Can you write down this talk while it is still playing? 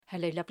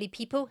Hello, lovely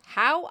people.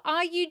 How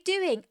are you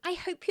doing? I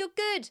hope you're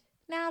good.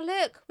 Now,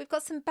 look, we've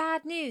got some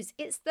bad news.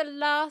 It's the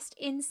last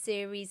in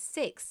Series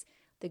 6.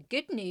 The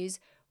good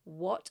news,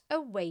 what a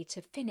way to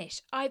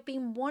finish. I've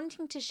been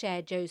wanting to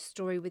share Joe's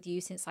story with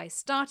you since I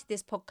started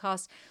this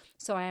podcast,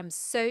 so I am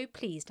so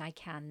pleased I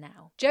can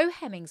now. Joe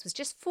Hemmings was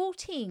just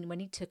 14 when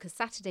he took a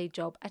Saturday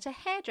job at a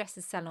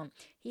hairdresser salon.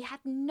 He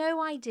had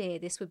no idea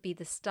this would be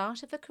the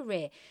start of a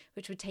career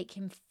which would take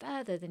him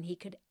further than he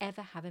could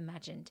ever have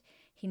imagined.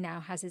 He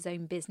now has his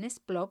own business,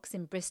 Blogs,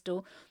 in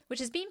Bristol, which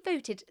has been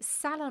voted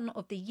Salon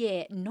of the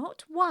Year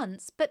not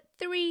once, but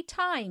 3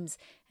 times,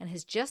 and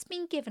has just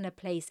been given a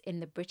place in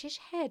the British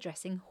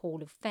Hairdressing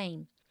Hall of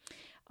Fame.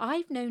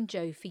 I've known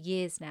Joe for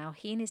years now.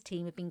 He and his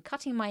team have been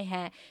cutting my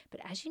hair, but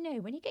as you know,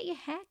 when you get your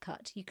hair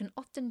cut, you can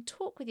often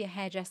talk with your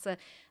hairdresser,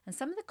 and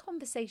some of the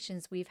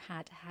conversations we've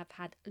had have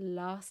had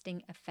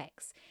lasting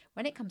effects.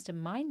 When it comes to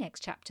my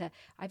next chapter,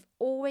 I've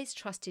always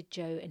trusted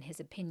Joe and his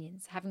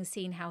opinions, having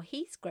seen how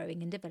he's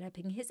growing and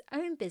developing his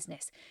own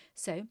business.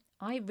 So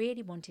I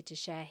really wanted to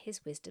share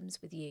his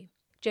wisdoms with you.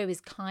 Joe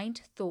is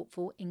kind,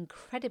 thoughtful,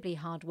 incredibly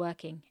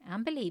hardworking,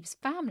 and believes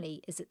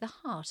family is at the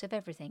heart of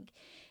everything.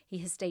 He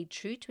has stayed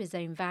true to his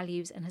own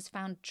values and has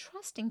found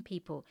trusting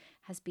people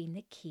has been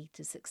the key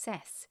to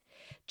success.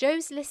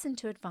 Joe's listened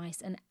to advice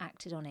and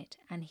acted on it,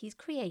 and he's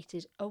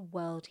created a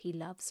world he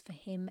loves for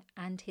him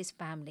and his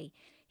family.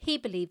 He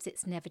believes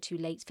it's never too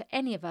late for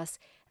any of us,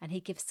 and he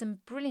gives some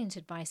brilliant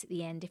advice at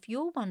the end if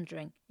you're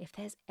wondering if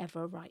there's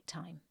ever a right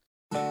time.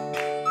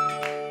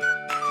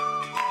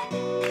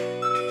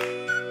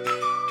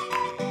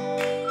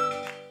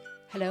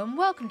 Hello and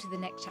welcome to the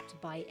next chapter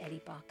by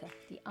Ellie Barker.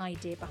 The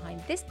idea behind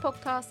this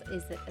podcast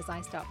is that as I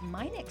start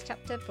my next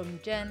chapter from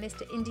journalist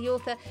to indie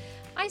author,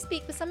 I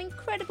speak with some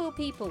incredible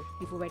people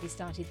who've already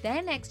started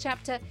their next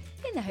chapter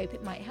in the hope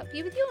it might help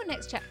you with your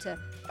next chapter,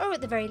 or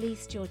at the very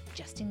least you'll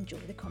just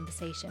enjoy the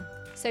conversation.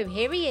 So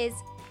here he is,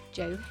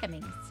 Joe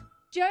Hemmings.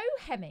 Joe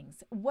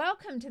Hemmings,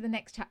 welcome to the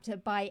next chapter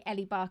by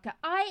Ellie Barker.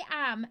 I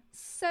am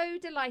so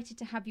delighted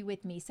to have you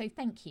with me, so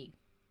thank you.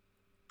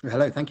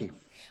 Hello, thank you.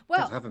 Well,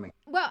 Thanks for having me.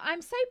 Well,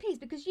 I'm so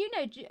pleased because you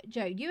know,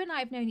 Joe, you and I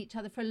have known each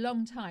other for a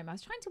long time. I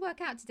was trying to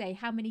work out today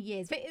how many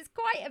years, but it's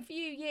quite a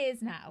few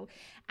years now.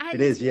 And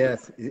it is,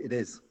 yes, it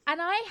is.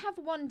 And I have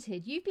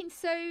wanted, you've been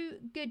so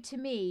good to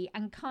me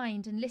and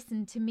kind and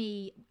listened to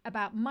me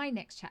about my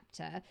next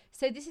chapter.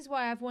 So this is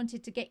why I've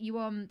wanted to get you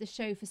on the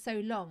show for so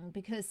long,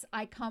 because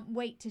I can't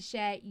wait to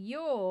share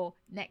your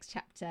next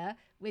chapter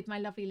with my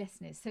lovely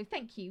listeners. So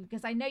thank you,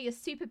 because I know you're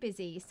super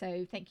busy.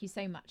 So thank you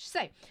so much.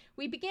 So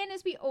we begin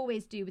as we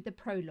always do with the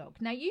prologue.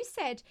 Now, you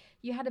said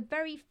you had a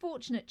very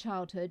fortunate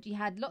childhood. You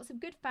had lots of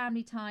good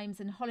family times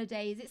and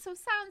holidays. It sort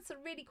of sounds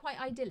really quite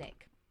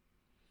idyllic.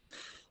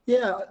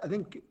 Yeah, I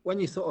think when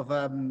you sort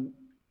of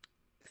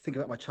think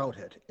about my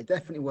childhood, it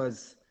definitely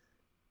was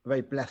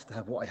very blessed to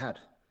have what I had.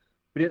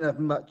 We didn't have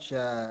much, we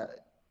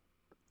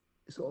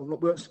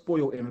weren't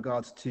spoiled in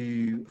regards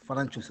to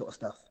financial sort of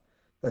stuff.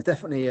 But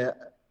definitely,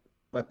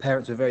 my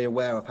parents were very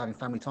aware of having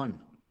family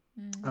time.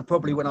 And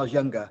probably when I was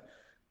younger,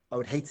 I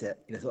would hate it,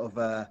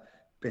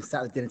 being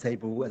sat at the dinner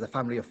table as a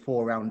family of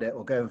 4 around it,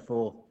 or going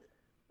for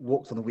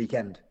walks on the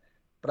weekend.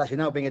 But actually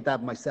now being a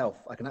dad myself,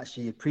 I can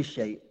actually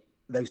appreciate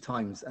those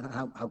times and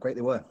how great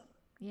they were.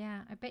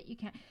 Yeah, I bet you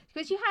can.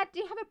 Because do you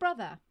have a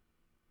brother?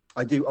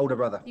 I do, older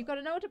brother. You've got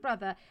an older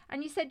brother,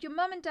 and you said your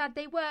mum and dad,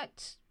 they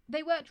worked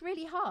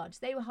really hard.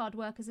 They were hard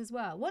workers as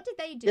well. What did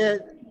they do? Yeah,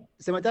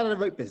 so my dad had a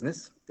rope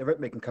business, a rope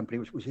making company,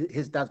 which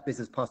his dad's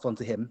business passed on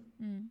to him.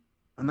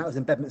 And that was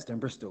in Bedminster in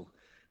Bristol.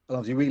 And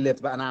obviously we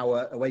lived about an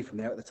hour away from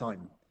there at the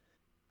time.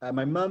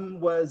 My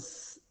mum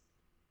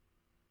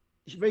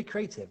she's very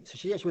creative. So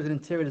she actually was an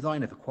interior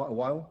designer for quite a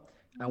while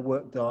and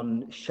worked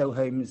on show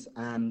homes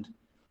and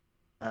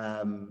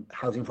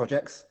housing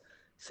projects.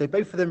 So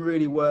both of them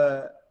really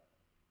were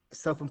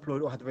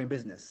self-employed or had their own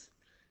business.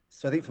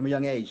 So I think from a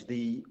young age,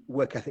 the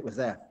work ethic was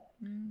there.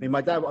 I mean,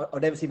 my dad,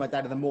 I'd never see my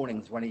dad in the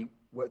mornings when he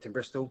worked in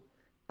Bristol,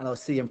 and I'll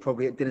see him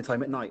probably at dinner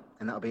time at night,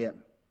 and that'll be it.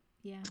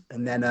 Yeah.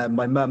 And then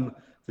my mum,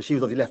 so she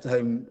was obviously left at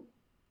home,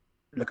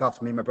 look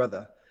after me and my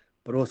brother,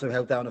 but also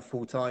held down a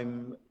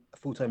full-time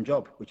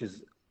job, which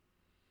is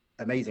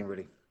amazing,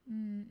 really.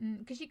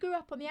 Because you grew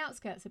up on the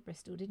outskirts of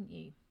Bristol, didn't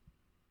you?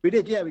 We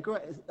did, yeah. We grew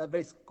up at a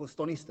place called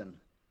Stoneyston,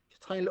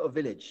 a tiny little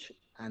village,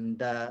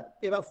 and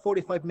about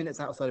 45 minutes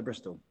outside of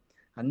Bristol,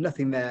 and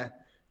nothing there.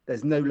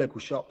 There's no local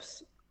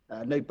shops,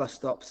 no bus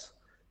stops.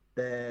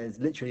 There's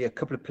literally a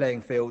couple of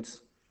playing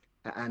fields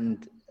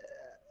and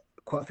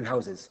quite a few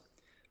houses.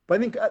 But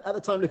I think at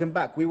the time, looking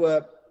back, a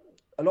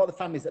lot of the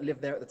families that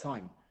lived there at the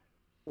time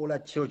all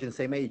had children the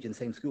same age and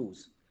same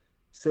schools.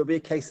 So it'd be a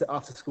case that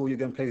after school, you're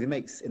going to play with your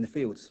mates in the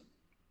fields.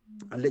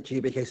 And literally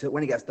it'd be a case that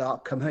when it gets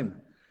dark, come home.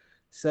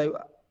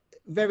 So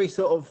very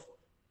sort of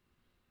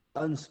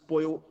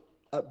unspoiled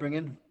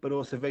upbringing, but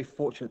also very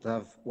fortunate to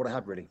have what I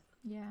have, really.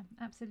 Yeah,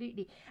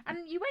 absolutely. And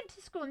you went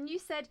to school and you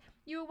said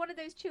you were one of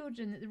those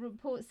children that the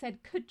report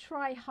said could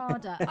try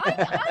harder.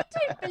 I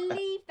don't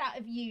believe that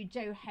of you,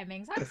 Joe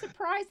Hemmings. I'm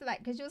surprised at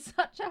that because you're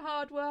such a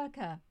hard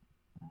worker.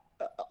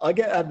 I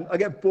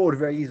get bored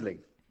very easily,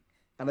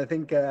 and I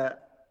think I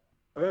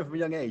remember from a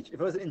young age, if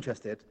I wasn't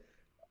interested,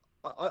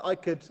 I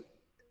could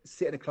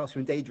sit in a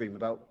classroom and daydream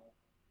about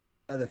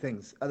other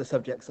things, other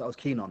subjects that I was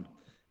keen on,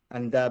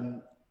 and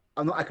I'm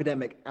not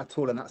academic at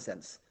all in that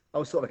sense. I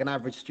was sort of like an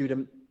average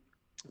student,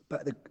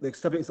 but the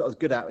subjects that I was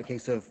good at, in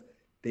case of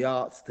the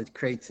arts, the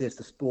creatives,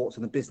 the sports,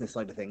 and the business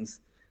side of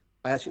things,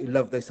 I actually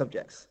love those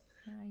subjects.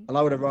 Right. And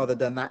I would have rather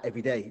done that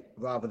every day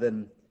rather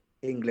than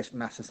English,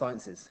 maths, and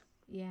sciences.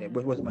 Yeah. It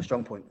wasn't my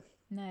strong point.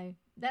 No,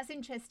 that's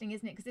interesting,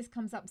 isn't it? Because this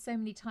comes up so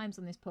many times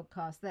on this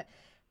podcast that,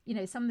 you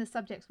know, some of the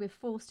subjects we're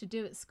forced to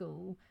do at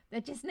school, they're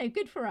just no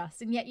good for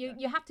us. And yet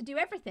you have to do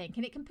everything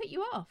and it can put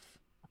you off.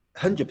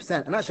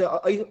 100%. And actually,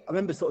 I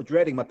remember sort of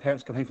dreading my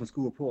parents coming home from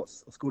school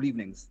reports or school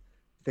evenings,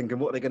 thinking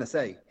what are they going to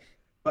say.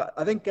 But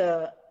I think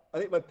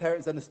my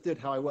parents understood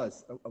how I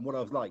was and what I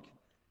was like.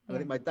 And I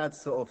think my dad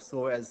sort of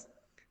saw it as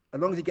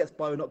long as he gets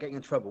by with not getting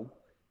in trouble,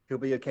 he'll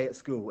be okay at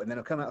school. And then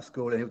he'll come out of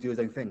school and he'll do his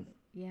own thing.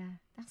 Yeah,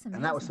 that's amazing.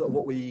 And that was sort of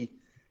what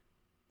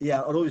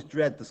I'd always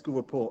dread the school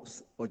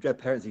reports or dread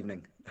parents'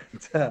 evening.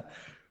 But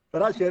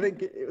actually, I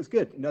think it was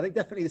good. You know, I think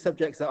definitely the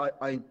subjects that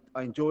I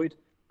enjoyed,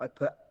 I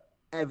put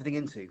everything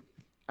into.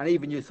 And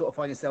even you sort of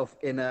find yourself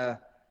in a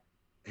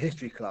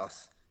history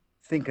class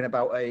thinking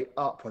about a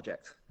art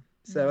project.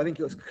 So I think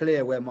it was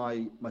clear where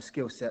my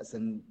skill sets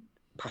and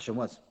passion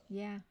was.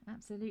 Yeah,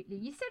 absolutely.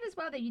 You said as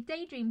well that you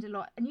daydreamed a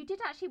lot and you did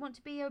actually want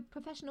to be a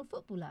professional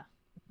footballer.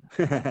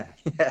 Yeah,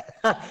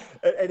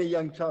 any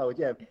young child,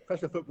 yeah,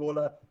 professional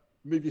footballer,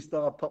 movie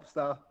star, pop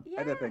star,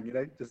 anything, you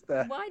know, just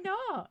why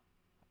not?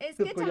 It's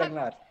good for a young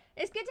lad.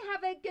 It's good to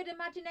have a good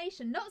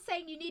imagination. Not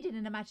saying you needed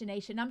an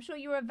imagination. I'm sure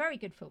you were a very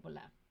good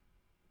footballer.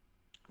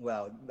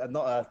 Well, I'm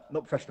not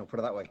professional, put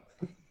it that way.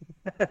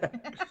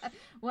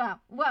 well,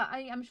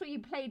 I'm sure you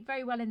played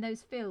very well in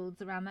those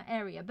fields around that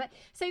area. But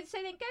so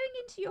then going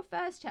into your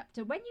first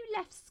chapter, when you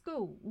left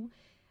school,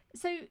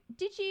 so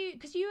did you,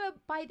 because you were,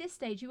 by this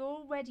stage, you were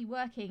already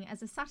working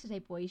as a Saturday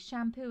boy,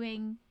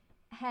 shampooing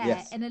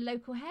hair in a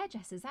local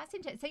hairdresser's. That's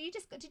interesting. So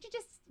did you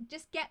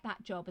just get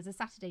that job as a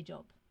Saturday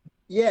job?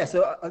 Yeah,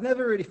 so I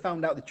never really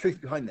found out the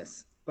truth behind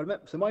this.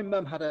 But so my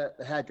mum had a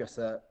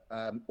hairdresser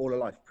all her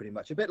life, pretty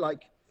much. A bit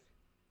like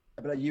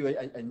you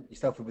and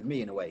yourself with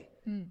me in a way.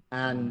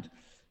 And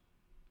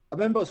I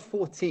remember I was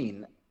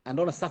 14 and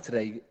on a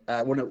Saturday,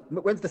 went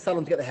to the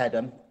salon to get the hair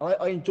done.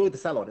 I enjoyed the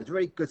salon. It was a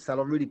really good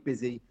salon, really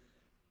busy.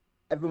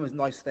 Everyone was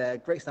nice there,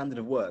 great standard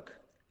of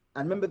work.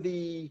 And remember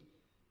we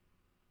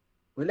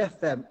left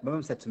there, my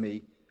mum said to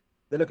me,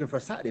 they're looking for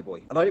a Saturday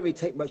boy. And I didn't really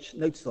take much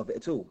notice of it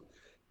at all.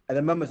 And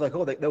then mum was like,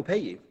 oh, they'll pay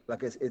you.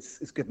 Like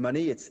it's good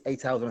money. It's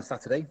 8 hours on a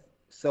Saturday.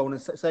 So on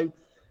and so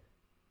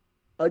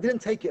I didn't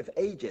take it for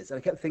ages. And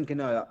I kept thinking,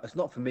 no, it's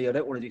not for me. I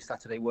don't want to do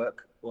Saturday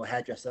work or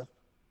hairdresser.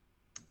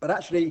 But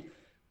actually,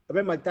 I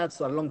remember my dad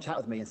had a long chat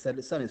with me and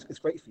said, son, it's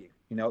great for you.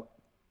 You know,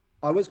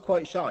 I was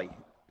quite shy.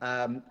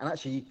 And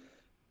actually,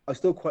 I'm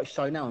still quite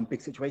shy now in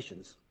big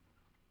situations.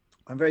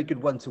 I'm very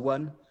good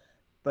one-to-one,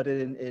 but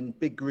in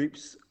big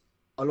groups,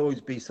 I'll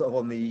always be sort of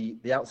on the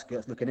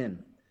outskirts looking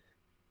in.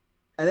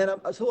 And then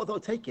I sort of thought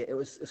I'd take it. It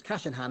was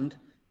cash in hand.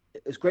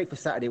 It was great for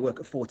Saturday work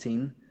at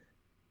 14.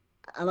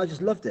 And I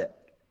just loved it.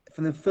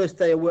 From the first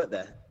day I worked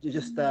there, you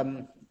just,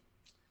 the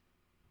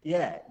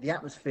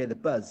atmosphere, the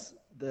buzz,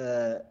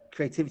 the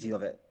creativity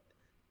of it.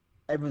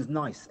 Everyone's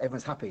nice.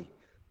 Everyone's happy.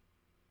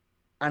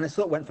 And it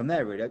sort of went from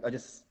there, really. I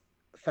just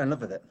fell in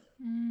love with it.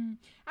 And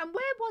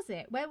where was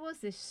it? Where was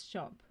this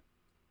shop?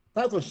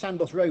 That was on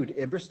Shandos Road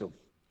in Bristol.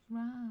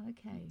 Wow,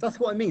 okay. That's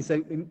what I mean.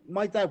 So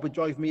my dad would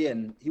drive me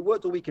in. He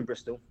worked all week in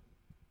Bristol.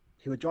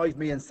 He would drive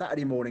me in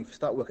Saturday morning for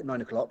start work at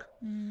 9 o'clock.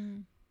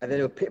 And then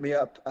he would pick me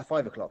up at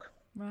 5 o'clock.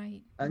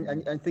 Right.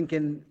 And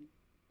thinking,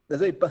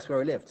 there's no bus where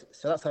I lived.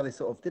 So that's how they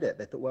sort of did it.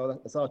 They thought,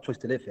 well, it's our choice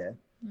to live here.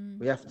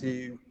 We have to,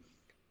 you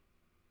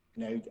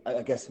know,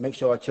 I guess make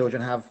sure our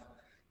children have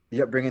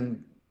the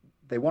upbringing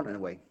they want in a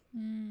way.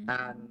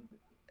 And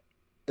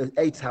it was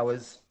 8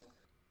 hours.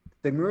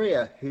 So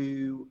Maria,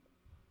 who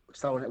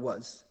salon it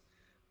was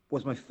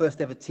my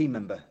first ever team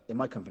member in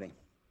my company.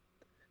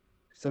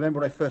 So I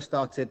remember when I first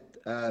started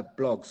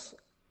blogs,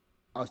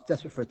 I was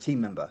desperate for a team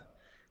member.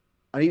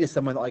 I needed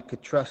someone that I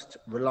could trust,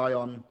 rely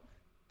on,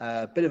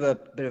 a bit of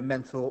a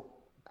mentor,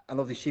 and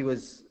obviously she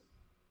was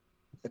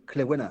a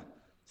clear winner.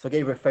 So I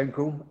gave her a phone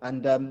call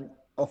and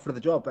offered her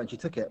the job, and she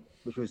took it,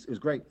 which was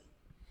great.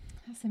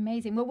 That's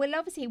amazing. Well,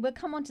 we'll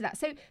come on to that.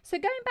 So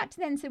going back to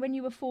then, so when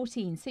you were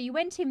 14, so you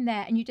went in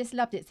there and you just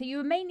loved it. So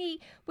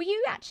were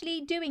you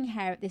actually doing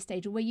hair at this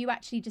stage, or were you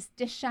actually just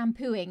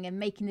shampooing and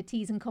making the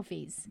teas and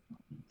coffees?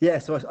 Yeah,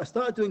 so I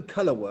started doing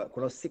colour work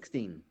when I was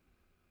 16.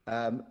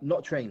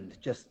 Not trained,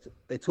 just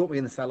they taught me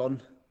in the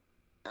salon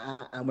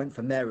and went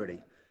from there really.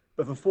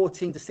 But from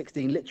 14 to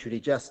 16, literally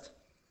just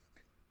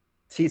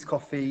teas,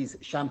 coffees,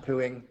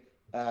 shampooing,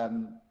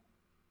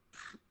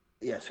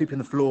 sweeping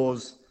the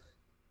floors,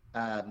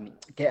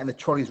 getting the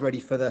trolleys ready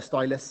for the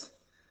stylists.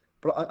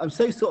 But I'm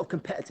so sort of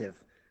competitive.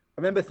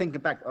 I remember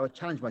thinking back, I would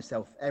challenge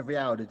myself every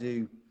hour to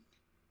do,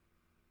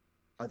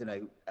 5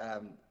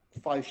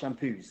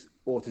 shampoos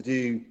or to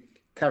do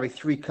carry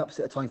 3 cups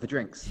at a time for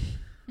drinks,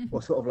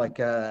 or sort of like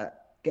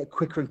get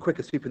quicker and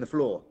quicker sweeping the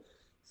floor.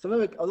 So I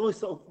was always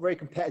sort of very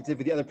competitive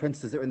with the other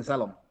apprentices that were in the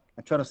salon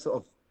and trying to sort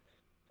of,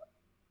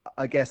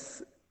 I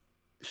guess,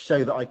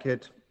 show that I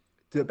could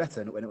do it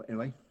better in a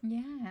way.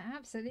 Yeah,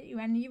 absolutely.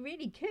 And you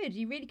really could.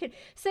 You really could.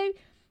 So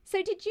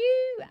did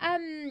you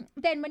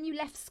then when you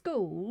left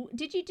school,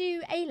 did you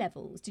do A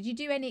levels? Did you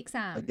do any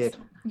exams? I did.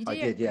 I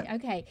did, yeah.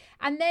 Okay.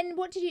 And then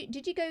what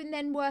did you go and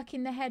then work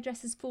in the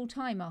hairdressers full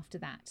time after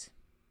that?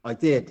 I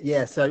did,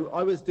 yeah. So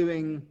I was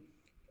doing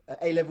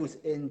A levels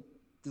in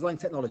design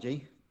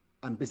technology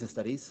and business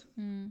studies,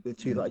 the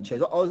two that I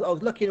chose. I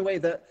was lucky in a way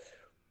that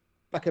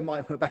back in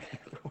my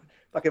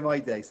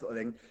day, sort of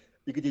thing,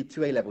 you could do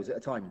 2 A levels at a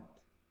time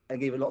and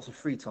gave it lots of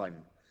free time.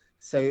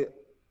 So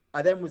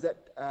I then was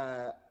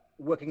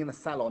working in the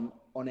salon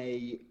on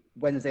a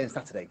Wednesday and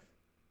Saturday,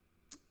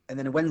 and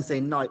then a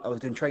Wednesday night I was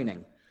doing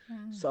training.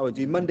 So I would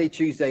do Monday,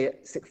 Tuesday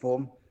at sixth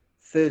form,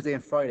 Thursday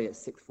and Friday at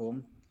sixth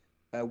form,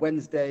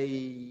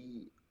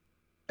 Wednesday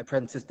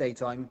apprentice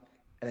daytime,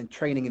 and then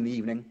training in the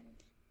evening,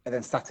 and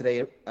then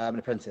Saturday an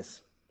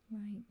apprentice.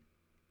 Right.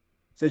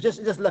 So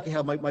just lucky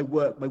how my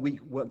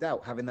week worked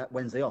out, having that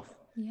Wednesday off.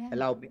 Yeah.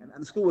 Allowed me,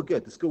 and the school were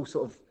good. The school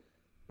sort of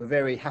were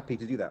very happy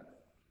to do that.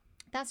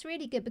 That's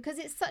really good, because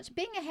it's such,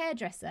 being a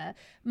hairdresser,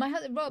 my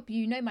husband, Rob,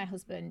 you know my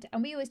husband,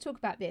 and we always talk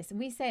about this, and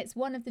we say it's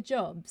one of the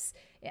jobs,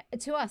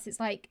 to us, it's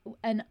like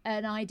an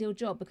ideal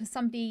job, because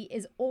somebody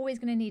is always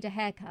going to need a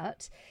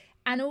haircut.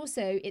 And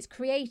also it's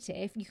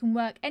creative. You can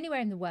work anywhere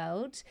in the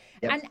world.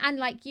 Yep. And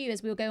like you,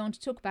 as we'll go on to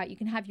talk about, you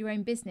can have your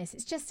own business.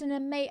 It's just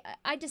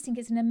I just think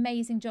it's an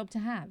amazing job to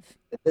have.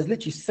 There's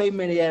literally so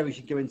many areas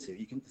you can go into.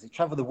 You can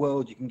travel the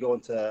world. You can go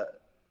on to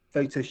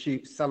photo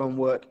shoots, salon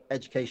work,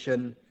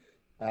 education,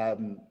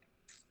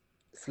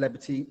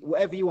 celebrity,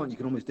 whatever you want, you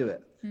can almost do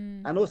it.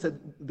 And also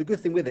the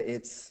good thing with it,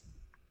 it's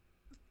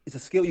a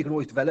skill you can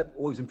always develop,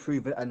 always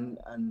improve it, and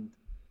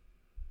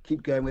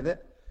keep going with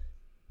it.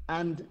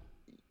 And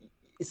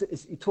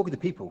it's you're talking to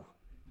people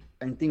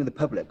and dealing with the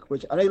public,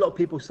 which I know a lot of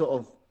people sort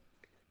of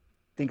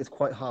think it's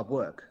quite hard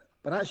work,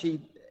 but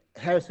actually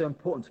hair is so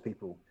important to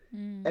people.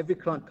 Every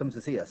client comes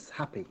to see us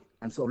happy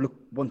and sort of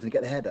wanting to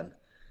get their hair done.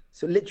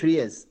 So it literally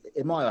is,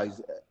 in my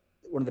eyes,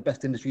 one of the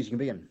best industries you can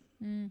be in.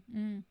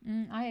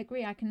 I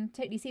agree. I can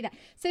totally see that.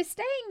 So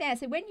staying there,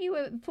 so when you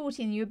were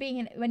 14,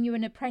 when you were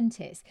an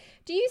apprentice,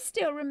 do you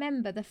still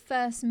remember the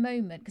first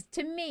moment? Because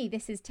to me,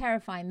 this is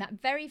terrifying. That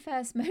very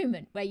first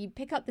moment where you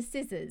pick up the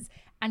scissors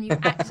and you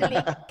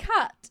actually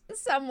cut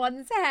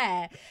someone's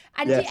hair.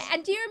 And, yes.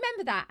 Do you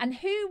remember that? And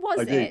who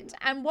was it?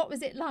 And what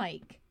was it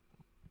like?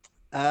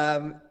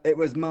 It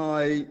was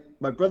my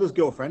brother's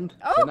girlfriend.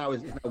 Oh. So now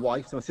is my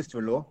wife, so my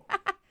sister-in-law.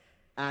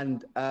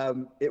 And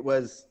it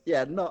was,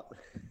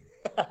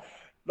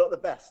 not the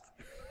best.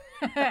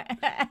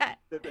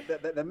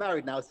 They're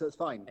married now, so it's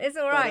fine. It's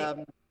all right.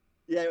 But,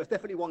 it was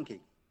definitely wonky.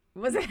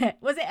 Was it?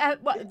 Was it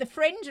what, the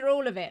fringe or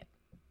all of it?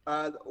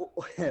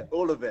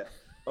 All of it.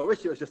 I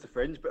wish it was just a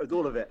fringe, but it was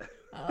all of it.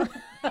 Oh,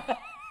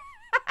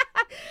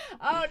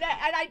 oh no!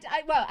 And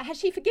well, has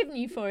she forgiven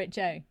you for it,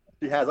 Joe?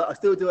 She has. I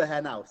still do her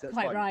hair now, so it's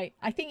quite fine. Right.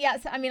 I think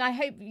yes. I mean, I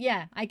hope.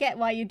 Yeah, I get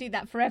why you do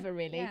that forever.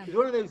 Really. Yeah. It's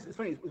one of those. It's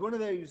funny. It's one of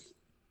those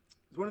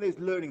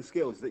learning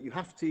skills that you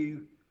have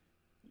to.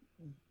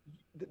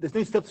 There's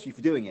no substitute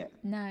for doing it.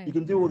 No. You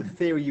can do all the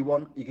theory you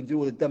want. You can do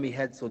all the dummy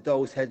heads or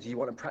doll's heads you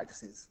want in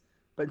practices.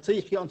 But until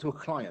you get onto a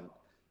client,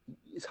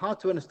 it's hard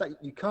to understand.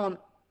 You can't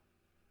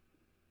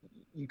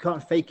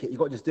fake it. You've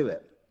got to just do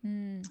it.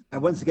 And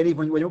once again,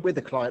 even when you're with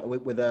a client or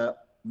with a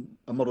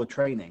model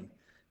training,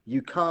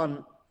 you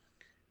can't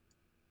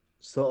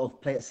sort of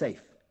play it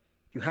safe.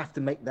 You have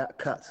to make that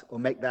cut or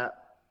make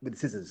that with the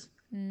scissors.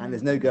 And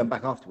there's no going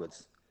back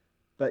afterwards.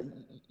 But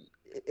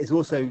it's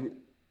also,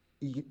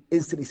 you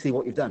instantly see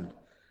what you've done.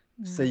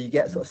 So you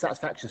get sort of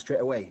satisfaction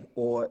straight away,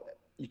 or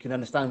you can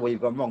understand where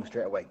you've gone wrong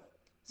straight away.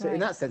 So in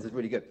that sense, it's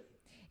really good.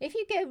 If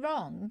you go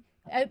wrong,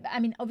 I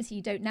mean, obviously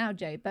you don't now,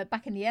 Joe, but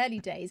back in the early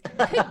days,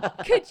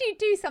 could you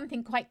do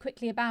something quite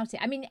quickly about it?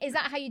 I mean, is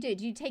that how you do it?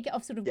 Do you take it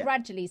off sort of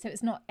gradually so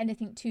it's not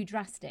anything too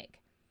drastic?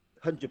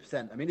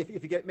 100%. I mean, if you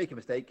make a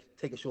mistake,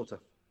 take it shorter.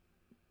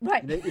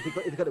 Right. You know, if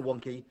you've got it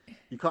wonky,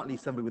 you can't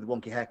leave somebody with a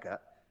wonky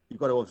haircut. You've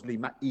got to obviously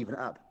even it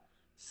up.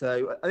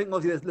 So I think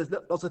obviously there's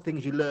lots of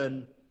things you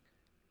learn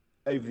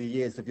over the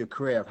years of your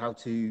career of how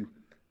to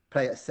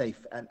play it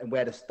safe and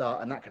where to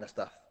start and that kind of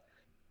stuff.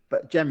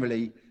 But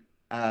generally,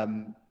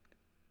 you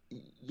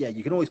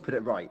can always put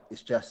it right.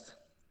 It's just,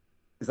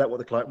 is that what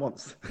the client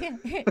wants?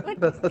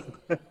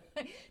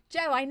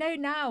 Joe, I know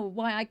now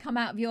why I come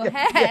out of your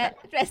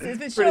hairdressers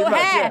with short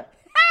hair.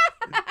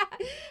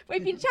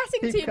 We've been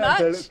chatting too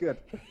much. Looks good.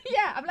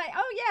 Yeah, I'm like,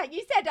 oh yeah,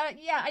 you said,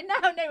 I now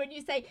know when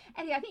you say,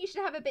 Ellie, I think you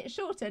should have a bit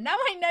shorter. Now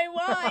I know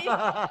why.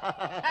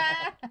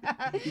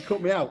 You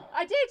caught me out.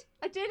 I did.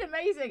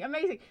 Amazing.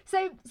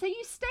 So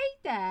you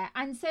stayed there,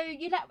 and so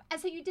you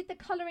did the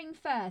colouring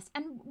first.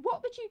 And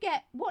what would you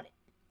get? What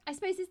I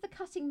suppose is the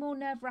cutting more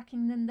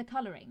nerve-wracking than the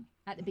colouring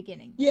at the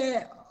beginning?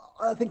 Yeah,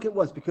 I think it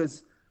was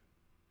because,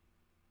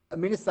 I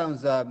mean, it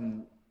sounds a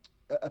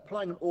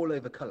applying an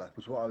all-over colour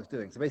was what I was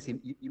doing. So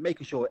basically, you're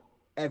making sure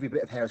every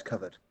bit of hair is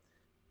covered.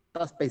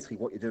 That's basically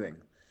what you're doing.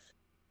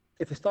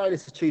 If a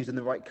stylist is choosing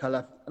the right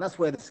colour, and that's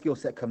where the skill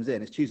set comes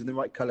in, is choosing the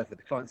right colour for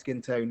the client's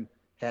skin tone,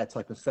 hair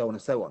type, and so on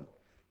and so on.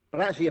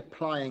 But actually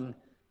applying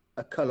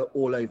a colour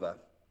all over,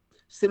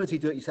 similar to you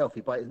do it yourself.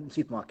 You buy it in the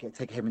supermarket,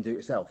 take it home and do it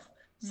yourself.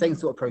 Same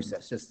sort of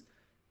process, just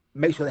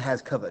make sure the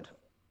hair's covered.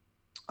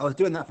 I was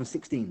doing that from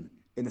 16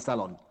 in the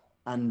salon,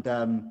 and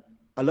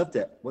I loved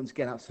it. Once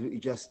again, absolutely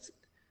just,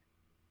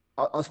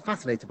 I was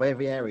fascinated by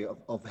every area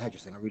of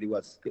hairdressing. I really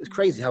was. It was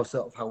crazy how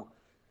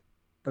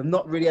from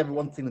not really ever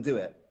wanting to do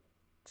it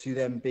to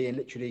them being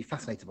literally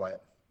fascinated by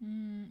it.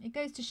 It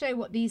goes to show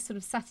what these sort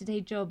of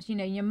Saturday jobs,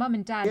 your mum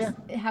and dad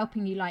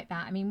helping you like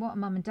that. I mean, what a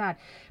mum and dad.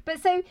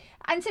 But so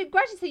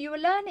gradually you were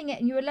learning it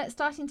and you were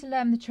starting to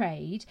learn the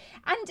trade.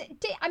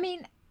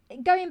 And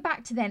going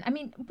back to then,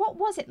 what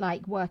was it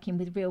like working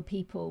with real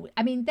people?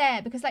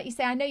 Because like you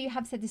say, I know you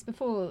have said this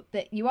before,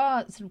 that you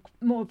are sort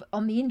of more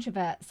on the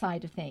introvert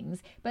side of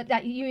things, but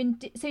that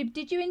so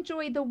did you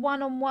enjoy the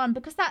one-on-one?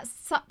 Because that's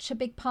such a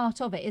big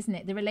part of it, isn't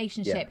it? The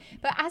relationship. Yeah.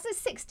 But as a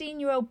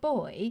 16-year-old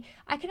boy,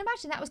 I can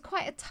imagine that was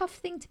quite a tough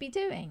thing to be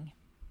doing.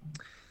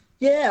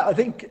 Yeah, I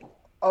think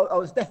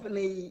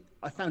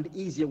I found it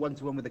easier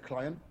one-to-one with the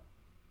client.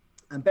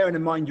 And bearing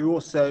in mind, you're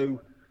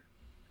also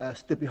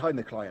stood behind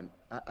the client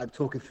and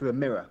talking through a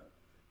mirror.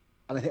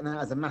 And I think that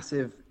has a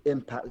massive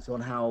impact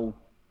on how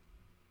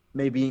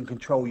maybe in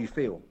control you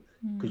feel,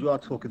 because you are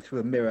talking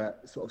through a mirror,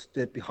 sort of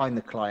stood behind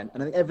the client.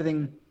 And I think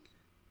everything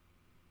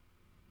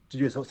to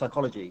do with sort of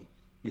psychology,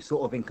 you're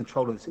sort of in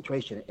control of the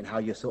situation in how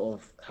you're sort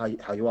of,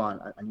 how you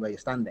are and where you're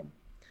standing.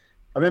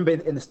 I remember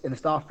in the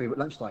staff room at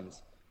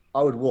lunchtimes,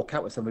 I would walk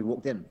out when somebody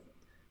walked in,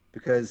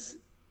 because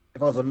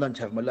if I was on lunch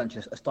having my lunch,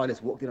 a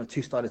stylist walked in or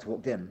two stylists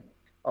walked in,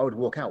 I would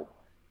walk out.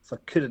 So I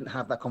couldn't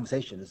have that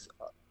conversation.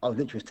 I was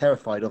literally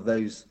terrified of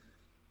those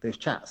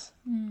chats.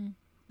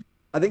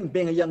 I think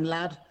being a young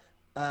lad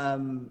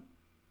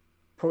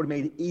probably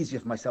made it easier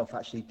for myself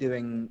actually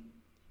doing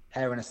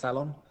hair in a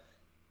salon,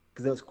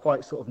 because it was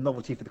quite sort of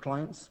novelty for the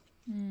clients.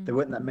 There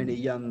weren't that many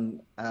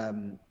young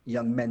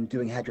men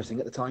doing hairdressing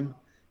at the time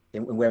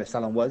in where the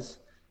salon was.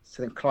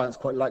 So I think clients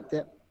quite liked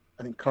it.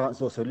 I think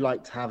clients also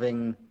liked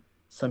having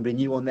somebody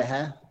new on their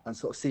hair and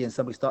sort of seeing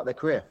somebody start their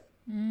career.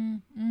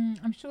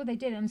 I'm sure they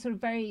did, and sort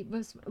of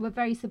were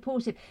very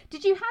supportive.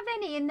 Did you have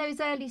any in those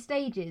early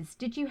stages?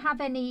 Did you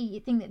have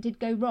anything that did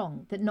go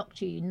wrong that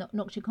knocked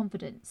your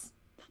confidence?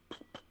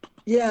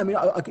 Yeah,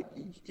 I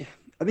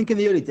think in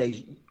the early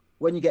days,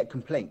 when you get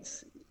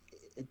complaints,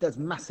 it does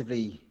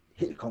massively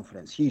hit your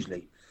confidence,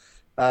 hugely,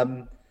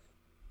 and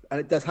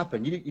it does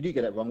happen. You do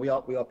get it wrong. We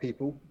are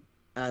people,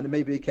 and it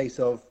may be a case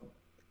of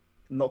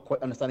not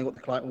quite understanding what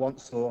the client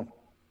wants, or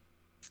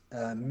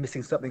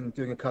missing something,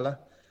 doing a colour.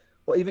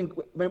 Or even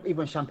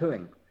when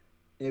shampooing,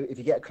 if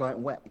you get a client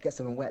wet, you get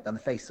someone wet down the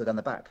face or down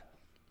the back,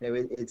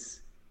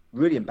 it's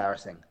really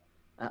embarrassing.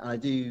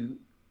 And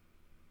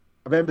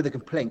I remember the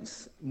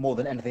complaints more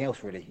than anything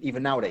else, really.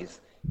 Even nowadays,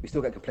 we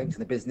still get complaints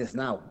in the business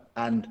now,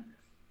 and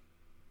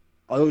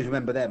I always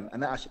remember them.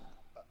 And that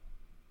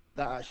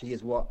actually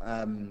is what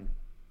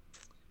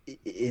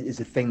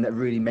is a thing that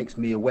really makes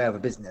me aware of a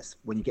business,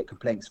 when you get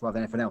complaints rather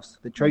than anything else.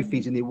 The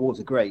trophies and the awards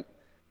are great,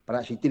 but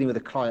actually dealing with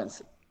the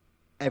clients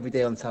every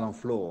day on the salon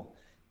floor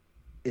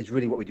is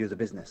really what we do as a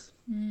business.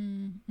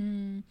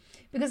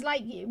 Because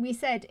like we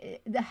said,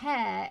 the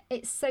hair,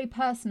 it's so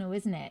personal,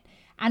 isn't it?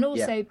 And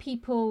also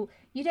people,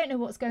 you don't know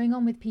what's going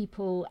on with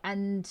people,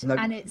 and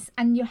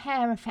your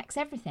hair affects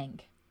everything.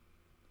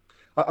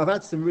 I've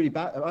had some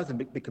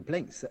big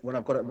complaints when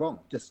I've got it wrong.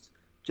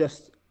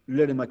 Just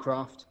learning my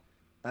craft,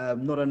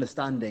 not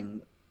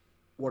understanding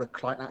what a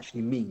client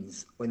actually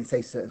means when they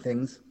say certain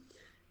things,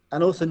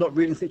 and also not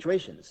reading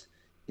situations.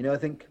 I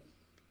think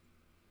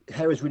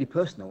hair is really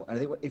personal, and I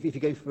think if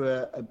you go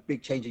for a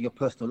big change in your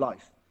personal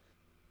life,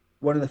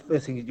 one of the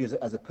first things you do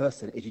as a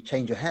person is you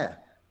change your hair,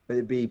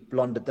 whether it be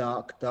blonde to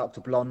dark, dark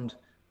to blonde,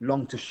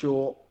 long to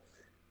short.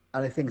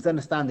 And I think it's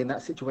understanding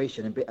that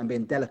situation and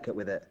being delicate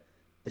with it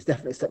is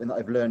definitely something that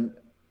I've learned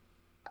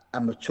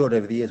and matured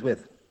over the years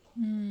with.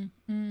 And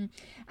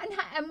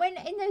when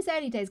in those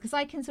early days, because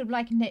I can sort of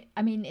liken it,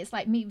 it's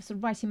like me sort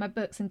of writing my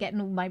books and getting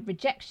all my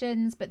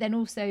rejections, but then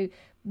also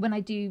when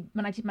I did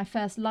my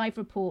first live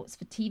reports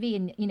for TV,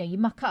 and you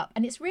muck up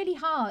and it's really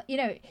hard,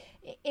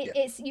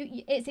 it's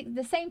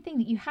the same thing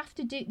that you have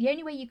to do. The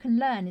only way you can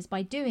learn is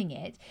by doing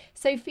it.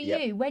 So for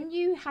you, when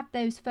you had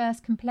those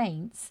first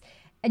complaints,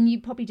 and you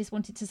probably just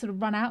wanted to sort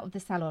of run out of the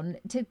salon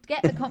to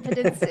get the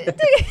confidence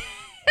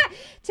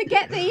to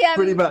get the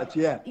pretty much,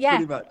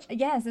 pretty much.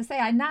 Yeah, as I say,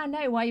 I now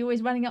know why you're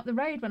always running up the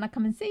road when I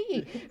come and see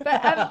you.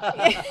 But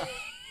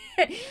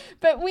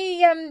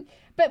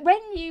but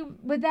when you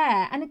were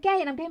there, and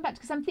again, I'm going back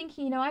because I'm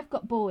thinking, I've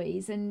got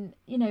boys, and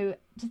the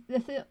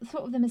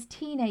thought of them as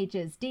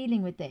teenagers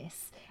dealing with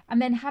this,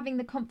 and then having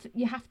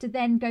you have to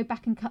then go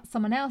back and cut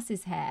someone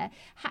else's hair.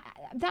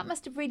 That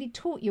must have really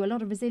taught you a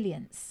lot of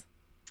resilience.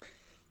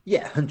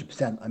 Yeah,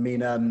 100%.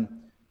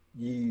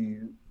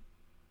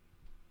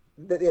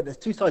 there's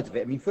two sides of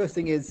it. I mean, first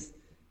thing is,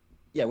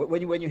 yeah,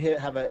 when you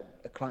have a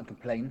client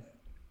complain,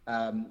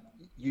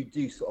 you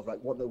do sort of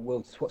like want the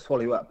world to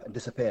swallow you up and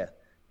disappear.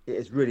 It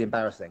is really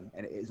embarrassing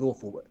and it is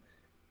awful.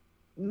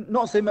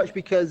 Not so much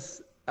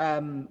because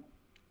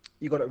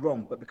you got it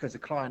wrong, but because the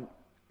client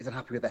is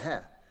unhappy with their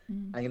hair,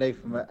 and you know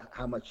from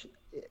how much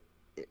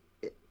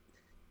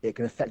it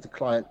can affect a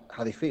client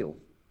how they feel.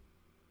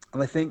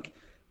 And I think,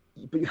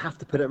 but you have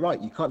to put it right.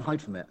 You can't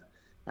hide from it.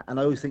 And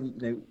I always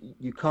think,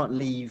 you can't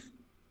leave.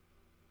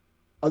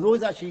 I've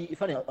always actually,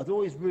 funny, I've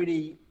always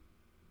really,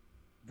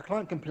 the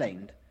client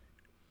complained,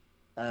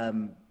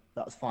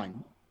 that was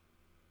fine.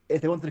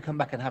 If they wanted to come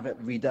back and have it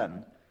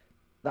redone,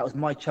 that was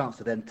my chance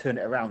to then turn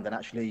it around and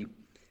actually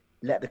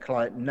let the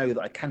client know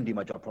that I can do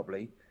my job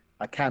properly,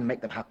 I can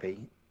make them happy,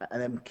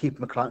 and then keep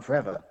them a client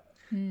forever.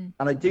 And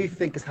I do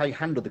think it's how you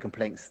handle the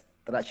complaints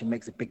that actually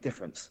makes a big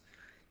difference.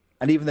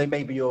 And even though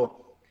maybe you're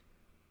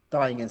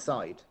dying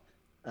inside,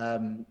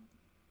 and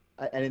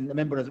I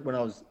remember when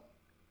I was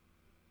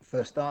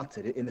first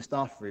started in the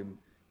staff room,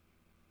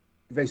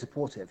 very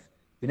supportive.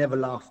 You never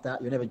laughed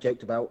at, you never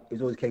joked about. It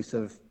was always a case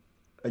of,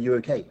 are you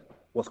okay?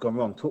 What's gone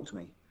wrong? Talk to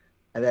me.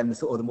 And then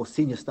the more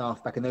senior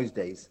staff back in those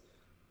days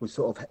would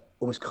sort of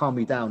almost calm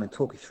you down and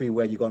talk you through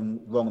where you've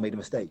gone wrong and made a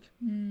mistake.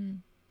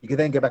 You could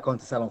then go back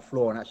onto the salon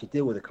floor and actually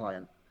deal with the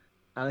client.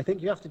 And I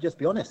think you have to just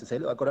be honest and say,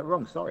 look, I got it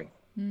wrong, sorry.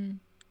 I'm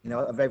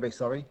very, very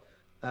sorry.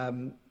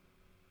 And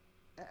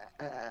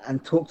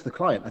talk to the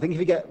client. I think if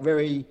you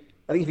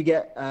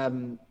get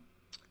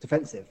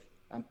defensive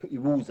and put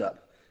your walls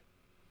up,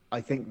 I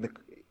think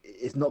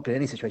it's not good in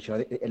any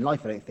situation. In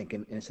life, I don't think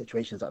in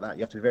situations like that.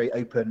 You have to be very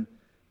open,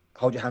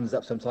 hold your hands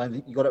up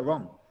sometimes. You got it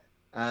wrong.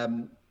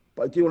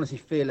 But I do honestly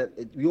feel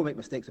that we all make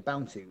mistakes, are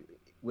bound to.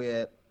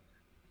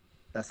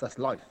 That's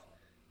life.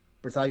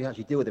 But it's how you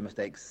actually deal with the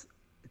mistakes,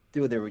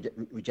 deal with the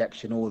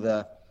rejection or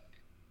the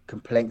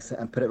complaints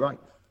and put it right.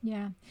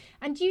 Yeah.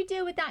 And do you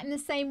deal with that in the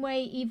same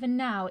way even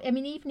now? I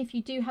mean, even if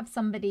you do have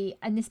somebody,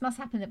 and this must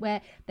happen, that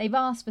where they've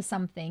asked for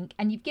something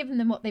and you've given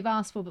them what they've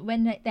asked for, but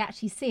when they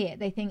actually see it,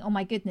 they think, oh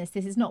my goodness,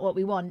 this is not what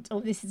we want,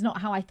 or this is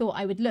not how I thought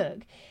I would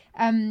look.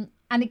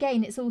 And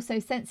again, it's also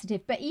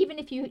sensitive. But even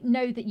if you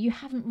know that you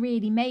haven't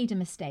really made a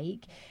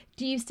mistake,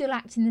 do you still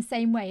act in the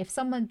same way? If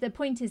someone, the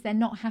point is they're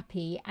not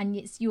happy and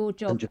it's your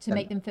job 100%. to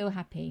make them feel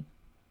happy.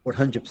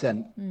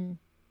 100%.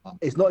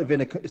 It's not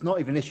even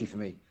an issue for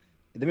me.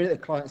 The minute the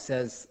client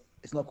says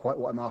it's not quite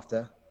what I'm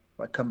after,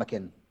 I come back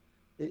in.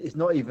 It's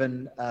not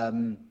even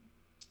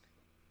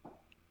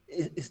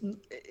it's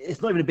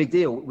not even a big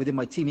deal within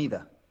my team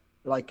either.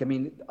 Like, I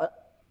mean,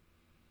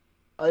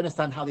 I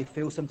understand how they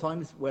feel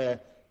sometimes, where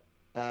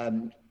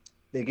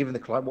they're giving the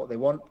client what they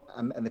want,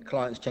 and the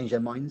clients change their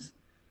minds.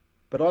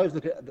 But I always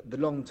look at the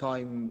long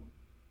time,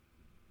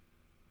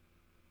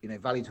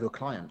 value to a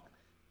client,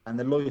 and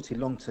the loyalty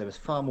long term is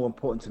far more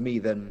important to me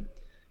than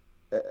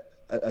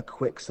a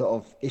quick sort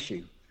of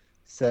issue.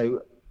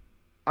 So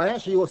I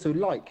actually also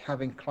like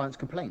having clients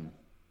complain.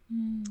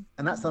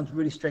 And that sounds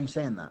really strange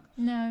saying that.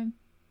 No.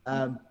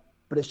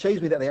 But it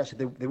shows me that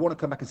they want to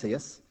come back and see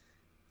us.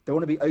 They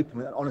want to be open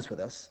and honest with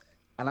us,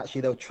 and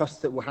actually they'll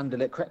trust that we'll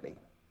handle it correctly.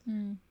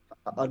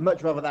 I'd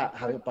much rather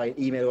have it by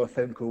email or a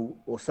phone call,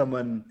 or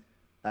someone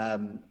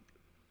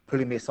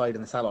pulling me aside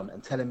in the salon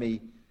and telling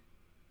me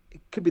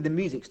it could be the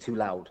music's too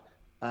loud.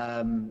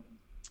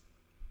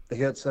 They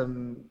heard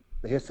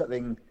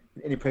something,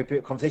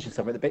 inappropriate conversation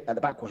somewhere at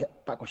the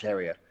backwash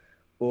area,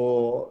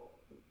 or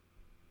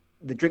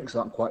the drinks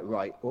aren't quite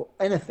right, or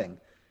anything,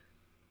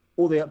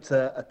 all the way up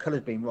to a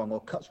colour's being wrong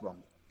or cuts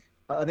wrong.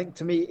 I think,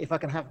 to me, if I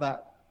can have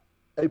that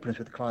openness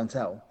with the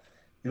clientele,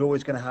 you're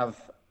always going to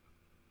have,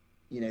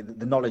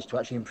 the knowledge to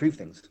actually improve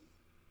things.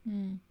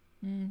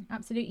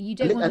 Absolutely. You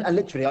don't want to... And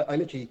literally, I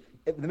literally,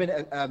 at the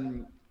minute,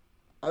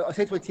 I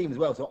say to my team as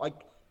well, so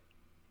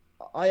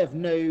I have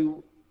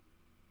no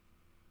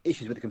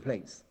issues with the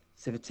complaints.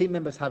 So if a team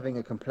member's having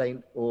a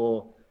complaint,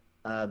 or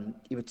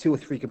either 2 or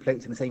 3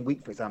 complaints in the same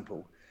week, for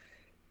example,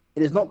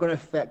 it is not going to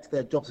affect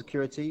their job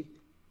security,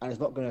 and it's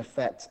not going to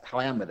affect how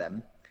I am with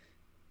them.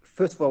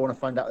 First of all, I want to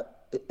find out,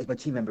 is my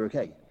team member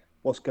okay?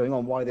 What's going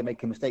on? Why are they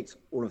making mistakes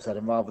all of a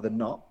sudden rather than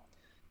not?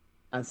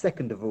 And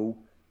second of all,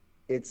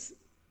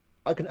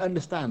 I can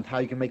understand how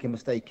you can make a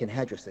mistake in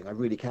hairdressing. I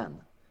really can.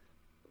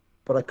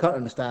 But I can't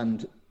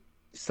understand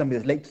somebody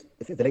that's late,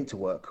 if they're late to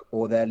work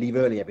or they leave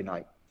early every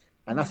night.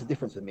 And that's the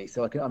difference with me.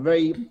 So I'm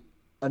very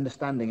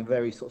understanding and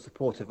very sort of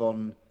supportive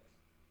on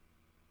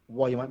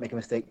why you might make a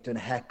mistake doing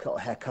a haircut or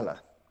hair colour.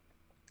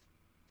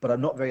 But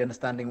I'm not very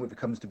understanding when it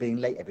comes to being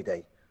late every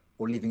day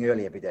or leaving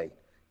early every day.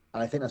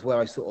 And I think that's where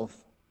I've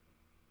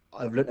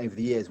learned over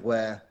the years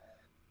where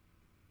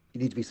you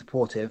need to be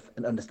supportive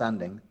and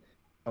understanding,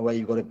 and where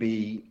you've got to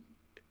be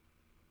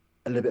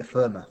a little bit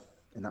firmer,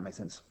 if that makes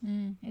sense.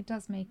 It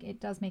does make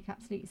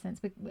absolute sense.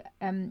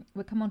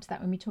 We'll come on to that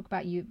when we talk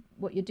about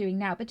what you're doing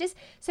now. But just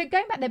so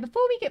going back there,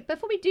 before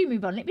we do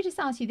move on, let me just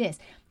ask you this: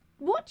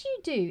 what do you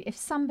do if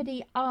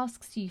somebody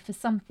asks you for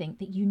something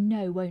that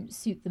won't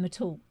suit them at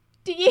all?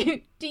 Do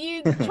you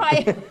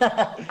try?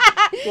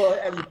 Well,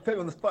 and you put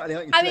me on the spot,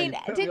 aren't you? I mean, You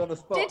put me on the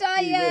spot. did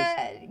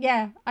I?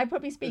 Yeah, I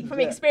probably speak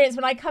from experience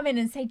when I come in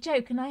and say,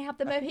 "Joe, can I have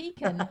the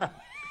Mohican?"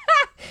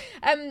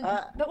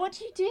 But what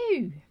do you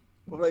do?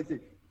 What do I do?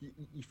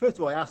 First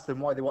of all, I ask them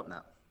why they want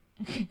that.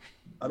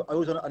 I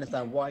always want to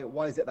understand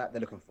why is it that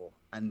they're looking for,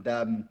 and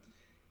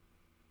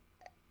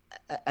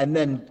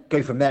then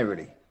go from there.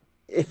 Really,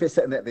 if it's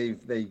something that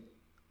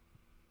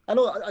I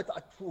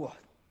know,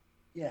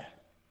 yeah.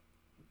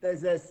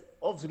 There's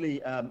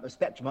obviously a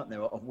spectrum out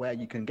there of where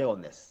you can go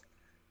on this.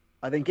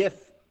 I think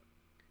if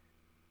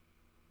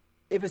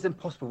it's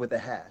impossible with their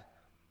hair,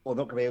 or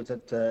not going to be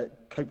able to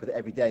cope with it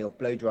every day, or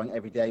blow drying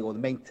every day, or the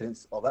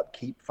maintenance of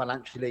upkeep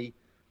financially,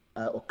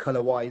 or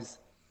colour-wise,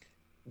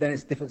 then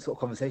it's a different sort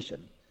of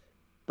conversation.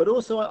 But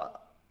also,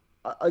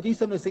 I do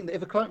sometimes think that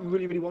if a client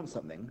really, really wants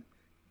something,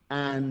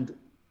 and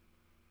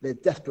they're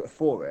desperate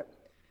for it,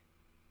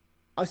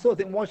 I sort of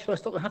think, why should I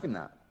stop them having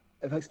that?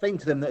 If I explain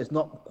to them that it's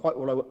not quite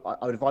what I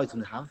would advise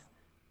them to have,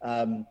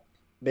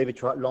 maybe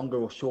try it longer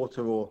or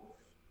shorter or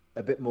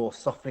a bit more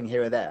softening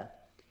here or there.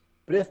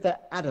 But if they're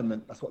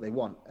adamant that's what they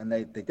want, and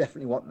they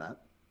definitely want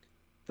that,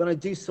 then I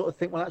do sort of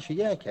think, well, actually,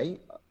 yeah, okay,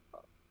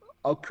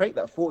 I'll create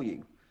that for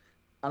you.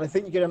 And I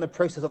think you get on the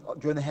process of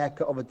during the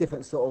haircut of a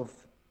different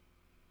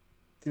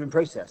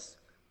process,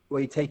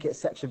 where you take it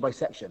section by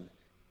section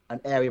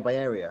and area by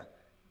area,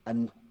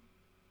 and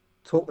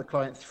talk the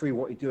client through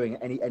what you're doing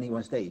at any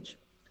one stage,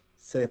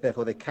 so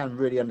therefore they can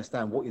really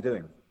understand what you're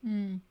doing.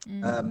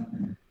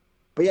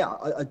 But yeah,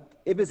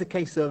 if it's a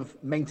case of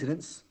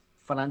maintenance,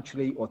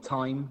 financially, or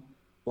time,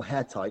 or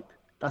hair type,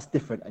 that's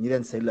different. And you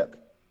then say, look,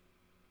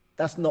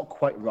 that's not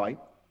quite right,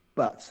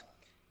 but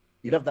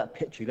you love that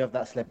picture, you love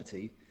that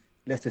celebrity,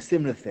 let's do a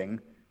similar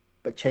thing,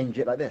 but change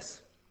it like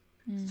this.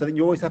 So then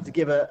you always have to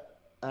give I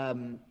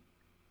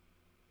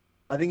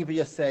think if you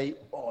just say,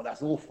 oh,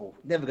 that's awful,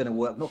 never going to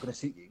work, not going to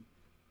suit you,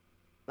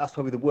 that's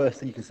probably the worst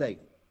thing you can say.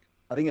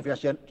 I think if you're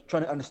actually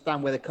trying to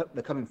understand where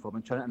they're coming from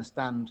and trying to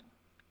understand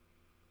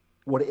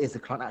what it is the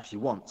client actually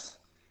wants,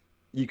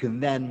 you can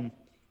then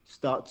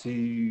start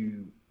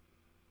to,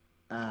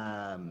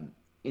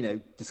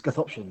 discuss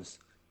options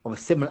of a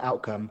similar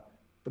outcome,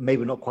 but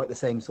maybe not quite the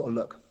same sort of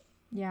look.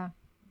 Yeah.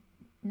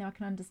 No, I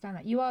can understand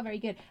that. You are very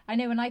good. I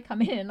know when I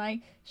come in and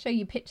I show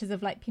you pictures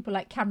of like people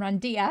like Cameron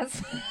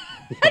Diaz.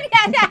 I'm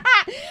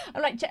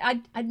like, I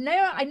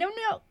know I'm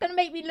not going to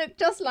make me look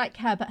just like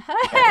her, but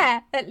her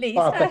hair, at least.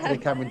 Far better than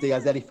Cameron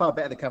Diaz, Eddie. Far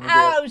better than Cameron Diaz.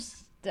 Oh,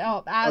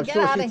 stop. I'm get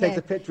sure out she of takes here.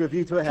 a picture of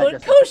you to her hairdresser.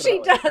 Of course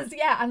she does.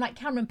 Yeah. I'm like,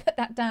 Cameron, put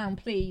that down,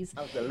 please.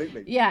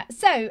 Absolutely. Yeah.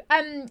 So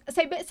there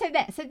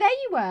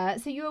you were.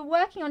 So you were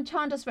working on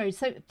Chandos Road.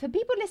 So for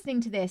people listening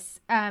to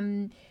this,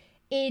 who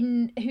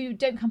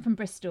don't come from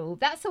Bristol,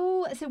 that's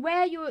all. So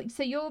where you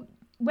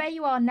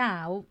are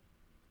now,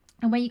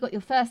 and where you got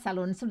your first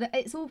salon, so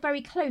it's all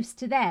very close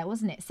to there,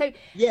 wasn't it? So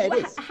yeah, it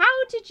is.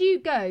 How did you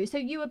go? So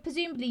you were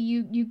presumably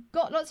you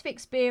got lots of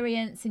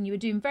experience and you were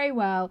doing very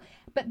well,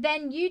 but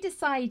then you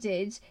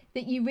decided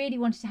that you really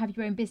wanted to have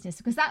your own business,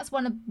 because that's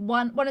one of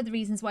the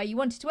reasons why you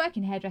wanted to work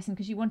in hairdressing,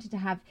 because you wanted to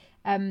have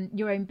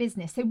your own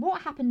business. So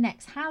what happened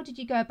next? How did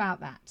you go about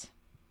that?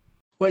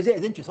 Well, it's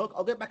interesting.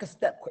 I'll go back a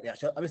step quickly.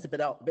 Actually, I missed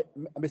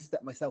a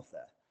step myself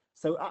there.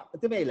 So I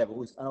did my A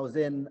levels, and I was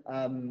in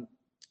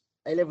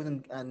A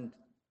levels and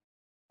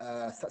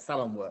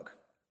salon work.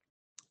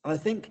 And I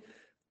think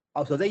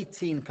I was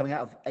 18 coming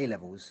out of A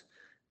levels,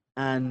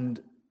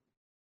 and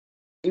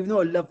even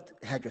though I loved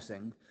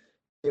hairdressing,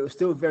 it was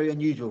still very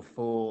unusual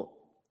for.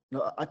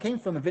 I came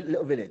from a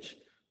little village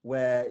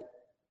where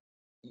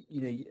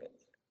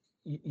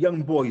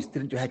young boys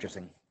didn't do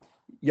hairdressing.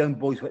 Young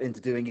boys went into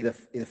doing either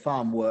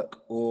farm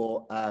work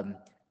or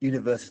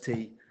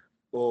university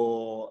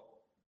or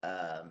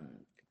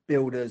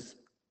builders,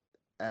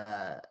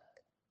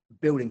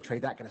 building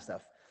trade, that kind of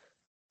stuff.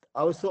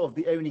 I was sort of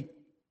the only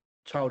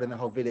child in the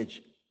whole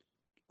village,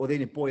 or the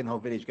only boy in the whole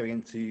village going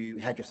into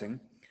hairdressing,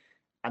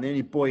 and the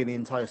only boy in the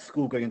entire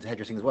school going into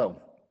hairdressing as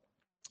well.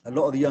 A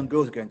lot of the young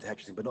girls were going into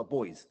hairdressing, but not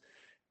boys.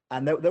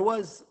 And there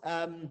was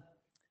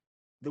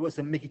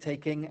some mickey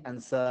taking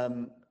and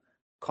some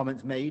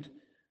comments made.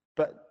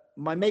 But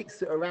my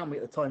mates around me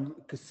at the time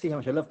could see how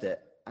much I loved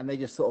it, and they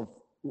just sort of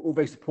were all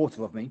very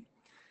supportive of me.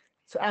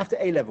 So after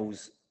A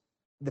levels,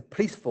 the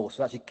police force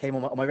actually came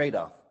on my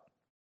radar.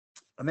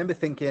 I remember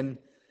thinking,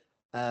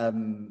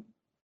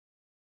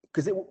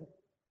 because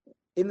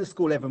in the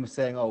school, everyone was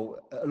saying, a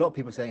lot of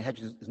people were saying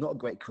hairdressing is not a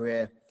great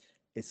career.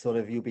 It's sort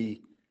of, you'll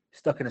be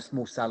stuck in a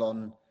small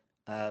salon,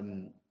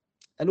 and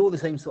all the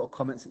same sort of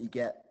comments that you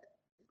get,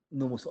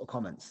 normal sort of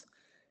comments.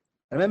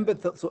 I remember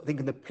sort of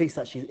thinking the police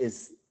actually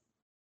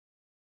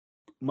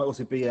might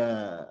also be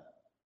an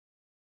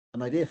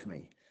idea for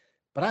me,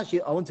 but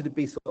actually I wanted to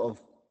be sort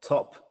of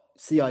top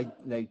CI,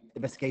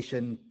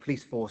 investigation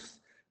police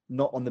force,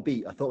 not on the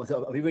beat. I thought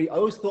I'd be really. I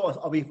always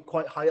thought I'd be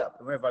quite high up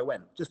wherever I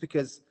went, just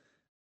because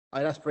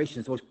I had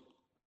aspirations to always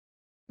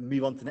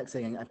move on to the next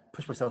thing and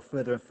push myself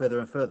further and further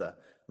and further,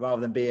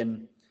 rather than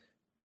being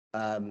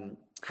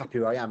happy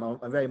where I am.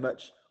 I'm very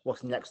much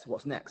what's next.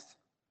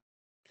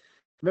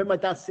 remember my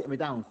dad sitting me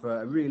down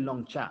for a really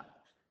long chat,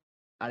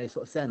 and he's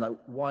sort of saying like,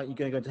 "Why aren't you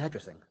going to go into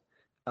hairdressing?"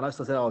 And I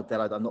sort of said, "Oh,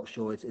 Dad, I'm not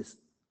sure. It's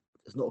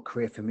not a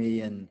career for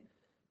me," and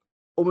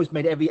almost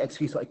made every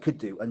excuse that I could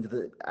do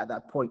at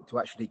that point to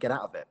actually get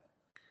out of it.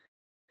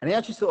 And he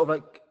actually sort of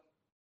like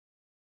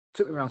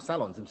took me around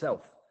salons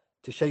himself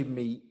to show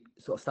me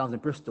sort of salons in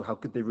Bristol, how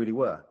good they really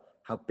were,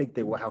 how big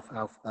they were,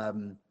 how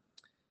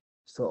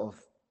sort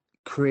of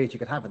careers you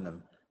could have in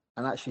them.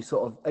 And actually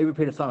sort of over a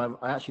period of time,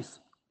 I actually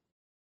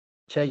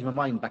changed my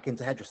mind back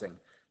into hairdressing.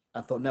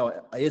 I thought, no,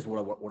 it is what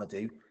I want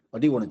to do. I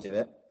do want to do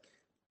it.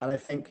 And I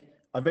think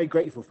I'm very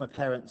grateful for my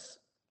parents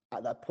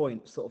at that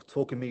point, sort of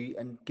talking me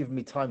and giving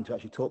me time to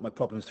actually talk my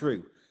problems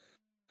through.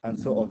 And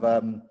sort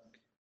of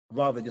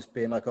rather just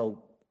being like,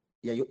 oh,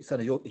 yeah,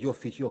 son, your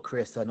future, your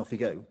career, son, off you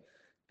go.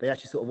 They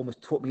actually sort of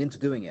almost talked me into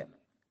doing it,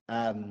 which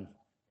I'm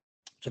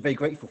very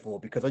grateful for,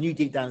 because I knew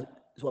deep down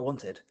it's what I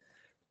wanted,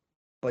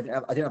 but I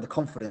didn't have the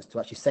confidence to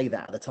actually say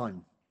that at the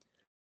time.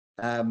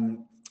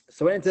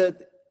 So I went into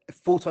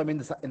full-time in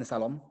the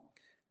salon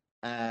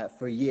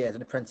for a year as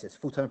an apprentice,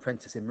 full-time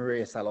apprentice in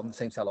Maria's salon, the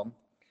same salon.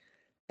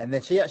 And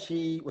then she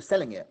actually was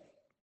selling it.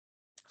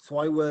 So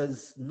I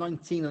was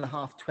 19 and a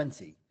half,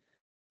 20.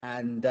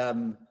 And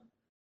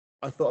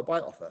I thought I'd buy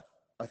it off her.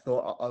 I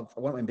thought I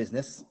want my own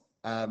business.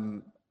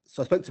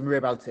 So I spoke to Maria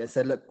about it. I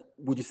said, look,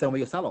 would you sell me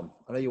your salon?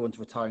 I know you want to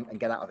retire and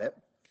get out of it.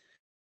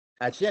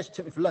 And she actually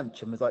took me for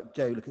lunch and was like,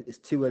 Joe, look, it's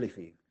too early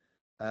for you.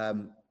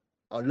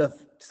 I'd love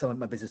to sell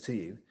my business to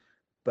you,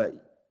 but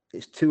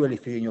it's too early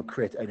for you in your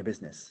career to own a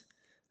business.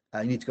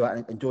 You need to go out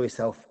and enjoy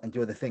yourself and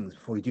do other things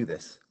before you do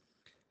this.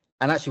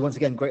 And actually, once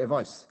again, great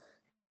advice.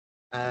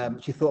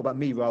 She thought about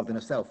me rather than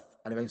herself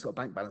and her own sort of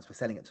bank balance for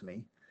selling it to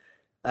me.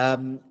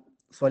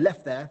 So I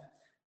left there,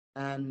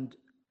 and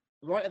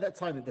right at that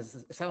time,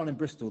 there's a salon in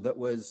Bristol that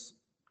was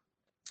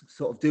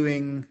sort of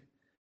doing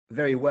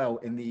very well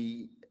in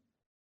the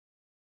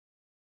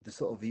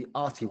sort of the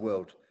arty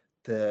world,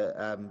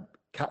 the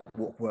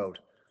catwalk world.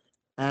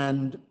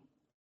 And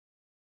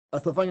I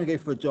thought, if I'm going to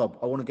go for a job,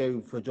 I want to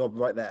go for a job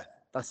right there.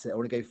 That's it. I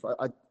want to go for.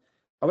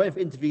 I went for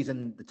interviews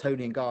in the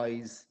Tony and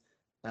Guys,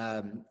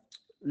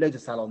 loads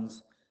of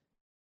salons,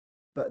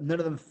 but none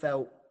of them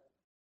felt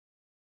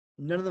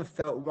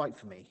right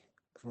for me.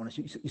 If I'm honest,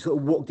 you sort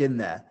of walked in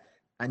there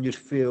and you'd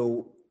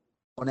feel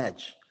on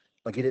edge,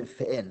 like you didn't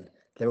fit in.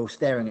 They're all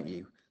staring at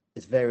you.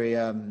 It's very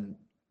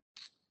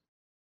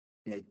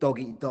dog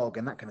eat dog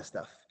and that kind of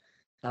stuff.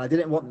 And I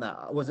didn't want that.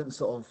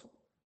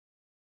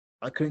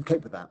 I couldn't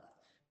cope with that.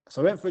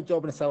 So I went for a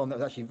job in a salon that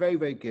was actually very,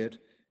 very good,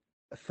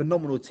 a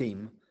phenomenal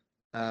team.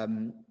 I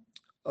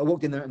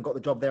walked in there and got the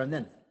job there and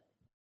then.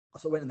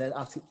 So I went in there,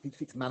 asked to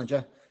speak to the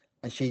manager,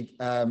 and she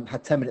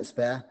had 10 minutes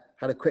spare,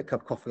 had a quick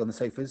cup of coffee on the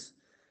sofas.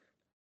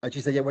 And she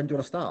said, yeah, when do you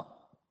want to start?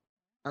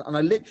 And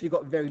I literally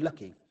got very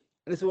lucky.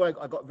 And this is where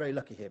I got very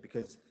lucky here,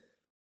 because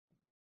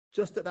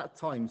just at that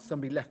time,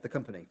 somebody left the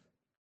company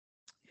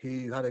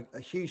who had a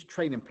huge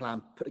training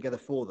plan put together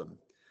for them.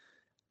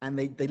 And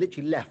they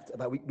literally left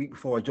about a week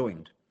before I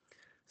joined.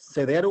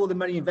 So they had all the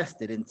money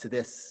invested into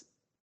this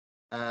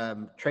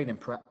training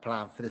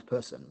plan for this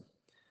person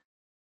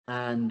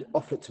and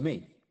offered it to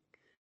me.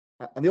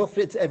 And they offered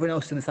it to everyone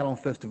else in the salon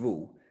first of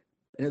all.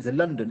 And it was in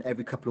London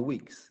every couple of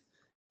weeks.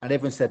 And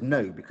everyone said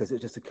no, because it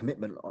was just a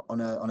commitment on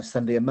a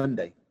Sunday and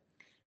Monday.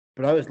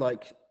 But I was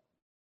like,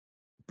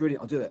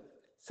 brilliant, I'll do it.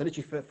 So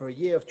literally for a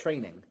year of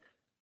training,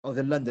 I was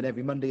in London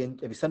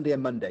every Sunday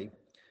and Monday,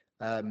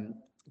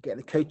 getting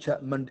the coach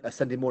up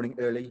Sunday morning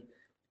early,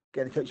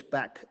 getting the coach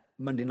back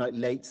Monday night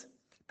late,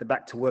 then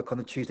back to work on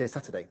the Tuesday and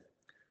Saturday.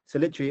 So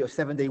literally it was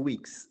 7-day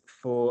weeks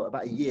for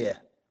about a year,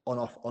 on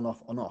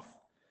off.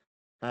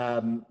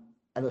 And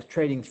I was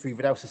training through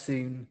Vidal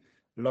Sassoon,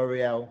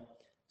 L'Oreal.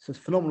 So it's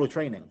phenomenal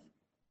training.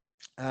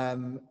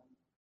 And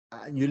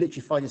you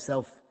literally find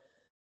yourself,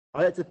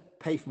 I had to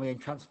pay for my own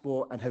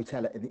transport and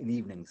hotel in the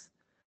evenings.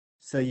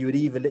 So you would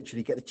either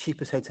literally get the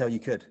cheapest hotel you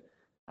could,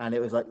 and it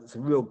was like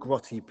some real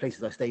grotty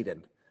places I stayed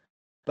in.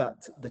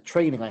 But the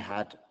training I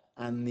had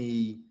and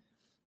the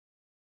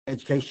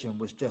education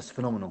was just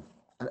phenomenal,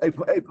 and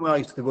opened my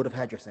eyes to the world of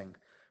hairdressing.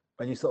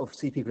 When you sort of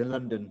see people in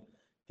London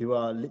who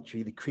are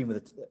literally the cream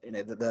of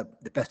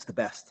the best of the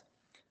best,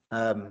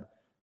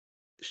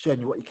 showing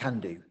you what you can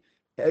do,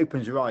 it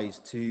opens your eyes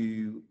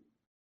to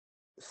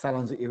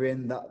salons that you're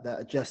in that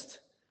are just,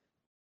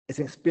 it's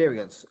an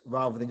experience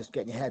rather than just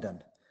getting your hair done.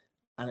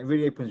 And it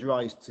really opens your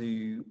eyes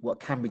to what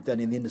can be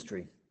done in the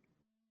industry.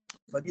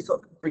 But you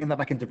sort of bringing that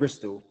back into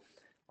Bristol,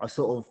 I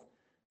sort of,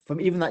 from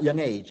even that young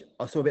age,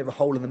 I saw a bit of a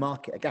hole in the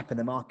market, a gap in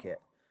the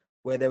market,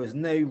 where there was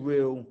no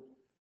real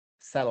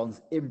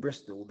salons in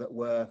Bristol that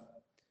were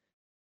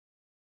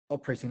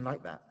operating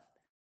like that.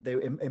 They,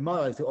 in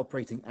my eyes, they're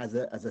operating as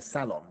a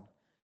salon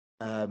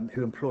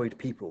who employed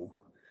people,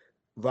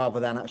 rather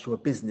than actually a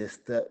business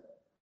that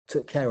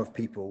took care of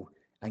people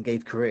and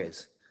gave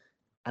careers.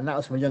 And that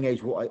was from a young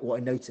age what I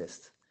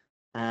noticed.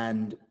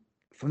 And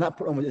from that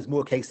point onwards, it's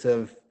more a case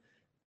of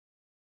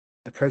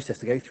a process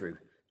to go through.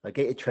 Like,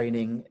 get your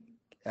training,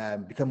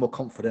 become more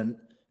confident,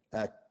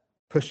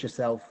 push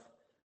yourself,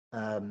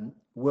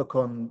 work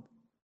on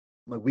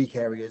my weak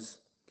areas.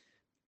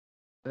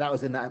 And that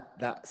was in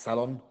that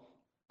salon.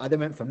 I then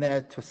went from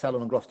there to a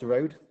salon on Gloucester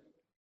Road,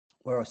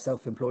 where I was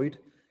self-employed.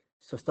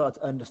 So I started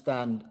to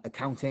understand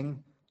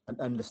accounting and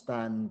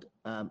understand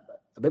a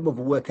bit more of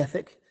a work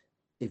ethic.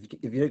 If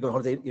you don't go on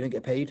holiday, you don't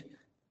get paid.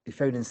 If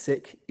you're in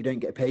sick, you don't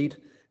get paid,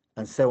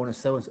 and so on and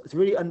so on. So it's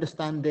really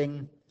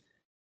understanding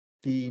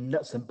the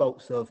nuts and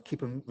bolts of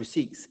keeping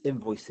receipts,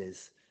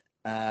 invoices,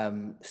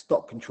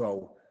 stock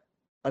control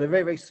at a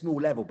very, very small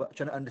level, but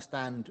trying to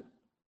understand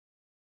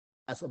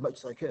as much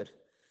as I could.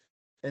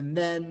 And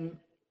then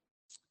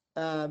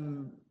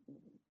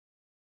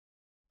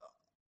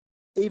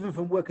even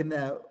from working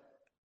there,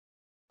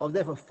 I was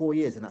there for 4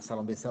 years in that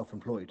salon being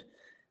self-employed.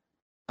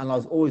 And I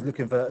was always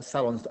looking for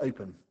salons to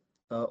open,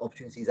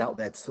 opportunities out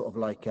there to sort of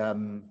like,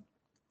 to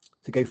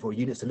go for,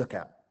 units to look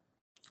at.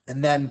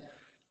 And then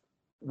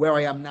where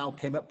I am now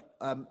came up,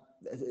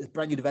 there's a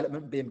brand new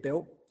development being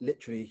built,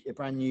 literally a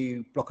brand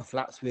new block of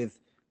flats with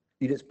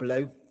units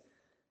below.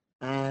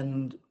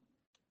 And I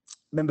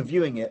remember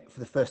viewing it for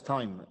the first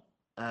time.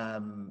 I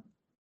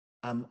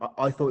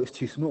thought it was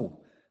too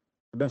small.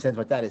 I remember saying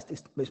to my dad,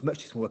 it's much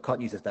too small. I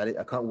can't use this, Dad.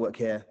 I can't work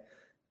here.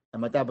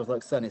 And my dad was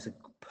like, son, it's a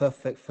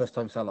perfect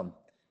first-time salon.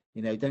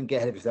 You know, don't get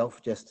ahead of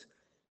yourself. Just,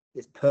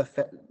 it's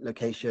perfect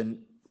location,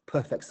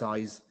 perfect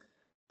size.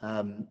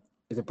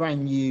 It's a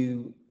brand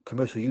new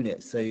commercial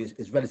unit, so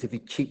it's relatively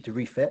cheap to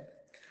refit.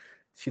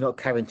 So you're not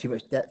carrying too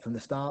much debt from the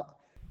start.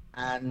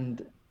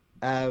 And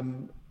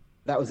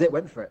that was it.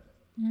 Went for it.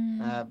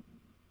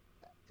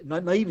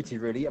 Naivety,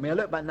 really. I mean, I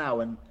look back now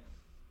and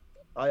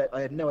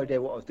I had no idea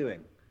what I was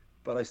doing,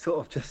 but I sort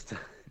of just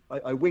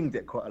I winged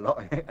it quite a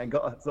lot and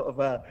got a sort of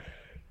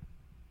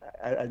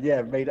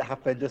made it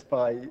happen just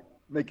by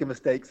making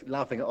mistakes,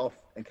 laughing it off,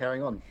 and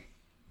carrying on.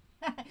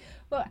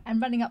 Well,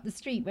 and running up the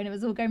street when it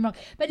was all going wrong.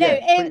 But Yeah,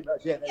 no, pretty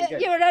much, yeah, there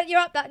you go. you're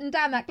up that and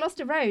down that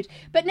Gloucester Road.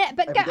 But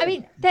I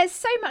mean, there's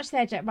so much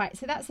there, Jack. Right,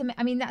 so that's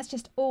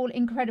just all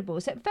incredible.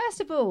 So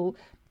first of all,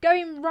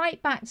 going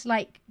right back to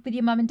like with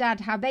your mum and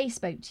dad, how they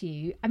spoke to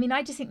you. I mean,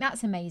 I just think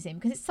that's amazing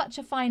because it's such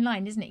a fine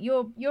line, isn't it?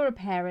 You're a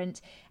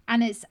parent,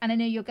 and I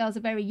know your girls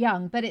are very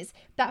young, but it's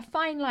that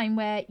fine line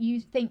where you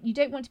think you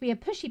don't want to be a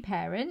pushy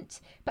parent,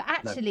 but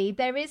actually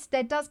there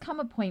does come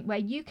a point where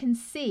you can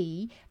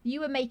see you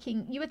were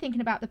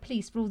thinking about the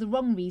police for all the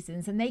wrong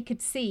reasons, and they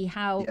could see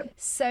how. Yep.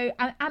 So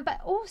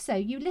but also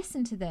you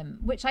listen to them,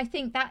 which I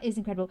think that is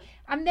incredible,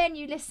 and then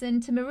you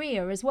listen to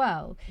Maria as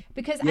well,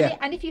 because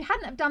and if you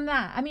hadn't have done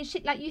that, I mean,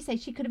 she, like you say,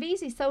 she could have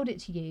easily sold it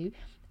to you,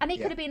 and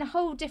it could have been a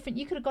whole different,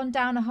 you could have gone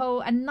down a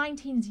whole, and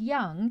 19's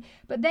young,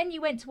 but then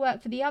you went to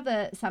work for the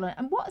other salon.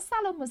 And what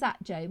salon was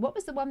that, Joe? What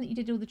was the one that you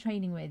did all the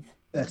training with?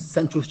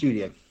 Central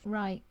Studio.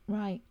 Right.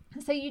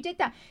 So you did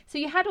that. So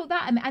you had all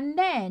that, and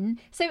then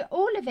so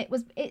all of it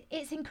was.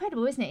 It's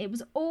incredible, isn't it? It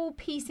was all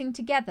piecing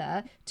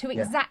together to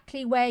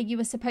exactly where you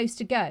were supposed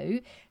to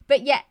go,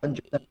 but yet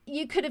 100%.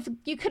 you could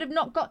have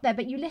not got there,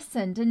 but you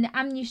listened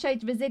and you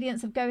showed the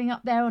resilience of going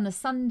up there on a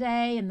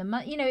Sunday, and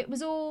it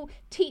was all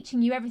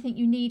teaching you everything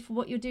you need for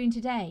what you're doing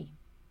today.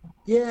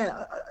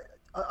 Yeah,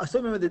 I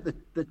still remember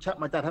the chat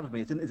my dad had with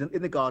me. It's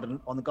in the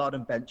garden, on the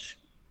garden bench.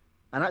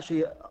 And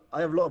actually, I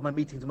have a lot of my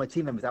meetings with my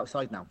team members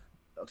outside now.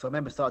 So I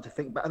remember starting to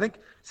think back. I think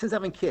since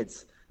having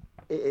kids,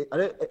 I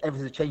know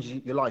everything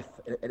changes your life,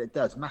 and it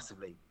does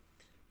massively.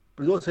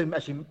 But it also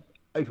actually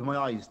opened my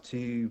eyes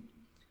to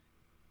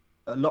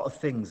a lot of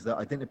things that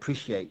I didn't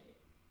appreciate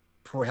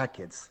before I had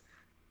kids,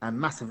 and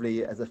massively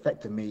has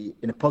affected me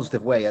in a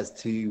positive way as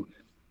to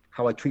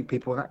how I treat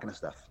people and that kind of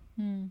stuff.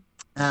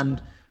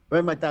 And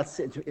when my dad's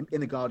sitting in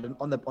the garden,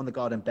 on the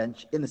garden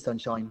bench in the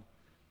sunshine,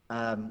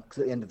 because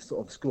at the end of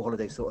sort of school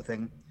holiday sort of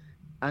thing,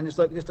 and just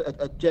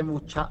a general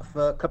chat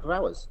for a couple of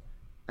hours,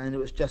 and it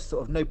was just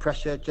sort of no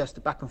pressure, just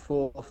a back and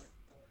forth,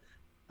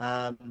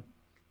 I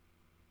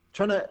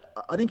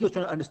think he was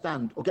trying to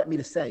understand or get me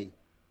to say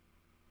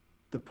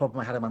the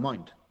problem I had in my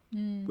mind,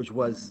 which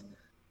was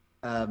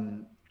I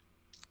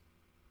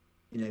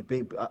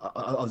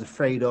was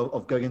afraid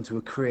of going into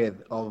a career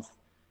of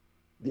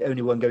the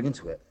only one going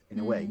into it in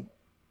a way,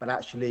 but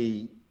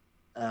actually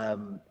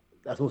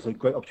that's also a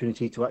great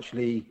opportunity to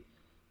actually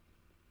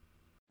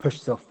push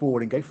yourself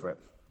forward and go for it.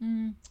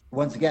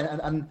 Once again,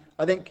 and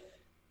I think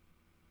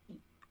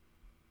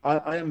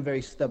I am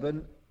very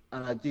stubborn,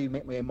 and I do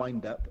make my own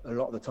mind up a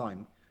lot of the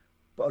time,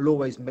 but I'll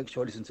always make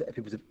sure I listen to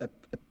people's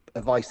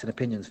advice and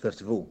opinions first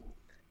of all,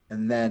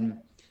 and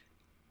then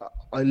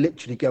I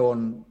literally go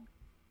on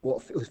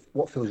what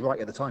feels right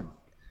at the time.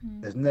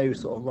 There's no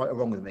sort of right or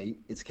wrong with me.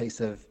 It's a case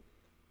of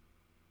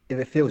if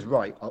it feels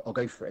right, I'll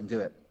go for it and do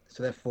it.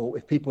 So therefore,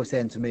 if people are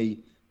saying to me,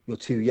 "You're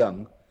too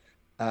young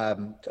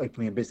to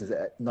open a business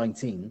at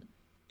 19,"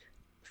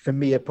 for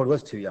me, it probably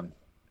was too young.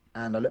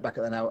 And I look back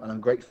at that now, and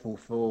I'm grateful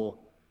for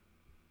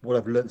what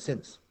I've learned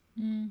since.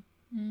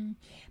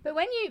 But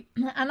when you,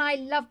 and I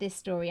love this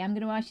story, I'm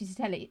going to ask you to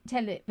tell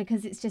it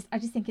because it's just, I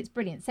just think it's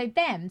brilliant. So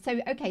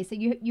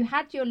you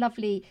had your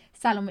lovely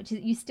salon, which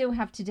you still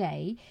have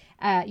today.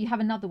 You have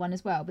another one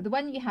as well, but the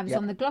one you have is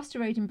on the Gloucester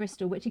Road in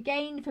Bristol, which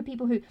again, for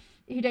people who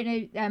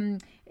don't know,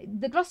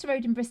 the Gloucester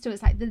Road in Bristol,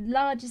 it's like the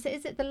largest,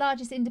 is it the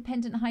largest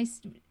independent high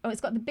street? Oh,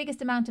 it's got the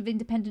biggest amount of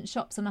independent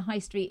shops on a high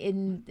street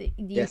in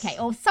the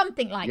UK or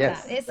something like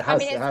that.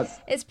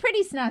 It's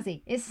pretty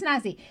snazzy. It's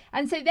snazzy.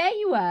 And so there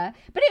you were.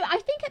 But I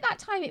think at that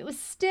time it was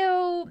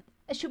still,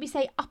 should we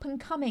say, up and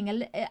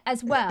coming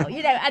as well,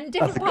 and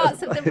different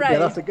parts of the road. Yeah,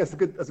 that's a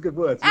good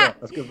word. Yeah,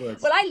 that's good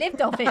words. Well, I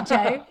lived off it,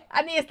 Joe,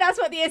 and that's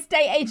what the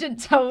estate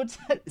agent told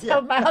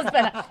my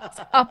husband. It's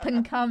up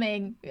and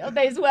coming.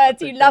 Those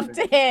words you love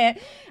to hear.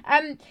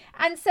 And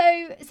so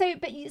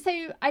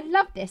I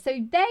love this. So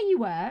there you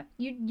were.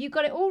 You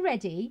got it all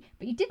ready,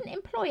 but you didn't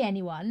employ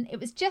anyone. It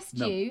was just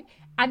you.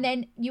 And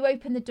then you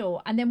opened the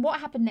door. And then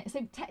what happened next?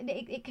 So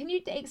can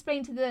you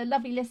explain to the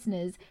lovely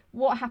listeners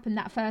what happened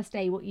that first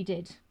day? What you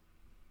did?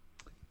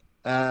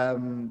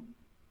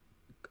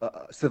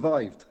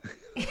 Survived.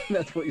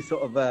 That's what you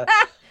sort of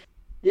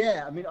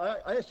yeah, I mean, I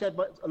actually had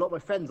a lot of my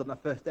friends on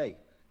that first day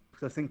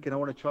because I was thinking I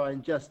want to try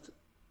and just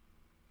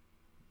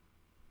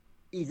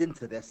ease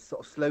into this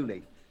sort of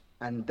slowly,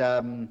 and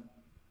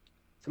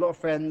it's a lot of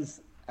friends.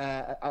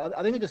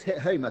 I think I just hit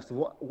home as to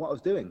what I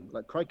was doing.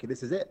 Like, crikey,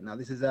 this is it now.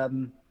 This is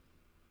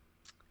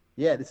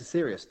this is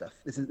serious stuff.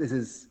 This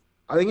is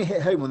I think it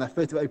hit home when I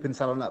first opened the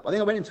salon up. I think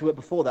I went into it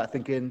before that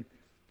thinking,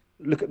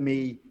 look at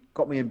me,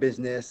 got me in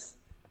business,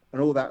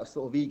 and all that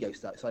sort of ego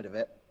side of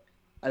it.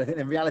 And I think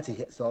the reality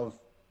hits of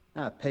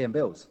paying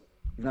bills.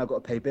 You've now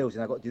got to pay bills,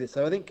 and I've got to do this.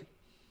 So I think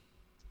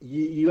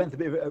you went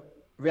through a bit of a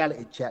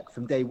reality check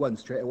from day one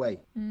straight away.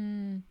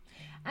 And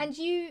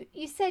you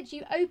said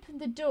you opened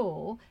the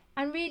door,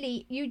 and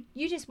really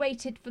you just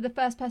waited for the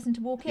first person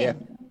to walk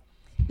in.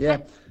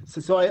 Yeah.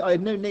 So I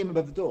had no name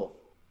above the door.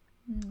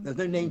 There's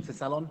no name for the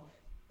salon.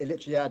 It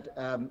literally had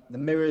the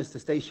mirrors, the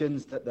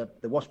stations, the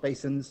wash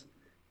basins,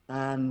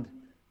 and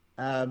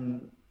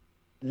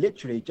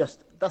literally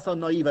just that's how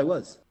naive I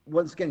was.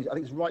 Once again, I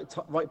think it's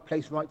right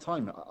place, right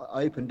time.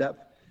 I opened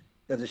up.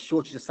 There's a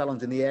shortage of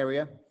salons in the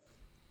area.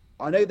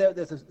 I know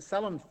there's a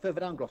salon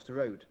further down Gloucester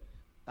Road,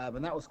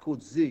 and that was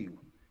called Zoo,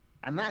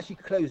 and that actually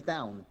closed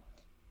down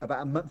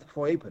about a month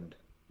before I opened.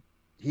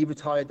 He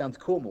retired down to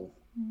Cornwall.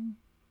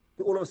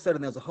 All of a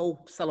sudden, there was a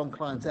whole salon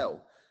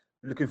clientele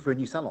looking for a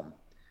new salon,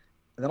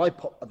 and then I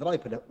popped up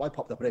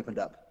and opened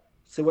up.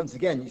 So once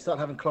again, you start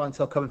having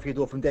clientele coming through your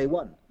door from day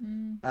one,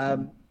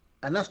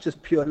 and that's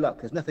just pure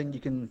luck. There's nothing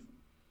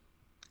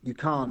you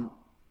can't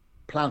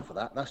plan for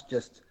that. That's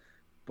just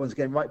once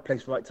again right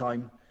place, right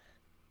time.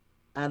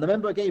 And I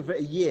remember I gave it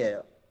a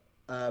year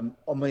on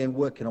my own,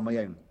 working on my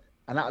own,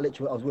 and that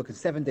literally I was working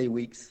 7-day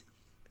weeks,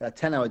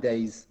 10-hour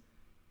days,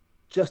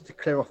 just to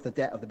clear off the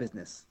debt of the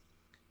business.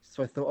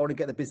 So I thought I want to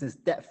get the business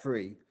debt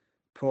free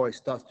before I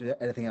start to do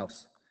anything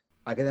else.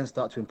 I can then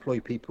start to employ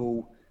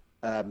people,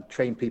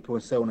 train people,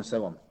 and so on and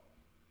so on.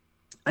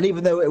 And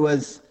even though it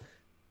was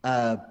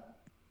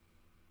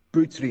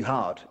brutally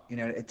hard,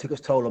 it took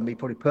its toll on me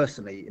probably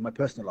personally in my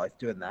personal life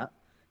doing that.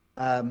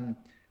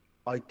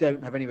 I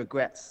don't have any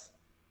regrets,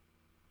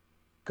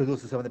 because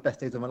also some of the best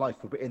days of my life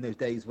were in those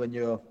days when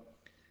you're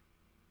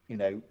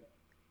 9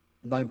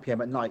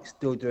 p.m. at night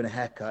still doing a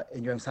haircut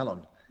in your own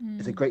salon.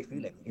 It's a great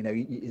feeling.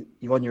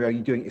 You're on your own,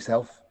 you're doing it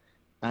yourself,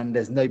 and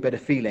there's no better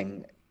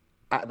feeling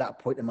at that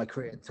point in my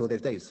career until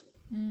those days.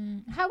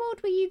 How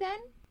old were you then?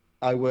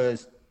 I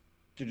was,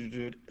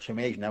 show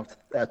my age now,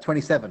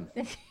 27.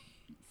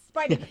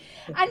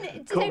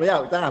 And caught me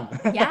out, damn.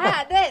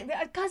 Yeah,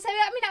 because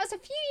that was a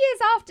few years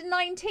after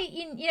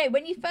 19.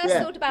 When you first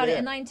thought about it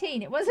at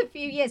 19, it was a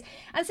few years.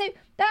 And so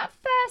that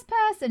first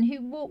person who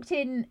walked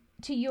in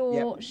to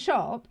your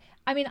shop,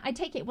 I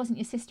take it wasn't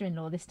your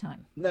sister-in-law this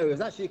time. No, it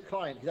was actually a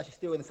client who's actually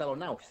still in the salon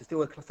now. She's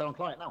still a salon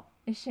client now.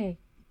 Is she?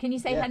 Can you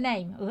say her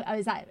name, or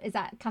is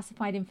that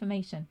classified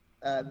information?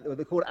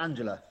 They call it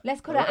Angela.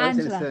 Let's call her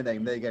Angela. Say the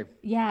surname. There you go.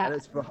 Yeah. And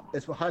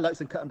it's for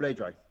highlights and cut and blow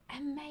dry.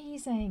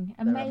 Amazing.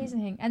 And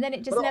then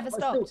it just never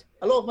stopped.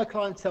 A lot of my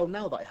clientele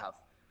now that I have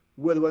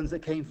were the ones that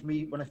came for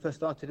me when I first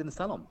started in the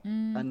salon.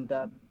 And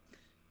I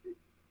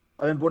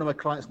remember one of my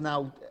clients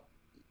now,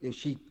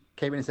 she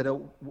came in and said,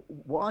 "Oh,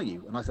 what are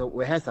you?" And I said,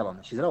 "We're a hair salon."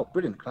 She said, "Oh,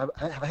 brilliant. Can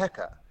I have a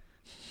haircut?"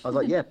 I was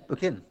like, "Yeah,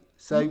 book in."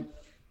 So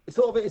it's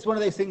one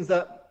of those things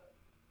that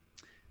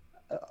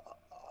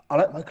I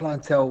let my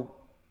clientele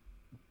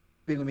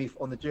be with me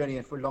on the journey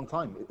and for a long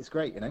time. It's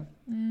great,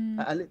 And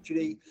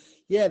literally,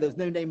 there was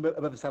no name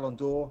above the salon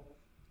door.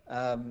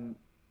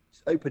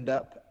 Just opened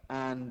up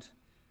and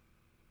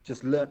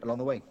just learnt along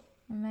the way.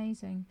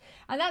 Amazing.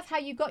 And that's how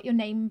you got your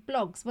name,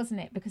 Blogs, wasn't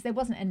it? Because there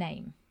wasn't a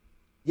name.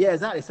 Yeah,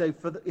 exactly. So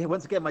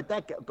once again, my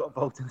dad got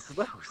involved in this as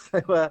well.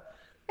 So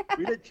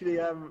we literally,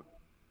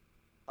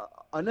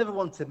 I never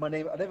wanted my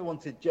name. I never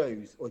wanted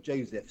Joe's or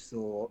Joseph's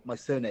or my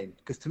surname,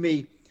 because to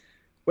me,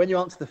 when you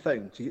answer the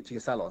phone to your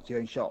salon, to your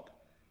own shop,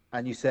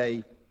 and you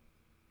say,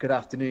 "Good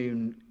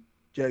afternoon,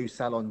 Joe's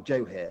Salon,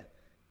 Joe here,"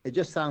 it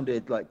just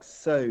sounded like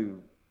so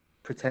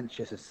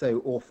pretentious and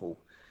so awful.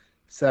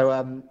 So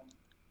and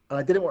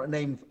I didn't want a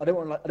name. I don't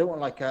want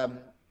like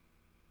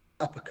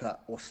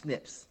uppercut or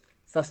snips.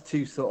 So that's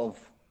too sort of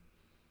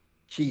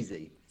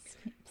cheesy.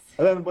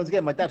 I remember once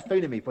again my dad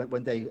phoned me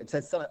one day and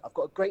said, "Son, I've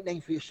got a great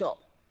name for your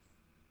shop."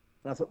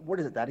 And I was like, "What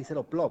is it, Dad?" He said,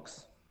 "Oh,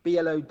 Blogs,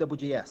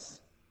 BLOGGS."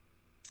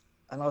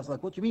 And I was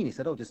like, "What do you mean?" He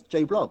said, "Oh, just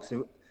Joe Bloggs,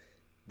 so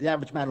the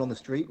average man on the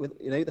street with,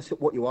 that's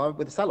what you are,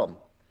 with a salon."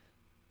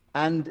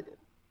 And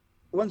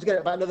once again,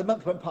 about another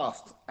month went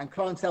past, and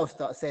clientele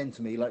started saying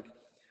to me, like,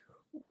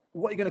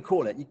 "What are you going to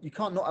call it? You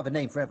can't not have a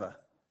name forever."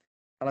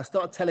 And I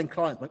started telling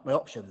clients my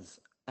options,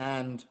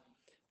 and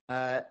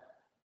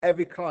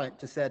every client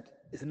just said,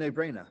 "It's a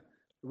no-brainer.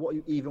 What are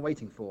you even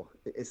waiting for?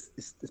 It's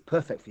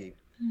perfect for you."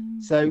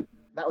 So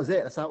that was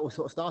it. That's how it all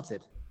sort of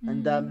started.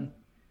 And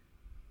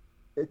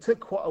it took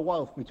quite a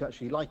while for me to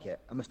actually like it,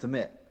 I must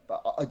admit.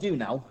 But I do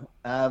now.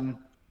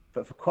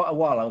 But for quite a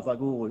while, I was like,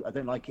 "Oh, I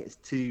don't like it.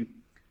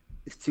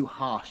 It's too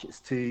harsh.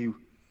 It's too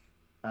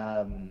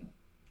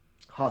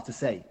hard to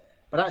say."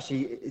 But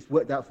actually, it's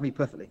worked out for me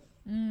perfectly.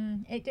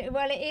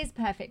 Well, it is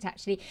perfect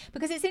actually,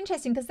 because it's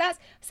interesting because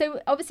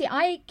so obviously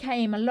I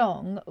came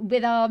along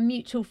with our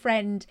mutual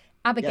friend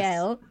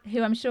Abigail, yes,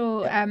 who I'm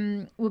sure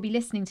will be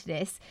listening to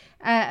this,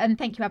 and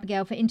thank you,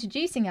 Abigail, for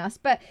introducing us.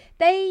 But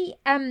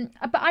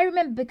but I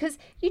remember, because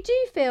you do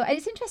feel, and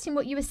it's interesting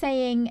what you were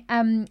saying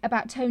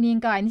about Tony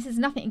and Guy, and this is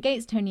nothing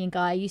against Tony and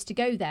Guy. I used to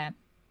go there,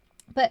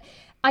 but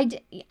I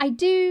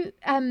do.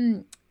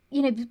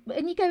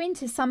 When you go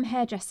into some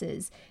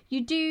hairdressers,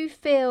 you can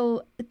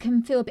feel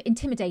a bit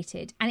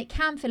intimidated, and it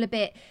can feel a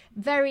bit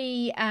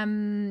very,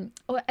 and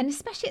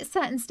especially at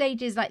certain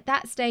stages, like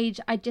that stage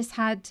I just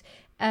had,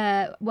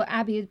 what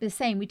Abby was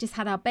saying, we just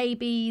had our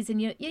babies, and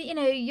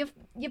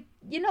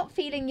you're not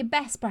feeling your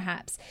best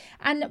perhaps.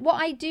 And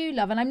what I do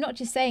love, and I'm not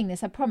just saying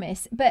this, I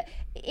promise, but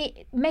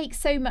it makes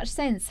so much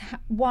sense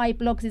why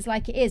Blogs is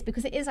like it is,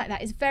 because it is like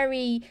that. It's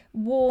very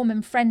warm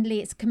and friendly.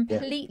 It's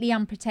completely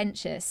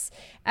unpretentious.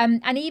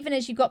 And even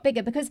as you got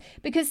bigger, because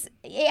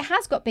it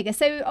has got bigger.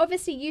 So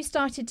obviously you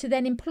started to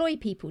then employ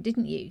people,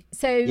 didn't you?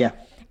 So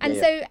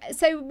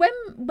so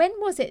when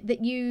was it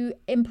that you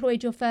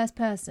employed your first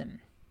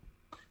person?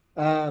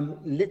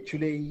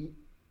 Literally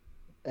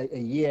a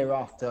year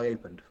after I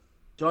opened.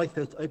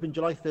 Opened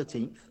July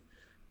 13th,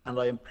 and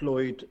I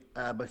employed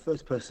my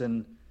first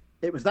person.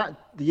 It was the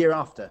year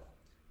after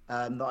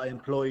that I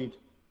employed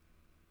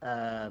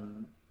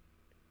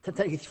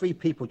technically 3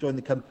 people joined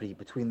the company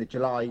between the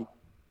July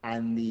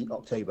and the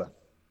October.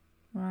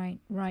 Right.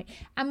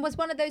 And was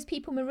one of those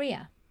people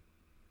Maria?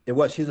 It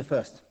was. She was the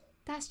first.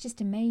 That's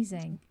just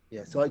amazing.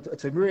 Yeah. So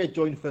Maria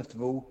joined first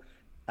of all.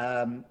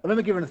 I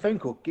remember giving her a phone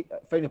call,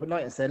 phoning up at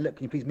night and saying, "Look,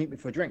 can you please meet me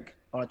for a drink?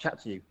 I want to chat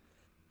to you."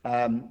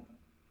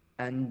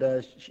 And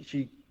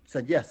she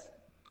said, "Yes,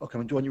 I'll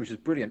come and join you," which was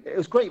brilliant. It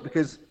was great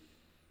because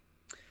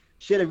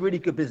she had a really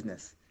good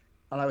business,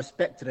 and I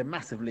respected her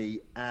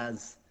massively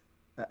as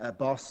a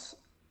boss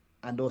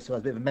and also as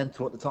a bit of a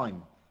mentor at the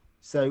time.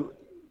 So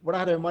when I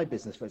had her in my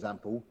business, for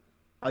example,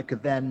 I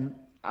could then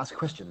ask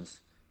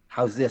questions.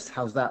 How's this?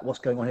 How's that? What's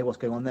going on here? What's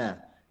going on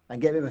there?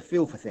 And get a bit of a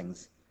feel for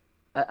things.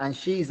 And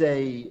she's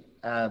very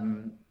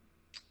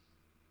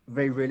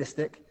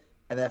realistic,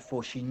 and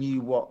therefore she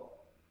knew what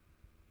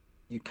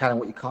you can and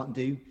what you can't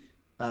do.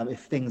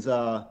 If things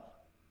are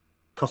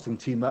costing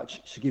too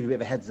much, she'll give you a bit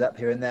of a heads up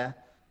here and there.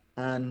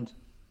 And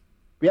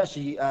we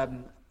actually,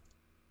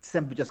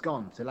 December just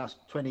gone, so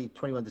last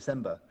 21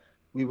 December,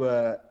 we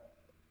were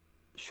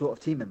short of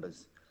team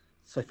members.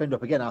 So I phoned her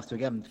up again, asked her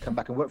again to come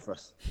back and work for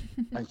us.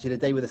 And she did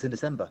a day with us in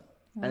December.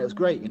 And it was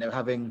great,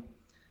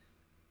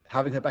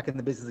 having her back in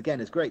the business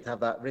again is great to have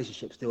that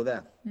relationship still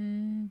there.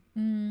 And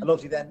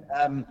obviously then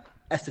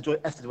Esther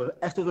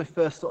was my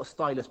first sort of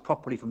stylist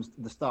properly from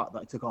the start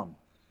that I took on.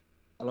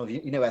 I love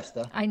you know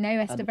Esther. I know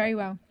Esther very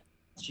well.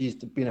 She's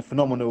been a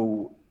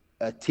phenomenal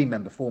team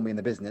member for me in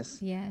the business.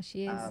 Yeah,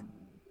 she is.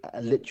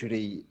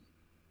 Literally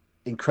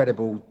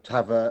incredible to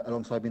have her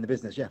alongside me in the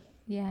business.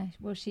 Yeah,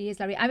 well, she is,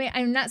 Larry. I mean,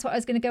 and that's what I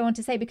was going to go on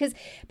to say, because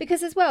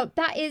as well,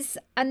 that is,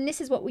 and this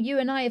is what you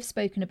and I have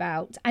spoken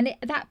about, and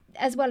that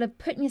as well of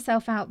putting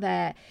yourself out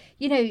there,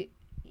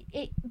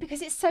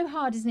 because it's so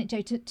hard, isn't it,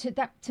 Joe,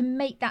 to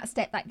make that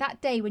step. Like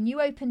that day when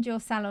you opened your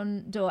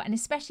salon door, and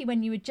especially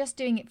when you were just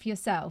doing it for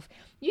yourself,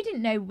 you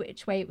didn't know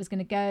which way it was going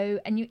to go,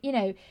 and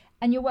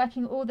and you're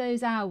working all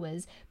those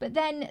hours, but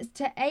then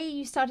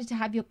you started to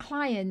have your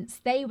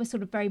clients. They were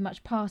sort of very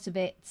much part of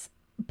it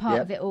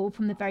all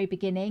from the very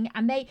beginning,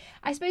 and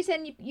I suppose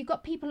then you've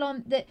got people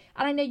on that,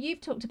 and I know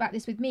you've talked about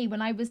this with me when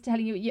I was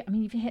telling you, I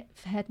mean, you've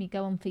heard me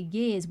go on for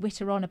years,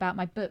 witter on about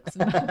my books.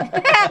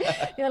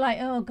 You're like,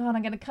 oh god,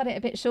 I'm going to cut it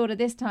a bit shorter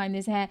this time,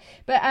 this hair,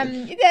 but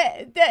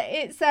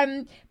it's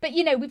but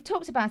we've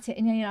talked about it,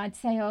 and I'd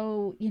say,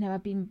 oh,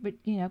 I've been,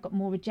 I've got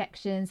more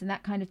rejections and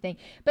that kind of thing,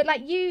 but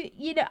like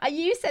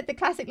you said the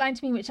classic line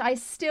to me, which I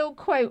still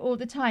quote all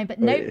the time, but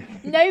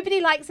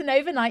nobody likes an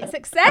overnight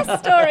success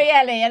story,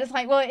 Ellie. And it's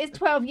like, well, it's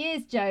 12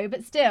 years, Joe,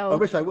 but still. I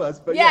wish I was,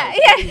 but yeah.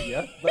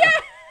 Easier, but...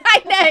 I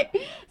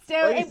So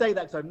Well, you say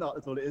that because I'm not.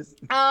 That's all it is.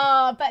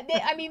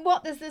 I mean,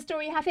 what does the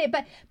story have here?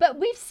 But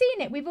we've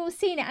seen it. We've all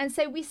seen it, and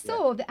so we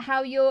saw that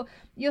how your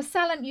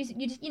salon,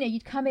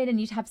 you'd come in and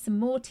you'd have some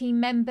more team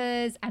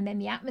members, and then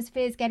the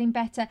atmosphere is getting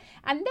better,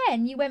 and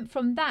then you went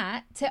from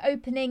that to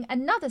opening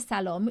another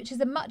salon, which is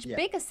a much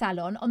bigger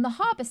salon on the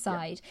harbour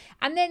side,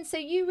 and then so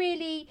you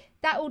really.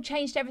 That all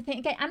changed everything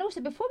again. And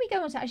also, before we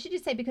go on to, I should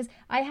just say, because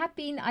I have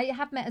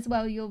met as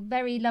well your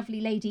very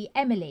lovely lady,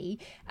 Emily.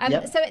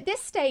 So at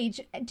this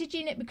stage, did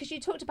you know, because you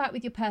talked about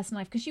with your personal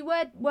life, because you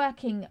were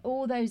working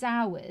all those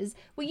hours,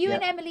 were you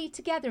and Emily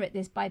together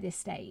by this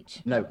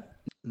stage? No.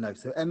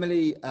 So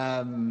Emily,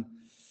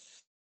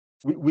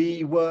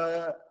 we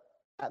were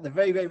at the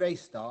very, very, very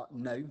start.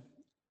 No.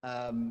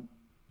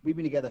 We've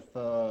been together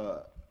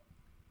for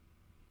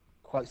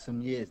quite some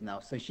years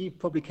now. So she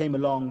probably came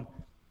along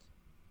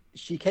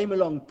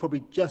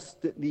probably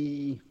just at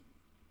the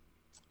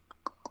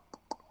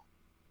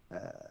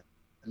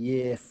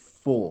year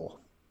four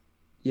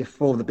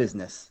of the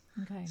business.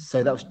 Okay.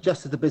 So that was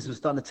just as the business was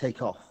starting to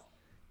take off.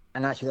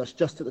 And actually that was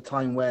just at the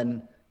time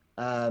when,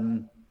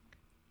 to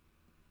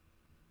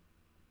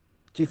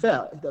be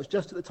fair, that was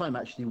just at the time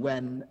actually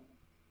when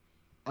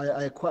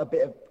I had quite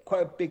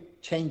a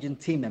big change in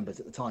team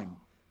members at the time.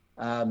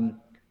 I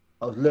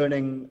was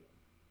learning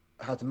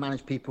how to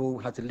manage people,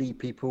 how to lead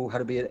people, how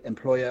to be an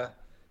employer.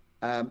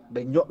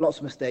 Made lots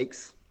of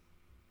mistakes,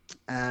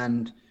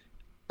 and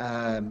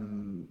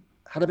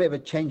had a bit of a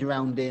change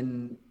around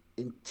in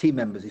team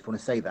members, if you want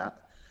to say that.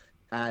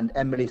 And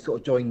Emily sort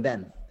of joined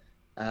then,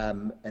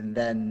 and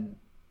then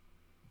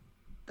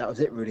that was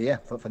it really.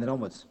 From then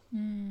onwards.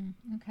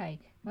 Okay.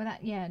 Well,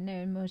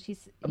 well,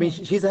 she's. I mean,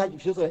 she's a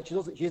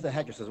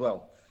hairdresser as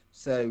well,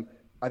 so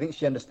I think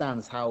she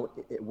understands how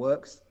it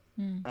works.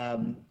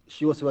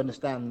 She also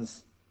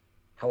understands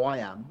how I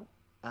am.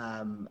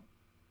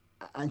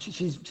 And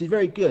she's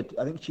very good.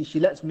 I think she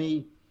lets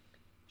me,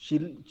 she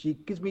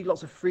gives me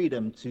lots of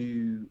freedom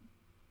to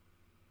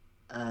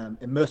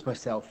immerse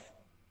myself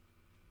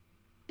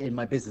in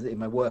my business, in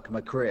my work, in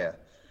my career.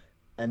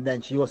 And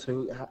then she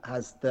also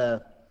has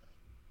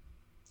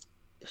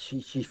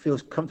she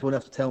feels comfortable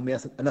enough to tell me,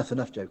 enough's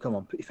enough, Joe. Come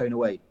on, put your phone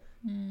away,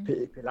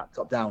 put your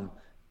laptop down,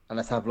 and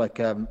let's have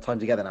time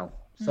together now.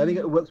 So I think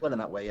it works well in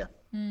that way, yeah.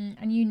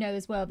 And you know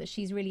as well that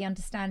she's really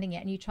understanding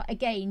it, and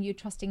you're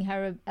trusting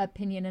her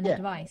opinion and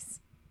advice.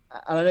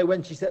 And I know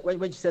when she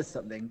says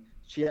something,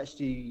 she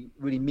actually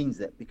really means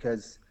it,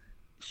 because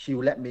she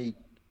will let me.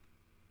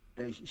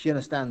 She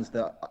understands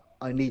that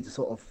I need to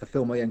sort of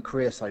fulfill my own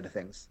career side of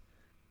things.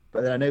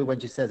 But then I know when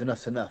she says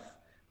enough's enough,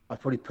 I've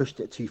probably pushed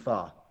it too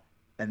far,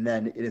 and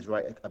then it is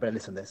right. I better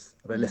listen to this.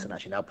 I better listen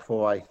actually now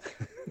before I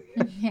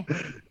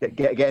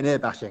get an ear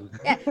bashing.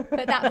 Yeah,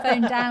 put that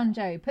phone down,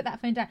 Joe. Put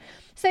that phone down.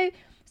 So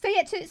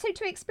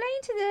to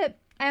explain to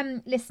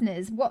the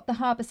listeners what the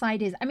harbour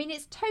side is, I mean,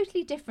 it's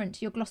totally different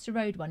to your Gloucester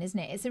Road one, isn't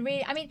it? It's a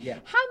really, I mean,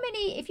 how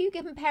many, if you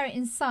compare it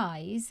in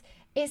size,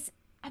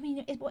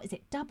 what is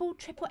it, double,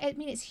 triple? I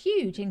mean, it's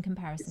huge in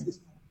comparison.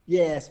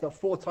 It's about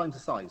 4 times the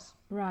size.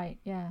 Right,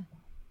 yeah.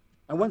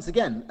 And once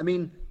again, I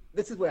mean,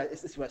 this is where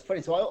it's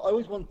funny. So I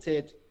always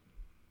wanted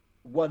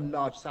one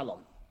large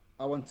salon.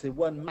 I wanted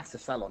one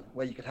massive salon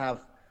where you could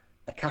have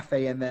a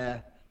cafe in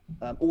there,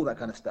 all that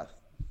kind of stuff.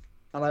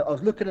 And I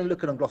was looking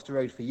on Gloucester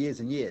Road for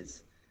years and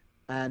years,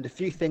 and a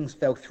few things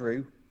fell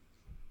through.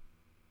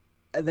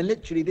 And then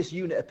literally this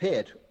unit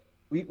appeared.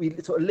 We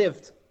sort of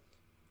lived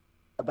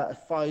about a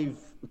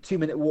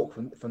 2-minute walk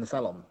from the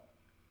salon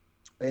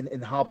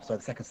in the harbour side,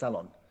 the second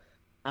salon.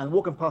 And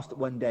walking past it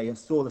one day and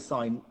saw the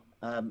sign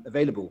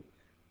available,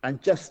 and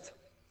just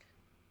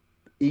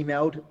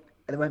emailed,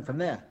 and it went from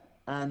there.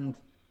 And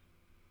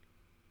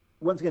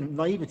once again,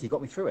 naivety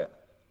got me through it.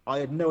 I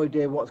had no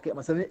idea what to get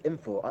myself in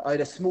for. I had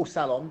a small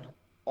salon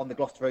on the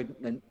Gloucester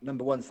Road,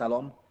 number 1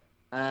 salon,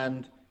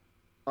 and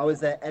I was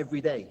there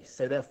every day.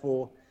 So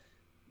therefore,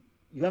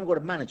 you haven't got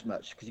to manage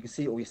much, because you can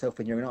see it all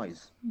yourself in your own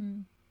eyes.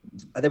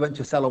 I then went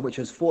to a salon which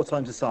was 4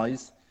 times the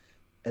size,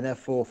 and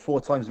therefore 4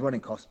 times the running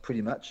cost,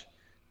 pretty much,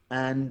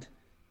 and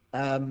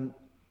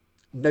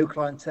no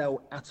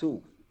clientele at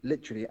all,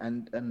 literally.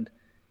 And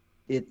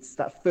it's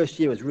that first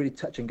year was really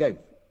touch and go.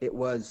 It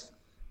was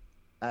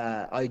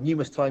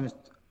numerous times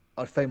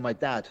I'd phone my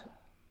dad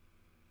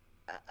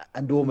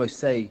and almost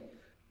say,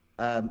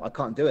 I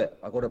can't do it.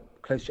 I've got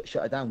to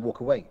shut it down, walk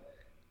away,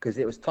 because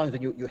it was times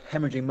when you're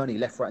hemorrhaging money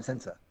left, right, and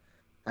centre.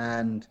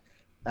 And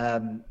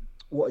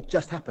what had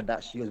just happened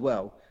actually as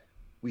well,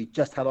 we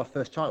just had our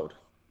first child.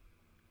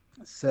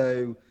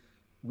 So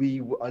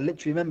I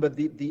literally remember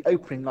the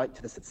opening night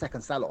to the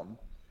second salon.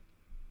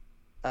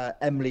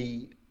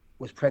 Emily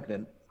was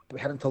pregnant, but we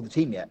hadn't told the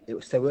team yet. It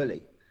was so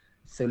early.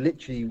 So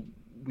literally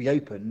we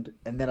opened,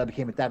 and then I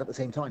became a dad at the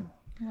same time.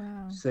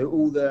 Wow. So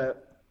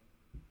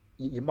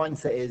your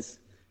mindset is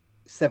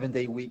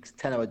 7-day weeks,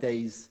 10-hour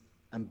days,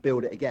 and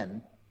build it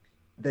again.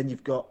 Then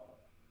you've got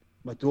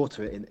my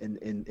daughter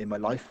in my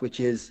life, which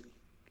is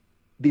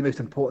the most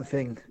important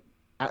thing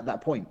at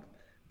that point.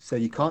 So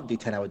you can't do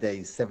 10-hour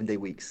days, 7-day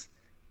weeks.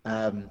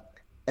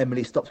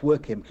 Emily stops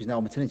working because she's now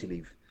on maternity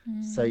leave.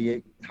 So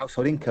your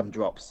household income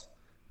drops,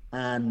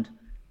 and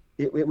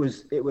it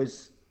was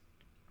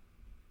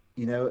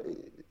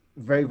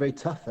very, very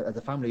tough as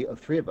a family of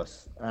three of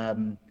us.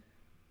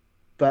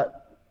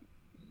 But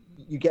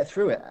you get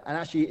through it, and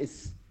actually,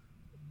 it's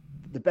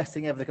the best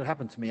thing ever that could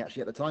happen to me.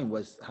 Actually, at the time,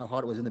 was how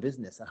hard it was in the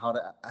business and how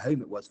at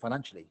home it was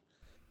financially,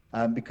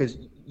 because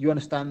you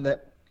understand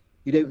that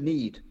you don't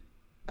need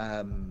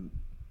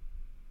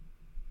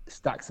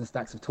stacks and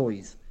stacks of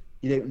toys.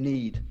 You don't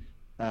need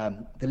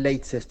the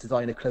latest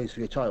designer clothes for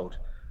your child.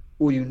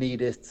 All you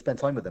need is to spend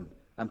time with them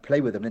and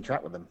play with them and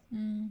interact with them.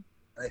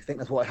 I think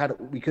that's what I had.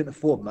 We couldn't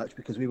afford much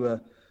because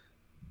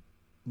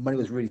money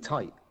was really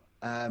tight.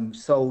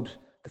 Sold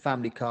the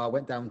family car,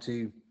 went down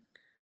to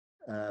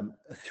a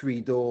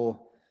 3-door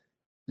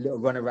little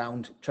run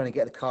around, trying to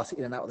get the car seat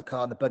in and out of the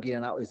car and the buggy in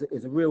and out.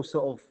 Is a real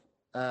sort of,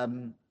 I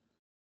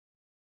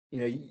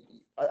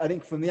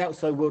think from the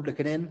outside world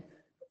looking in,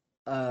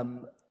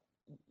 and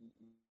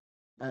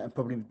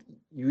probably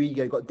your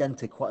ego got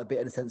dented quite a bit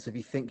in the sense of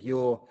you think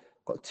you're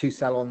got 2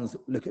 salons,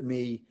 look at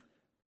me,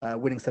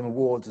 winning some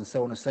awards and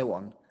so on and so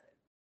on.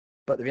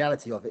 But the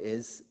reality of it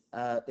is,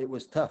 it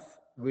was tough,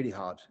 really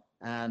hard.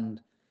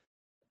 And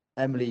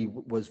Emily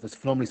was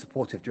phenomenally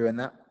supportive during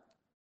that.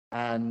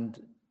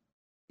 And,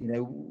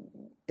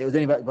 it was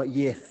only about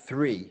year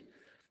 3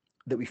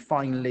 that we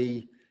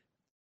finally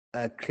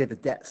cleared the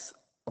debts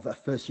of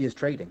that first year's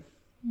trading.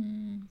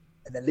 And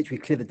then literally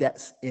cleared the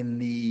debts in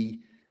the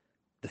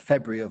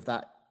February of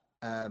that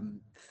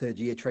 3rd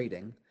year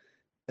trading.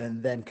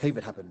 And then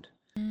COVID happened.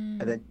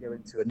 And then go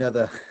into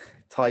another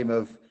time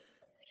of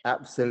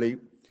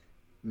absolute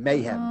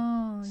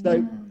mayhem.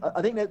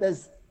 I think that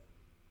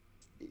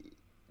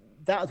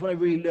that was when I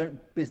really learned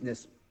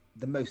business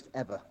the most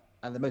ever,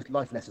 and the most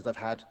life lessons I've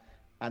had,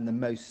 and the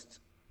most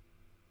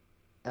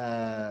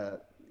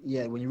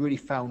when you really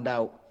found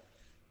out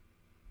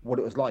what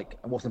it was like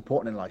and what's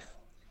important in life.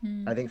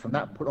 I think from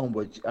that point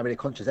onwards, I made a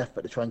conscious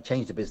effort to try and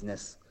change the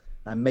business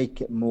and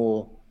make it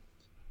more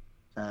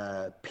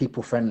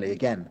people friendly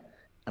again,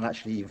 and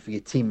actually even for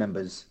your team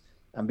members,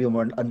 and be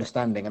more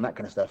understanding and that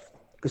kind of stuff.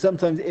 Because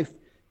sometimes if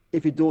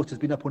your daughter's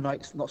been up all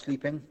night not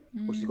sleeping,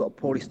 or she's got a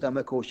poorly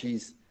stomach, or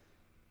she's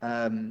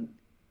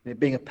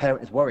being a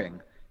parent is worrying,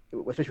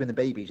 especially when they're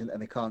babies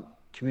and they can't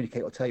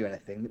communicate or tell you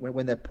anything.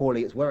 When they're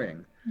poorly, it's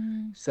worrying.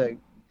 So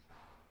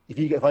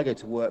if I go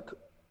to work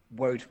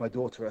worried for my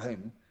daughter at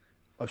home,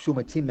 I'm sure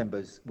my team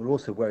members will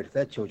also worried for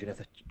their children if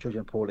their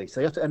children are poorly. So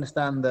you have to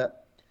understand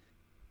that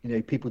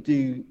people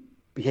do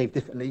behave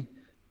differently,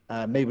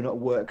 maybe not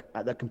work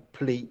at their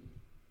complete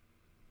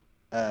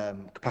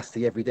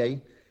capacity every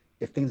day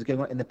if things are going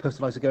on in their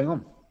personal lives are going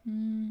on.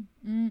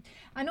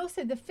 And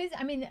also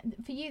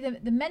for you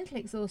the mental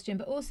exhaustion,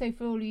 but also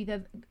for all you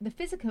the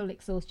physical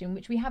exhaustion,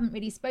 which we haven't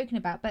really spoken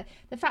about, but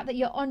the fact that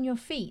you're on your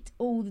feet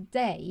all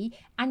day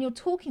and you're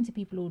talking to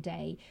people all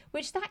day,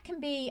 which that can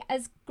be,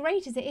 as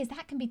great as it is,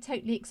 that can be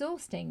totally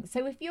exhausting.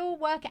 So if you're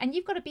working and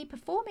you've got to be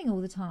performing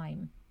all the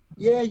time,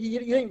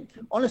 you don't,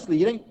 honestly,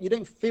 you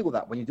don't feel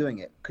that when you're doing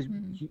it, because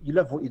you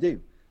love what you do.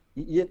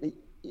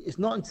 It's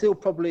not until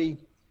probably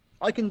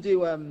I can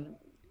do a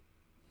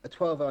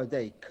 12-hour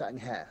day cutting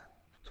hair,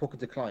 talking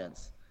to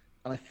clients,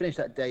 and I finish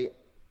that day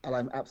and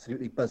I'm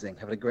absolutely buzzing,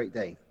 having a great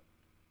day.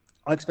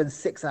 I could spend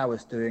 6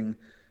 hours doing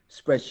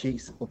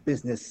spreadsheets or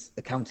business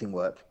accounting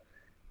work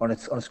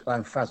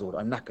I'm frazzled,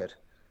 I'm knackered.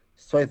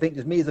 So I think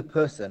just me as a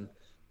person,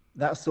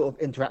 that sort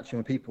of interaction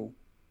with people,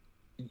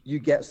 you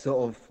get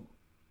sort of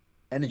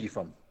energy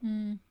from.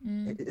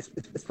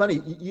 It's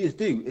funny, you just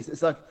do.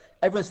 It's like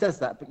everyone says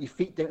that, but your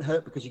feet don't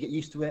hurt because you get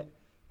used to it.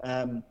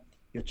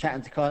 You're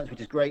chatting to clients, which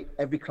is great.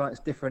 Every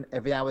client's different.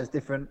 Every hour is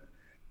different.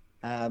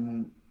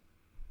 So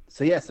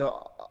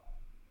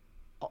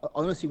I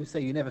honestly would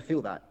say you never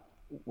feel that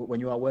when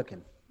you are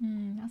working.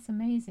 That's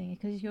amazing,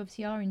 because you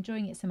obviously are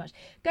enjoying it so much.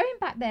 Going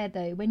back there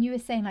though, when you were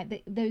saying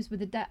like those were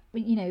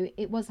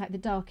it was like the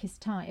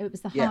darkest time. It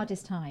was the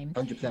hardest time.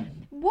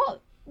 100%.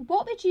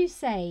 What would you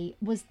say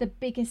was the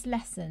biggest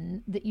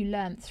lesson that you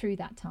learned through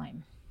that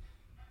time?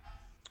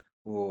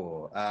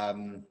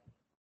 The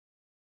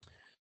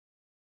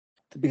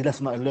biggest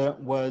lesson that I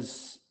learned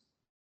was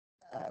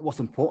what's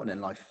important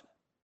in life,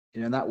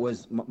 and that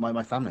was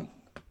my family.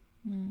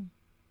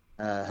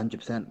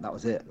 100%. That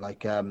was it.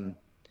 Like that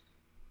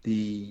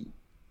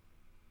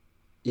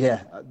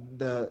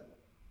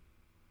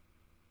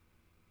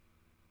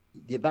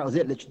was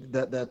it. Literally,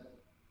 the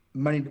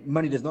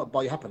money does not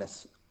buy you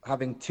happiness.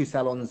 Having 2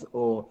 salons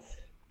or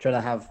trying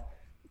to have,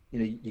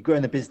 you grow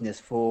in the business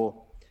for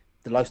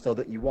the lifestyle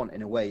that you want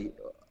in a way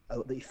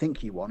that you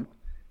think you want.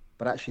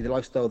 But actually, the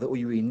lifestyle that all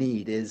you really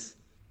need is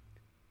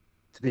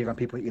to be around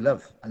people that you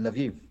love and love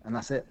you, and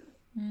that's it.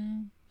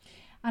 And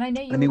I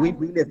know we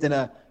lived in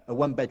a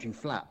 1-bedroom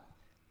flat,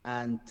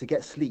 and to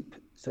get sleep,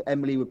 so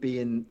Emily would be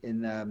in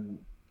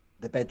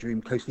the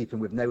bedroom co-sleeping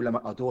with Nola,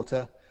 our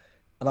daughter,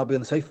 and I'll be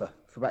on the sofa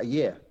for about a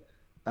year.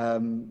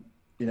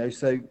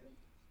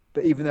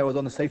 But even though I was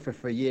on the sofa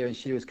for a year and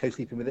she was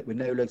co-sleeping with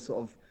Nola,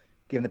 sort of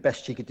giving the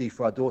best she could do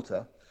for our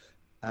daughter,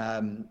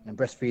 and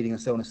breastfeeding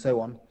and so on and so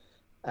on.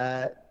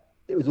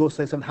 it was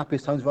also some of the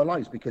happiest times of our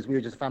lives because we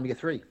were just a family of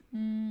three,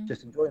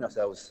 just enjoying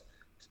ourselves,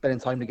 spending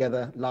time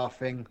together,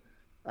 laughing,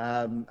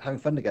 having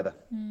fun together.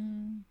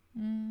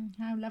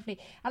 How lovely.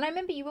 And I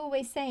remember you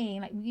always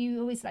saying, like,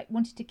 you always like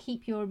wanted to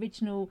keep your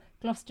original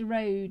Gloucester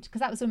Road, because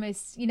that was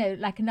almost,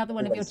 like another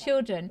one of your Always.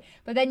 children.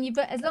 But then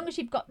but as long as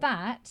you've got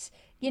that,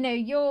 you're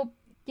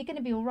going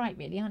to be all right,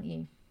 really, aren't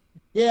you?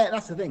 Yeah,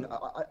 that's the thing.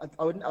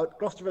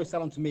 Gloucester Road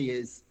Salon to me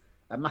is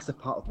a massive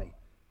part of me,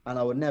 and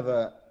I would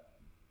never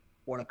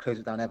want to close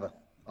it down ever.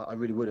 I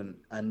really wouldn't.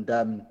 And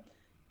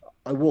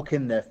I walk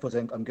in there, it feels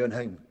like I'm going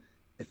home.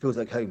 It feels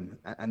like home,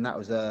 and that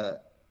was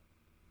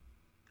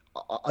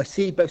I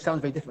see both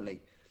salons very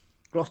differently.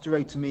 Gloucester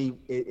Road to me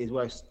is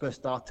where I first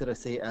started. I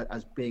see it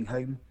as being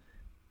home,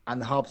 and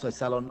the Harborside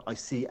Salon I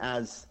see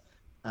as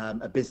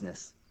a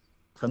business.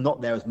 So I'm not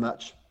there as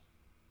much.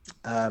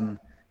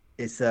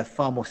 It's a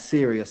far more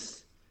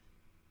serious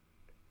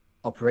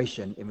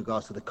operation in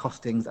regards to the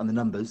costings and the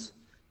numbers,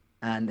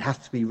 and it has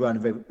to be run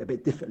a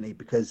bit differently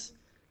because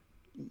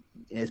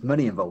there's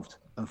money involved,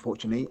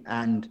 unfortunately,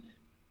 and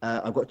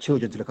I've got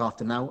children to look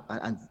after now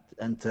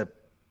and to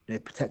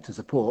protect and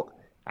support,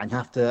 and you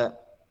have to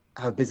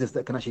have a business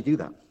that can actually do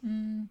that.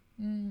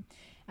 And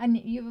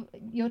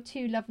you're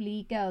two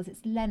lovely girls.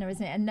 It's Lena,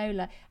 isn't it, and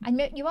Nola. And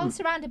you are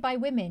surrounded by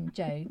women,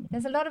 Joe.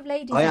 There's a lot of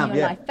ladies in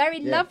your life. Very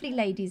lovely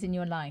ladies in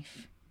your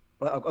life.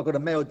 Well, I've got a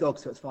male dog,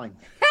 so it's fine.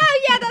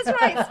 Oh yeah,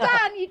 that's right,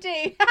 Stan. You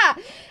do.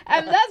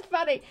 That's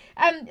funny.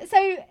 So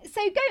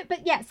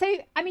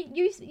I mean,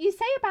 you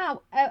say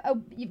about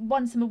you've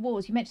won some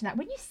awards. You mentioned that.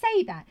 When you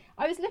say that,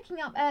 I was looking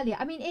up earlier.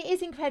 I mean, it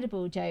is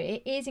incredible, Joe.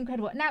 It is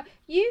incredible. Now,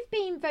 you've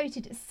been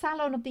voted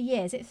Salon of the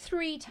Year. Is it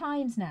 3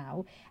 times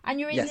now?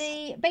 And you're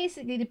in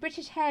basically the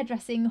British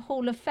Hairdressing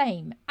Hall of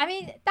Fame. I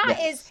mean,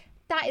 that is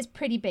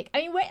pretty big.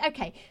 I mean,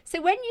 okay.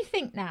 So when you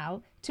think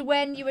now to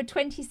when you were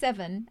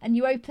 27 and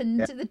you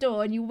opened the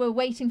door and you were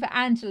waiting for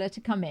Angela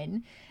to come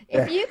in,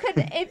 if you could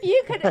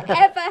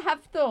ever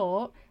have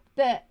thought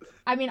that,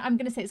 I mean, I'm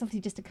going to say it's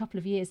obviously just a couple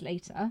of years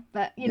later,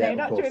 but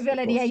not to reveal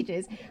any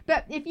ages.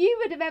 But if you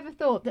would have ever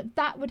thought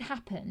that would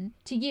happen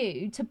to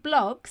you, to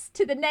blogs,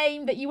 to the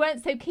name that you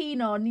weren't so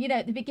keen on,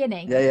 at the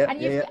beginning,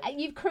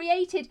 you've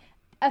created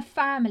a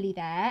family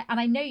there, and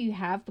I know you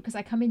have because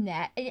I come in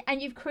there,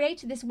 and you've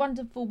created this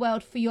wonderful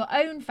world for your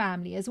own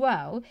family as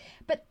well.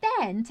 But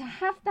then to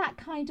have that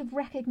kind of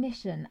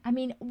recognition, I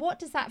mean, what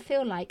does that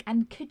feel like?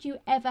 And could you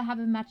ever have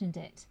imagined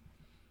it?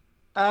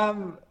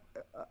 No,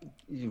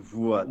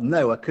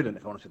 I couldn't,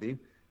 if I'm honest with you.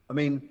 I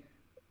mean,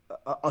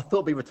 I thought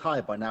I'd be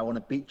retired by now on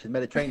a beach in the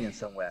Mediterranean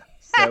somewhere.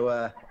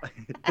 So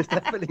it's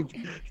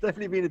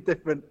definitely been a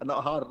different and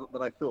not harder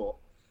than I thought.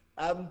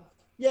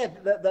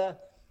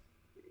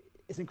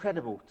 It's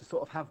incredible to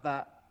sort of have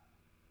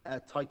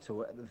that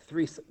title.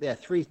 The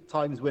 3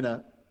 times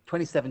winner,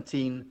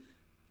 2017,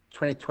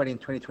 2020, and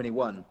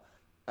 2021.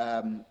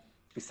 The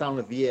Salon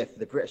of the Year for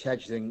the British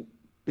Hairdressing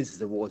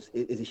Business Awards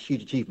is a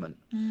huge achievement.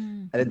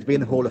 And then to be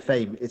in the Hall of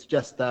Fame, it's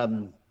just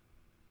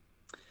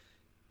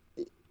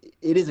it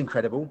is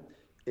incredible.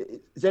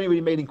 It's only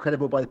really made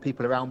incredible by the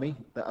people around me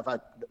that I've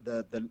had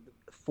the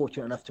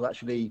fortunate enough to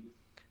actually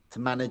to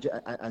manage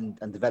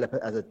and develop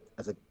it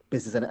as a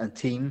business and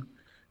team.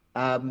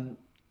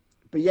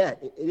 But yeah,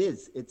 it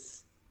is. It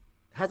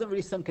hasn't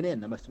really sunken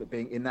in. I must admit,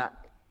 being in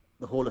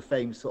the Hall of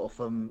Fame sort of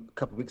from a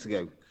couple of weeks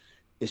ago.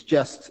 It's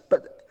just,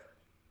 but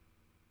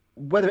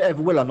whether it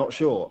ever will, I'm not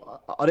sure.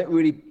 I don't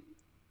really,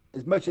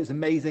 as much as it's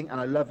amazing and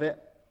I love it.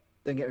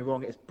 Don't get me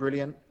wrong, it's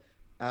brilliant.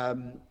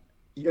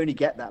 You only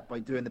get that by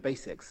doing the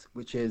basics,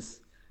 which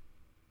is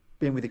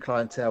being with the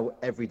clientele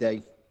every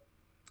day,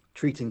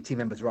 treating team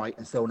members right,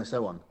 and so on and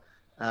so on.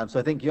 So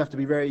I think you have to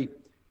be very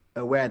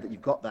aware that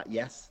you've got that,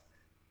 yes,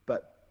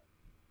 but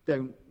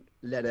don't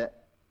let it,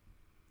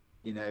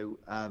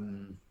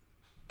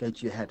 go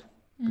to your head,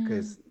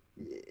 because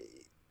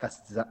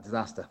that's a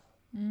disaster.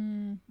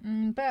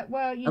 But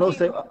and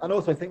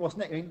also I think what's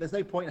next. I mean, there's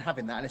no point in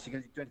having that unless you're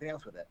going to do anything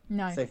else with it.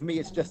 No. So for me,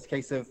 it's just a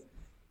case of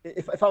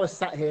if I was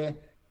sat here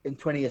in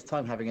 20 years'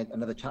 time having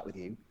another chat with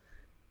you,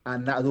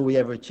 and that was all we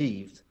ever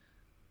achieved,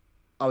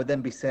 I would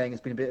then be saying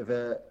it's been a bit of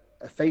a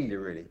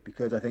failure, really,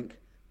 because I think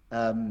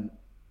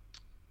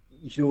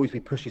you should always be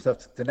pushing yourself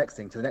to the next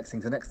thing, to the next thing,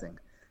 to the next thing.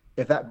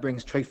 If that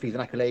brings trophies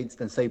and accolades,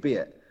 then so be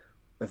it.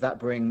 If that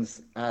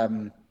brings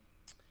a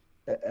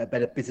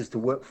better business to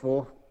work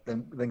for,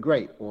 then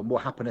great, or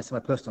more happiness in my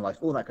personal life,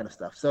 all that kind of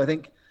stuff. So I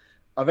think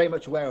I'm very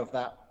much aware of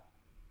that.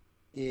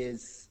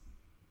 Is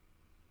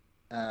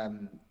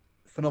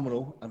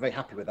phenomenal. I'm very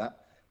happy with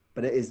that,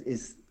 but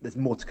there's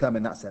more to come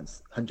in that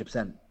sense,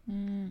 100%.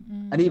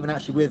 And even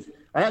actually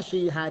I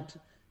actually had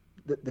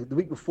the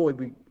week before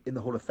we in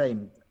the Hall of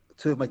Fame,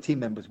 2 of my team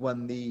members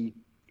won the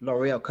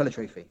L'Oreal Colour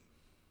Trophy.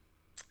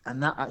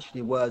 And that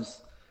actually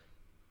was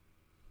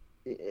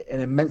an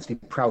immensely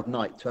proud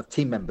night to have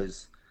team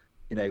members,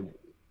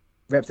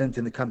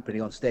 representing the company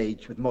on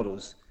stage with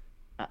models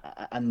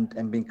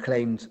and being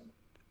claimed,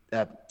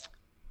 and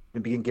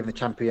being given the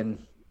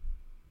champion.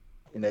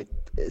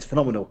 It's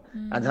phenomenal.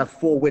 And to have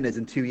 4 winners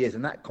in 2 years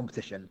in that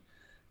competition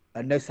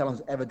and no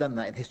salon's ever done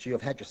that in the history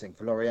of hairdressing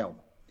for L'Oreal.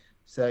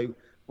 So,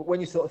 but when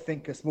you sort of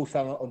think a small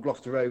salon on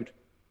Gloucester Road,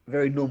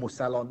 very normal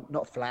salon,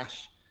 not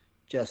flash,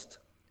 just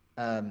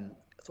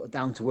sort of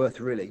down to earth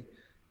really,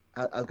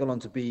 has gone on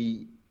to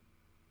be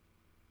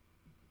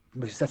the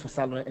most successful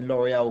salon in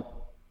L'Oreal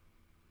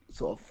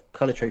sort of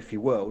colour trophy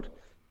world,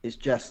 is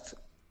just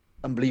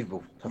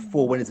unbelievable. So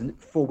 4 wins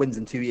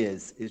in 2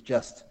 years is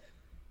just,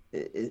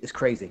 it's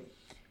crazy.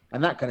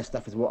 And that kind of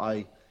stuff is what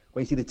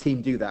when you see the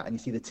team do that and you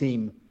see the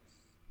team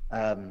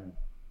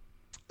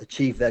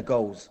achieve their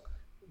goals,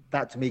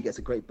 that to me gets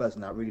a great buzz,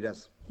 and that really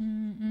does.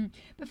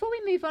 Before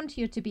we move on to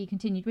your to be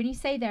continued, when you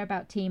say there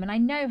about team, and I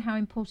know how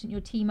important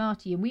your team are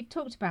to you, and we've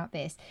talked about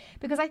this,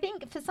 because I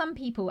think for some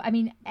people, I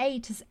mean,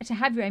 to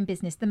have your own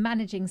business, the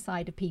managing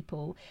side of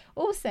people.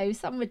 Also,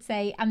 some would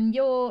say, and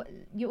all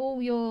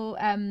your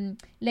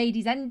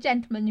ladies and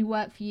gentlemen who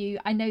work for you,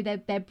 I know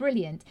they're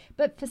brilliant,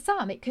 but for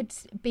some it could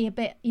be a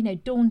bit,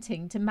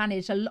 daunting to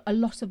manage a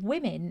lot of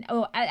women,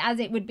 or as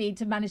it would be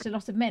to manage a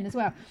lot of men as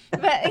well.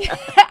 But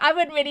I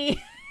wouldn't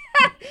really.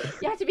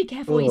 You have to be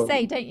careful what you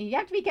say, don't you? You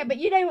have to be careful, but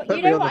you know what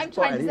I'm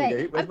trying to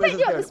say. I'm putting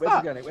you on the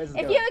spot. If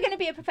you were going to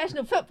be a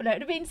professional footballer, it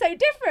would have been so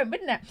different,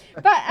 wouldn't it?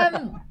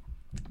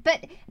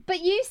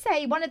 But you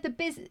say one of the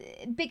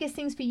biggest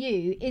things for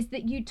you is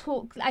that you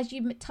talk, as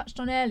you touched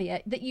on earlier,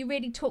 that you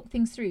really talk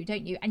things through,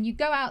 don't you? And you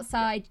go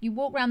outside, you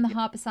walk around the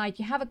harbour side,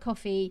 you have a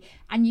coffee,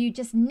 and you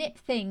just nip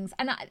things,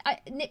 and I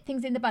nip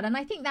things in the bud. And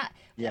I think that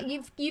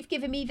you've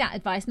given me that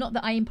advice, not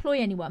that I employ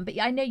anyone, but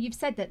I know you've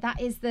said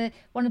that is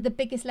one of the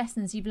biggest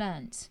lessons you've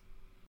learnt.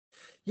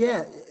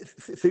 Yeah,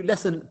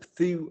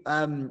 through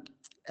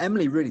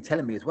Emily really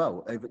telling me as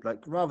well,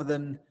 rather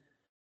than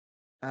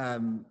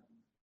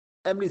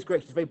Emily's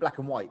great, she's very black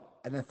and white,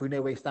 and then we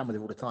know where you stand with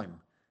her all the time.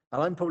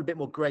 And I'm probably a bit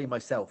more grey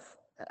myself.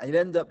 And you'd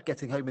end up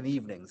getting home in the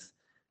evenings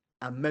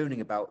and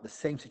moaning about the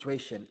same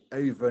situation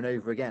over and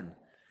over again.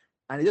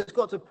 And it just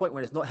got to a point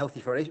where it's not healthy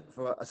for us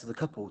as a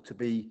couple to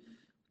be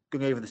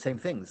going over the same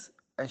things.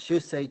 And she'll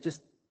say,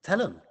 just tell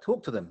them,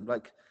 talk to them.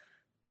 Like,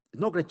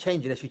 it's not going to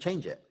change unless you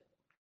change it.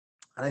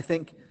 And I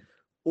think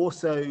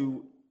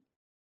also,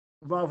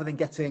 rather than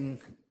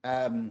getting,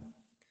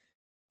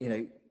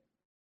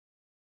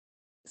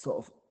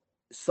 sort of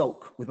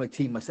sulk with my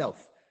team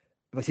myself,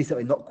 if I see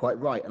something not quite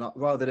right, and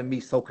rather than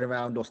me sulking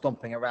around or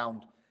stomping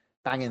around,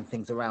 banging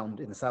things around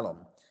in the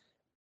salon,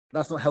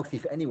 that's not healthy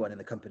for anyone in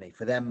the company.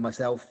 For them,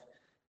 myself,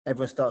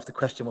 everyone starts to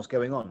question what's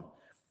going on.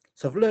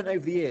 So I've learned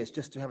over the years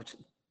just to have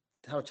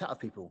a chat with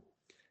people.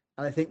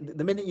 And I think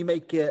the minute you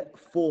make it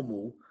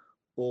formal,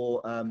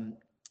 or an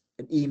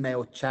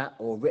email chat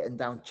or written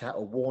down chat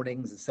or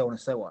warnings and so on and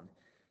so on,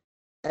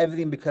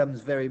 everything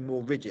becomes very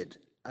more rigid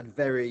and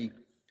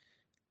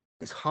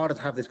it's harder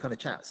to have those kind of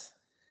chats.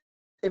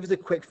 If it's a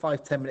quick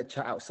 5-10 minute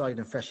chat outside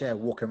in fresh air,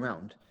 walking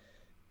around,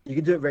 you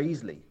can do it very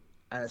easily.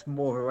 And it's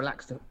more of a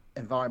relaxed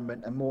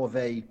environment and more of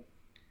a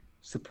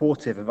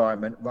supportive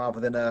environment rather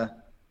than a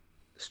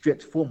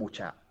strict formal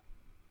chat.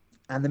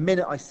 And the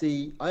minute I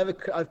have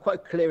quite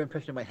a clear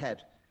impression in my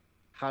head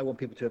how I want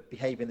people to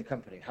behave in the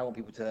company, how I want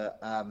people to,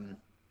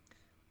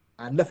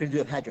 and nothing to do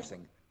with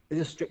hairdressing. It's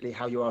just strictly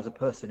how you are as a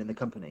person in the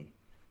company.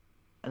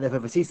 And if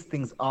I see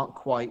things aren't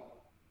quite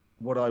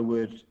what I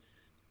would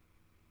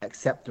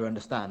accept or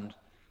understand,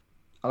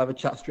 I'll have a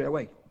chat straight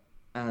away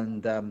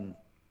and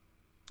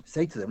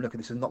say to them, look,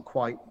 this is not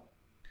quite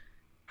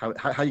how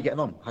are you getting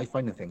on? How are you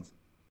finding things?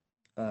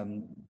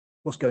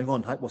 What's going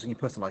on? What's in your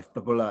personal life?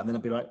 Blah, blah, blah. And then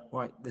I'll be like,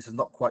 right, this is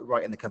not quite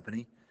right in the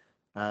company.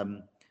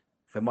 From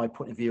my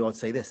point of view, I'd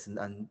say this,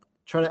 and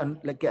try to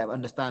get them to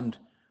understand,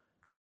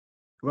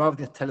 rather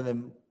than telling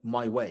them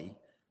my way,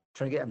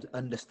 trying to get them to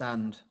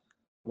understand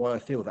why I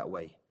feel that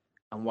way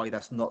and why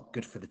that's not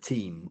good for the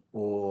team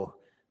or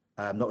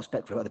not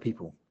respectful of other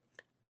people.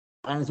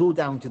 And it's all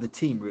down to the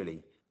team,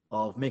 really,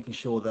 of making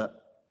sure that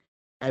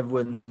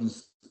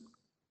everyone's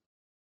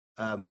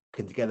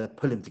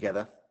pulling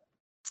together.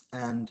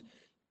 And,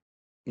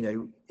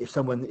 if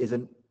someone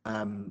isn't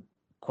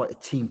quite a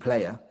team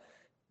player,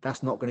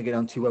 that's not going to get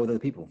on too well with other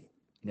people,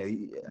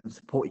 and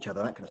support each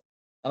other, that kind of stuff.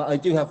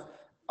 And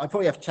I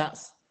probably have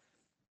chats.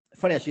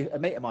 Funny, actually, a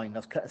mate of mine, I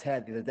was cutting his hair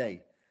the other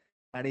day,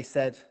 and he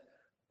said,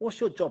 what's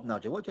your job now,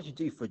 Joe? What do you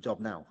do for a job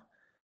now?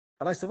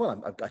 And I said,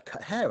 well, I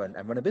cut hair and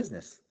run a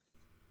business.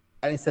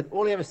 And he said,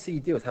 all I ever see you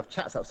do is have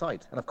chats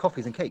outside and have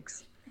coffees and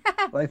cakes.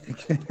 I'm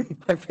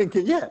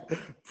thinking, yeah,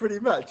 pretty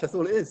much. That's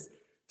all it is.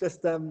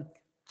 Just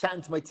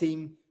chatting to my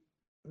team,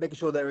 making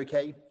sure they're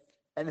okay.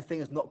 Anything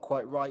is not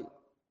quite right,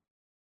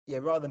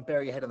 rather than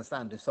bury your head on the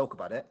sand and sulk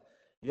about it,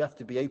 you have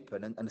to be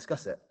open and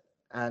discuss it.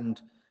 And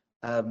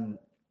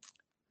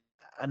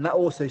that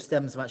also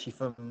stems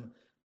from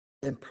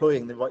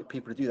employing the right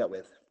people to do that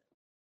with.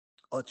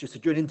 Or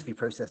just during an interview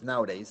process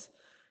nowadays,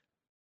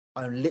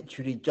 I'm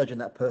literally judging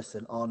that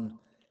person on,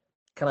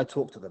 can I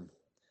talk to them?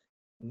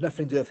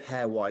 Nothing to do with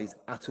hair-wise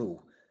at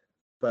all.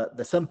 But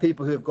there's some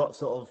people who have got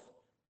sort of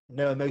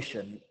no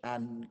emotion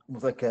and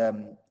with like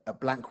a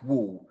blank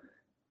wall.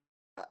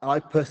 I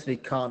personally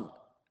can't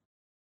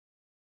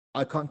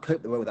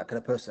cope well with that kind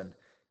of person.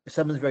 if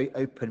someone's very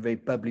open, very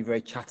bubbly,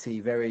 very chatty,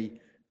 very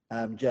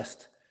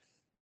just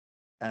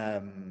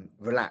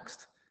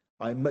relaxed,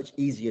 I'm much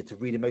easier to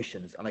read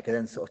emotions, and I can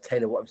then sort of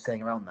tailor what I'm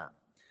saying around that.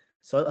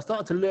 So I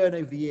started to learn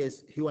over the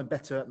years who I'm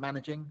better at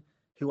managing,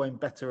 who I'm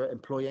better at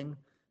employing,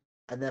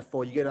 and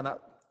therefore you go down that,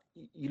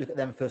 you look at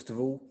them first of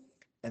all,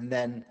 and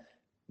then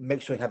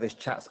make sure you have those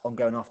chats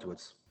ongoing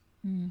afterwards.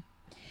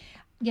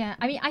 Yeah,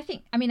 I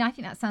think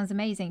that sounds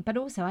amazing. But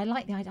also, I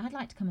like the idea. I'd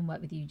like to come and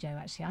work with you, Joe.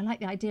 Actually, I like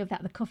the idea of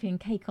that, the coffee and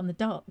cake on the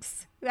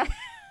docks.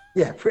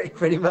 Yeah,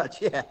 pretty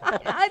much. Yeah.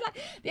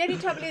 The only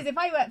trouble is, if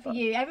I worked for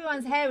you,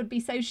 everyone's hair would be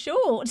so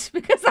short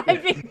because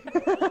I'd be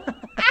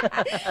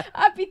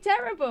I'd be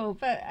terrible.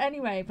 But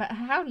anyway, but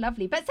how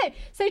lovely. But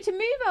so to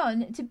move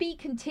on to be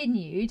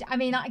continued. I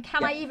mean, I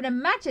even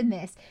imagine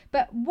this?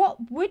 But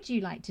what would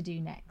you like to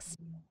do next?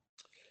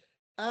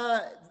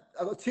 I've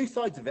got two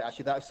sides of it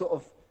actually. That I've sort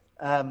of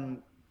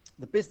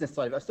the business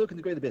side of it. I still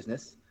can grow the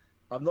business.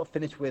 I'm not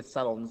finished with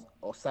salons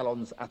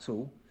at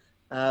all.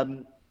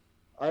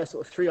 I have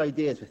sort of three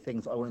ideas for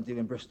things I want to do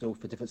in Bristol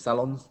for different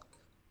salons.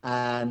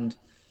 And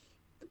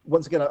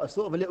once again, I'm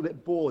sort of a little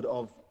bit bored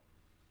of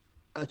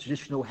a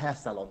traditional hair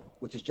salon,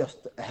 which is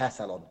just a hair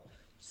salon.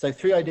 So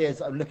three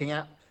ideas I'm looking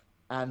at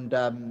and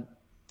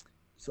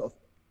sort of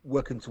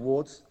working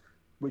towards,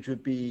 which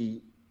would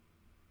be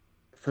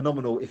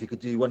phenomenal if you could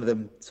do one of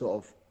them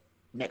sort of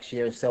next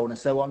year and so on and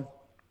so on.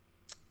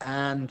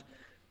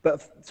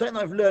 But something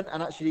that I've learned,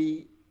 and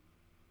actually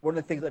one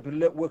of the things I've been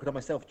working on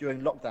myself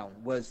during lockdown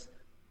was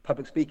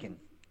public speaking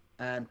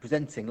and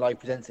live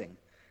presenting.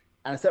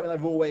 And it's something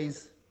you've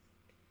always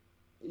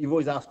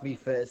asked me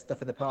for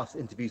stuff in the past,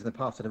 interviews in the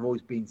past, and I've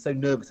always been so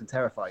nervous and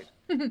terrified.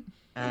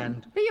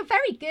 And But you're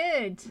very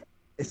good.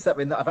 It's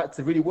something that I've had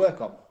to really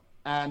work on.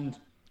 And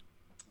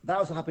that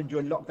also happened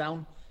during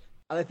lockdown.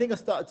 And I think I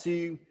started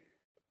to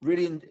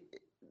really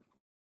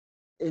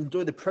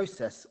enjoy the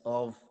process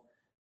of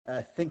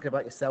thinking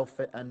about yourself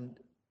and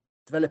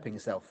developing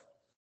yourself.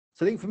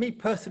 So I think for me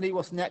personally,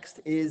 what's next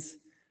is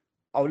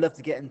I would love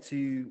to get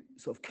into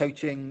sort of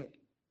coaching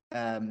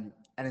and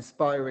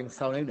inspiring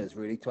salon owners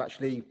really to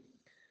actually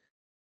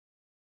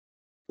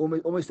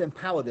almost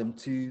empower them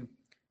to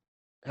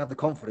have the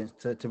confidence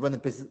to run the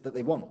business that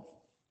they want.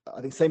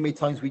 I think so many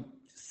times we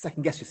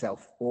second guess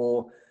yourself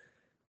or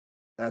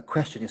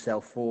question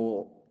yourself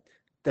or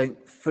don't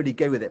fully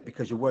go with it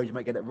because you're worried you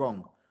might get it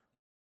wrong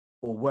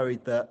or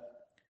worried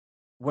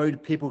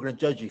people are going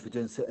to judge you for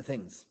doing certain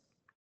things.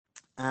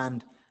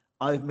 And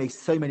I've made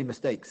so many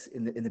mistakes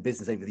in the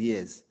business over the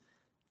years.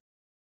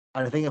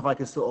 And I think if I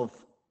can sort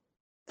of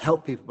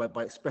help people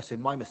by expressing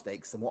my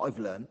mistakes and what I've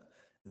learned,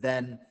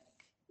 then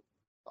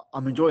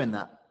I'm enjoying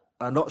that.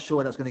 I'm not sure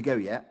where that's going to go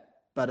yet,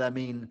 but I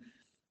mean,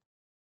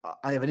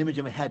 I have an image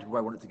in my head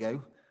where I want it to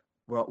go,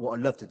 what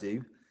I'd love to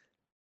do.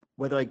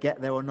 Whether I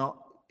get there or not,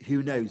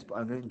 who knows? But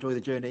I'm going to enjoy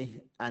the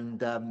journey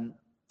and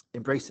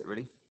embrace it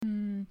really.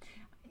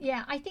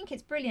 Yeah, I think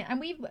it's brilliant, and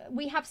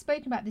we have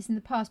spoken about this in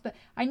the past. But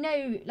I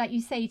know, like you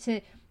say,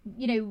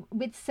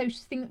 with social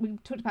thing, we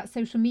talked about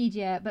social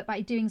media, but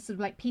by doing sort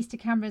of like piece to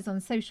cameras on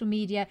social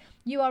media,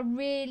 you are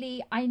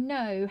really, I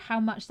know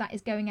how much that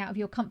is going out of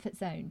your comfort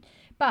zone.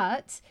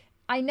 But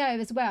I know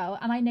as well,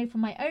 and I know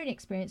from my own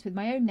experience with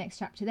my own next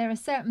chapter, there are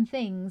certain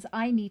things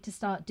I need to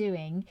start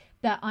doing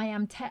that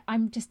I'm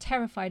just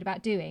terrified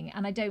about doing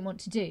and I don't want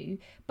to do.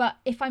 But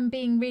if I'm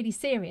being really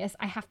serious,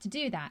 I have to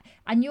do that.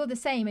 And you're the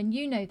same, and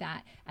you know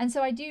that. And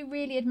so I do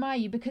really admire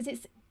you, because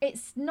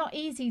it's not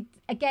easy,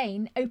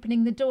 again,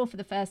 opening the door for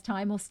the first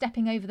time or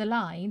stepping over the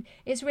line.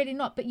 It's really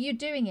not, but you're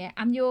doing it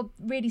and you're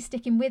really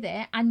sticking with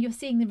it and you're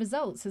seeing the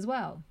results as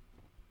well.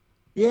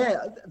 Yeah,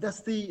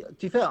 to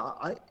be fair,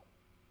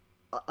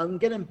 I'm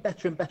getting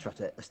better and better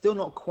at it. Still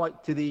not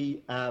quite to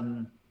the,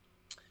 I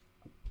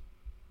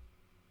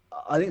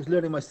think it's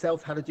learning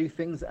myself how to do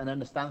things and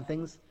understand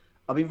things.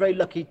 I've been very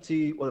lucky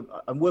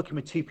I'm working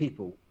with two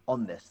people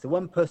on this. So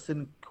one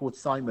person called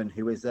Simon,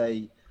 who is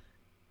a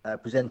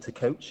presenter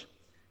coach,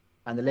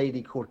 and the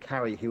lady called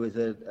Carrie, who is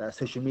a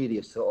social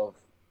media sort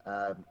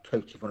of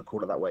coach, if you want to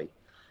call it that way.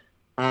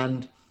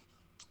 And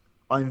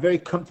I'm very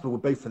comfortable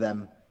with both of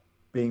them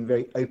being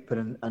very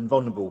open and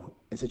vulnerable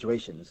in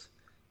situations.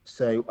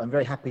 So I'm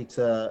very happy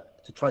to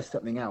try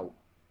something out,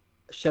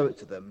 show it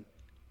to them,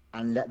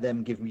 and let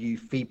them give you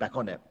feedback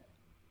on it,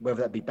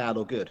 whether that be bad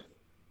or good.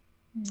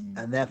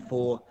 And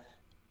therefore,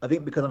 I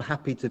think because I'm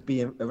happy to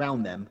be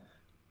around them,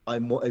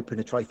 I'm more open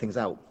to try things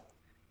out.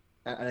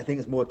 And I think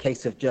it's more a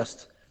case of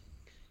just,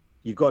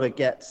 you've got to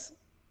get,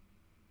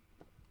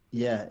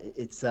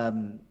 it's,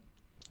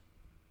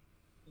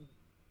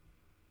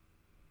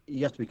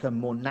 you have to become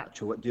more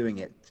natural at doing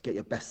it to get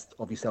your best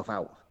of yourself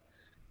out.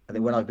 I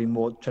think when I've been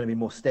trying to be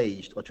more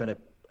staged or trying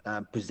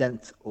to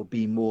present or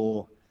be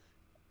more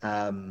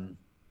trying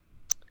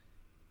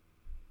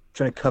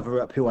to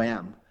cover up who I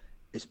am,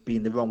 it's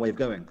been the wrong way of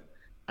going.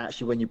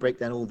 Actually, when you break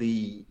down all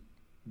the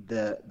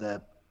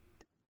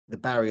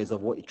barriers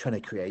of what you're trying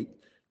to create,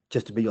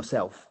 just to be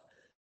yourself,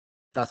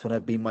 that's when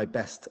I've been my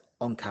best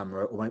on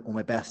camera or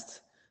my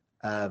best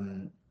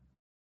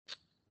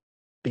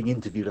being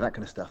interviewed and that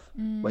kind of stuff,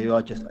 where you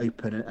are just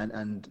open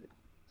and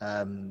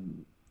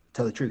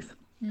tell the truth.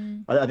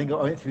 I think I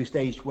went through a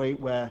stage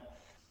where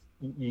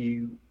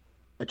you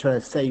are trying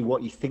to say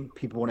what you think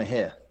people want to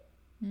hear,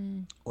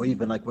 or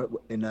even like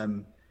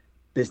in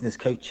business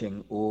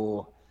coaching,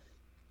 or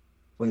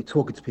when you're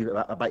talking to people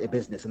about your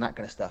business and that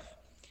kind of stuff,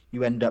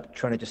 you end up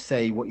trying to just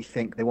say what you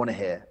think they want to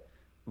hear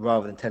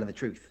rather than telling the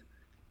truth.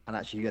 And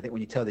actually, I think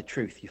when you tell the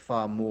truth, you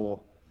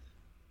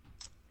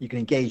can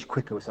engage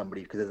quicker with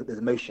somebody because there's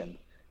emotion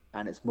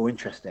and it's more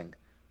interesting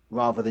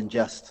rather than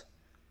just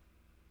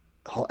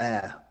hot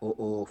air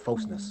or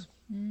falseness.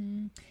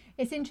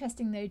 It's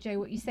interesting though, Joe,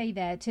 what you say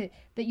there,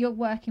 that you're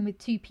working with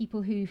two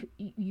people who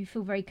you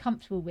feel very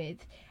comfortable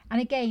with.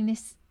 And again,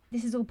 this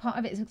is all part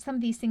of it. So some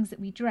of these things that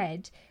we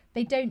dread,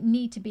 they don't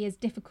need to be as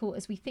difficult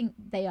as we think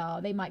they are.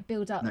 They might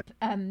build up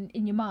in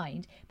your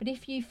mind. But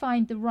if you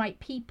find the right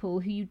people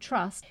who you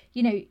trust,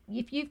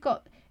 if you've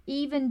got,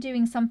 even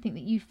doing something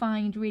that you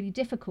find really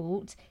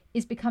difficult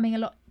is becoming a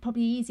lot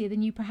probably easier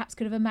than you perhaps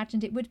could have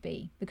imagined it would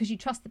be, because you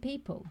trust the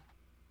people.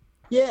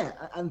 Yeah,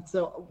 and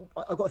so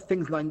I've got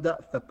things lined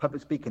up for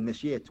public speaking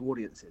this year to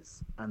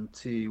audiences, and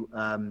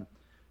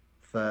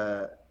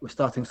we're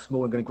starting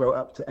small and going to grow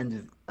up to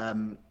end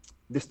of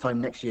this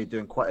time next year,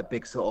 doing quite a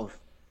big sort of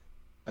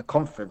a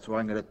conference where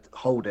I'm going to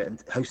hold it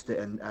and host it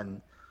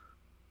and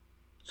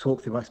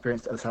talk through my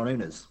experience to other salon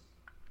owners.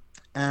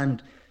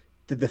 And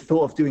the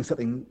thought of doing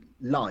something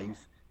live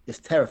is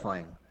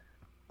terrifying.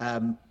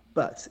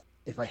 But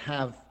if I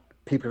have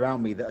people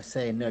around me that are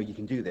saying, no, you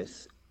can do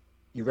this,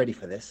 you're ready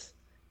for this,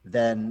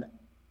 then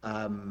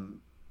I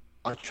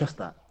trust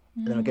that,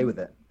 and then I go with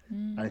it.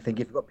 And I think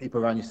if you've got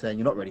people around you saying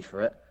you're not ready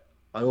for it,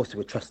 I also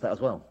would trust that as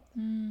well.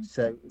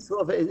 So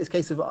sort of it's a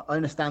case of I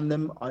understand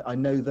them, I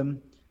know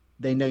them,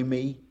 they know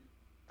me.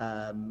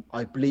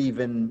 I believe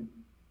in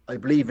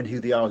who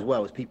they are as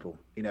well as people.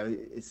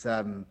 It's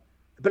a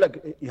bit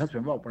like your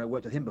husband Rob, when I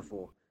worked with him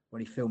before, when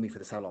he filmed me for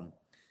the salon,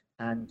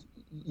 and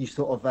you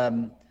sort of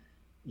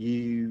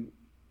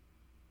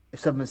if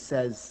someone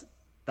says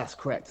that's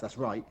correct, that's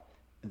right,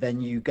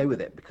 then you go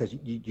with it because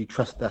you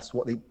trust that's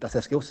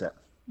their skill set.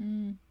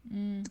 And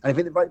I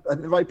think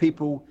the right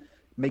people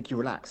make you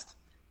relaxed,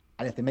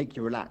 and if they make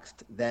you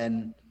relaxed,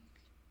 then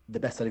the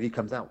best side of you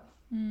comes out.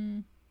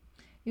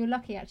 You're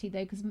lucky actually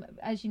though, because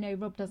as you know,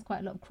 Rob does quite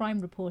a lot of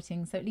crime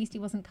reporting, so at least he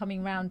wasn't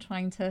coming around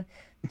trying to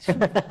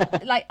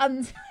like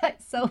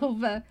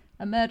solve a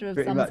murder of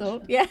some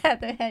sort. Yeah,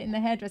 in the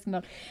hairdressing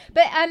world.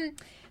 But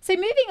so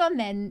moving on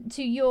then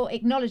to your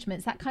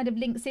acknowledgements, that kind of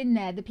links in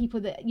there, the people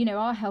that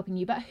are helping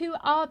you. But who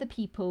are the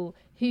people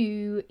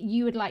who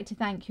you would like to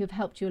thank who have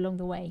helped you along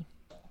the way?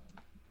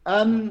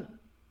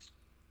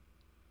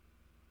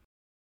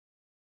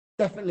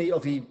 Definitely,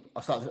 obviously,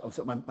 I'll start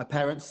with my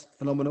parents,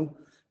 phenomenal.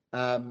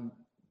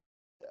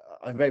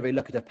 I'm very, very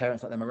lucky to have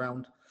parents like them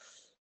around.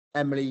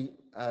 Emily,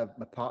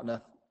 my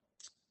partner.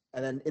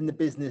 And then in the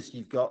business,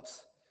 you've got,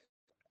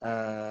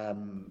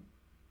 I've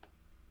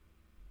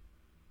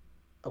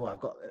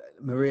got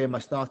Maria, my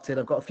started.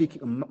 I've got a few,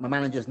 my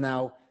managers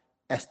now,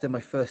 Esther, my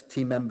first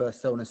team member,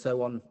 so on and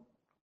so on.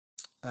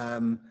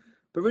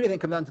 But really, then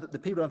come down to the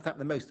people I thank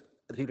the most, are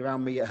the people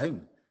around me at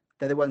home.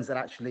 They're the ones that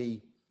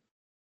actually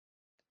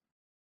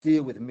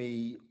deal with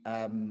me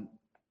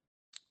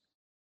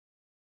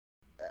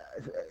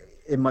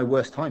in my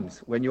worst times,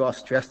 when you are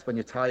stressed, when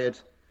you're tired,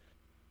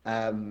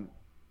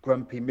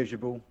 grumpy,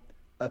 miserable,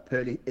 up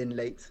early, in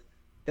late.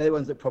 They're the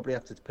ones that probably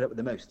have to put up with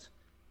the most.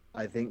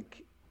 I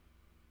think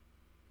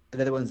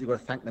they're the ones you've got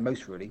to thank the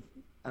most, really.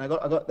 And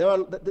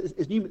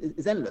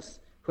it's endless.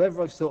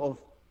 Whoever I've sort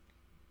of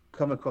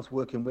come across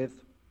working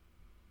with,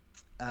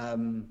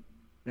 I'm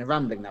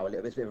rambling now a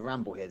little bit, it's a bit of a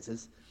ramble here, this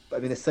is, but I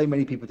mean, there's so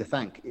many people to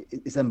thank.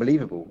 It's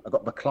unbelievable. I've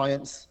got my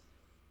clients,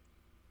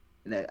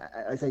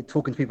 I say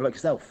talking to people like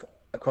yourself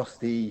across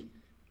the,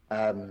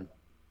 talking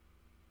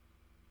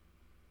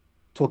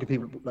to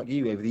people like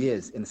you over the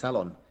years in the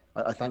salon.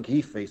 I thank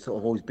you for sort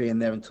of always being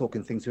there and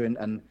talking things through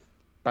and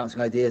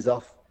bouncing ideas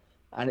off.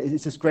 And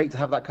it's just great to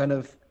have that kind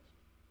of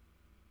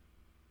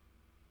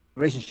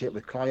relationship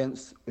with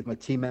clients, with my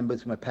team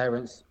members, with my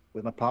parents,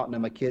 with my partner,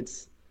 my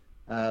kids.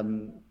 I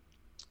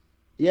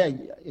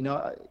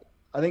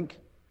think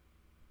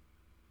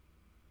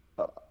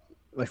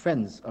my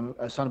friends, I'm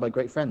surrounded by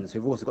great friends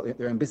who've also got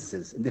their own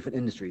businesses in different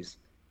industries.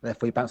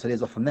 Therefore, you bounce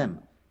ideas off from them.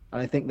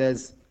 And I think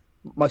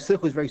my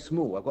circle is very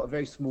small. I've got a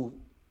very small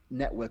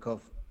network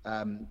of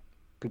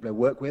people I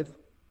work with,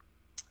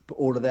 but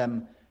all of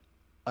them,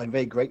 I'm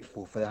very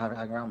grateful for having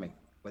around me,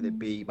 whether it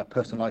be my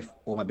personal life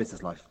or my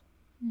business life.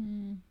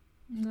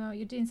 No,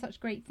 you're doing such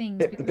great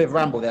things. A bit of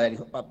ramble there. I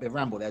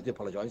do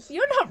apologise.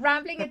 You're not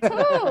rambling at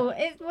all.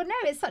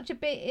 It's such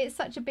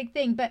a big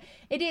thing, but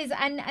it is.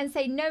 And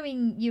say,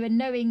 knowing you and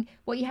knowing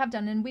what you have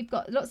done, and we've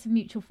got lots of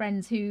mutual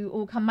friends who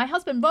all come. My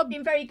husband Rob,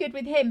 been very good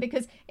with him,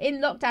 because in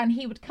lockdown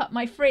he would cut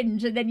my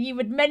fringe and then you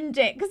would mend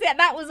it, because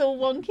that was all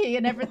wonky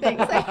and everything.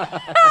 So,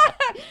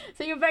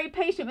 so you're very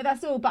patient with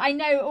us all. But I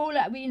know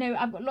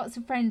I've got lots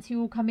of friends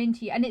who all come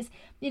into you, and it's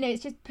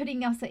it's just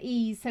putting us at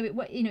ease. So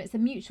it's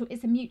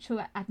a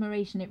mutual admiration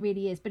inspiration. It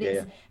really is. But Yeah,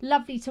 it's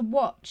lovely to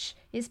watch.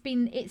 It's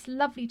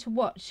lovely to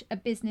watch a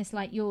business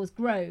like yours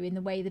grow in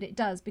the way that it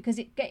does, because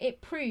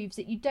it proves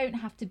that you don't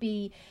have to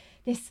be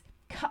this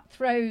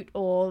cutthroat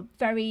or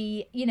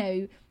very,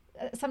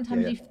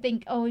 sometimes yeah. you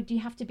think, oh, do you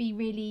have to be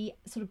really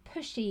sort of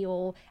pushy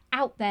or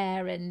out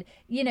there? And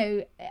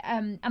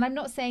and I'm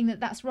not saying that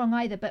that's wrong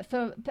either, but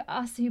for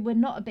us who were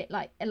not a bit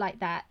like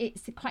that,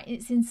 it's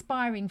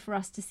inspiring for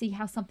us to see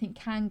how something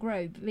can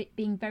grow,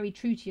 being very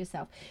true to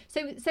yourself.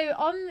 So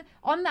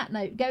on that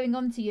note, going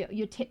on to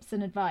your tips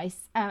and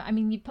advice, I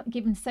mean, you've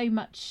given so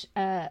much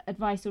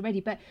advice already,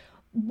 but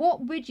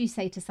what would you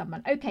say to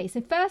someone? Okay,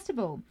 so first of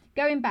all,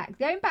 going back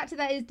to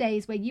those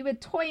days where you were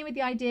toying with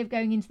the idea of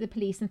going into the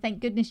police, and thank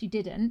goodness you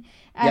didn't.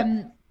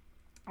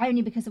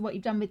 Only because of what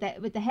you've done with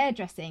the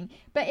hairdressing.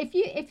 But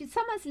if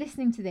someone's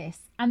listening to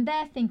this and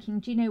they're thinking,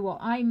 do you know what,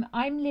 I'm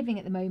living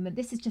at the moment,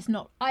 this is just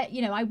not,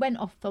 I went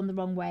off on the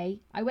wrong way.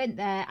 I went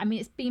there. I mean,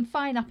 it's been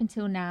fine up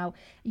until now.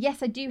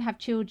 Yes, I do have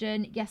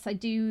children. Yes, I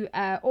do,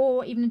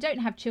 or even don't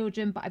have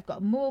children, but I've got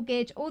a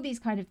mortgage, all these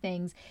kind of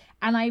things.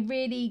 And I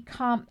really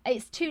can't,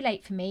 it's too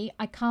late for me.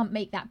 I can't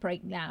make that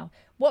break now.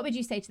 What would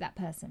you say to that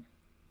person?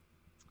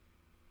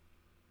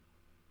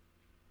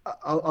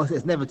 I'll say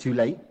it's never too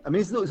late. I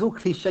mean, it's all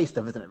cliche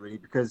stuff, isn't it? Really,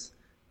 because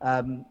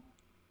I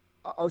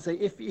would say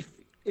if you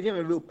have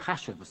a real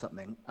passion for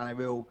something and a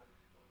real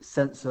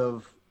sense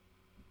of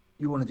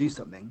you want to do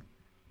something,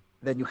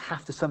 then you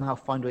have to somehow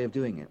find a way of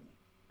doing it.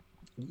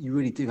 You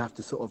really do have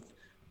to sort of,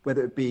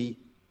 whether it be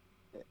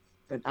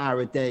an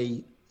hour a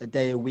day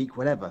a week,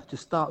 whatever.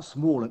 Just start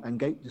small and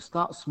go. Just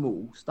start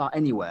small. Start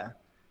anywhere,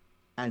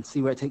 and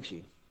see where it takes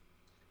you.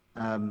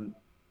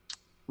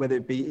 Whether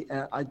it be,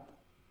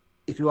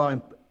 if you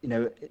are,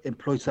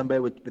 employed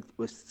somewhere with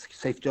a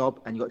safe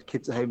job and you've got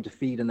kids at home to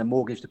feed and a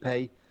mortgage to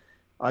pay,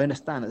 I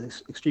understand that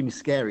it's extremely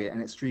scary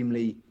and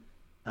extremely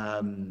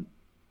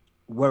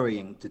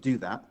worrying to do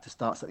that, to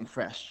start something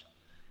fresh.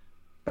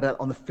 But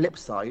on the flip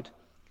side,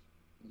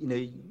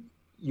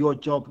 your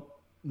job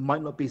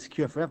might not be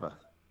secure forever.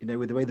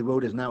 With the way the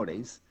world is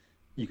nowadays,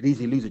 you could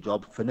easily lose a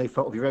job for no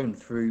fault of your own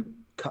through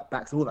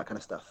cutbacks and all that kind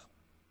of stuff.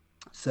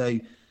 So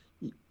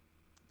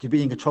to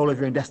be in control of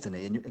your own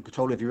destiny and in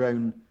control of your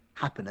own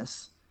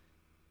happiness,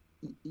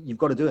 you've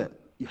got to do it.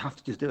 You have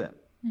to just do it.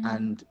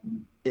 And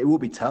it will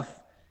be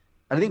tough.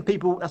 And I think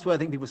that's what I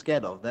think people are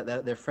scared of, that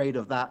they're afraid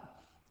of that,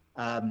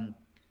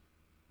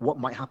 what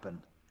might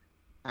happen.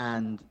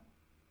 And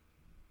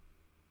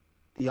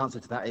the answer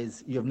to that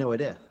is you have no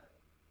idea.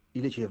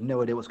 You literally have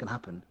no idea what's going to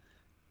happen,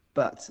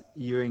 but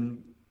you're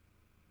in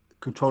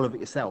control of it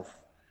yourself.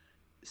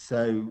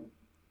 So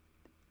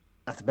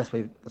that's the best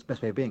way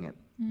of being it,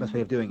 best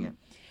way of doing it.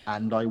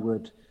 And I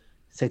would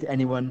say to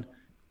anyone,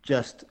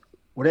 just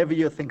whatever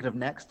you're thinking of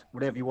next,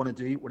 whatever you want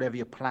to do, whatever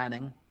you're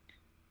planning,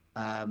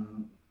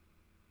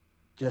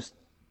 just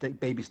take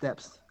baby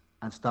steps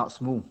and start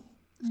small.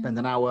 Spend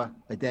an hour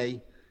a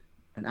day,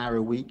 an hour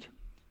a week,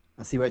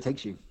 and see where it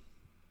takes you.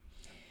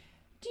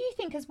 Do you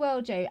think as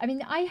well, Joe? I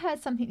mean, I heard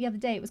something the other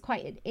day. It was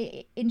quite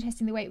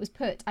interesting the way it was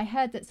put. I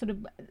heard that sort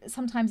of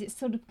sometimes it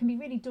sort of can be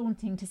really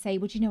daunting to say,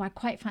 well, I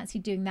quite fancy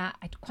doing that.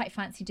 I quite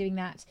fancy doing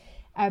that.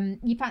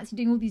 You fancy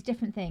doing all these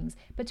different things.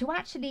 But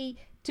to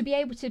be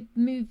able to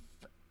move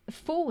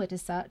forward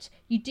as such,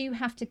 you do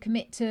have to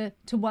commit to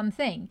one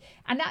thing.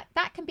 And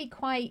that can be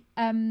quite,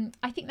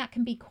 I think that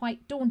can be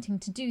quite daunting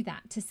to do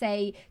that,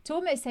 to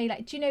almost say,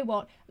 like, do you know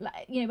what?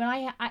 Like, when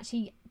I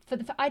actually...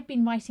 I'd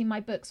been writing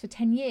my books for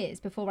 10 years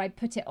before I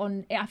put it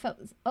on. I felt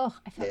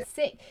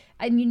sick,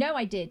 and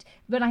I did.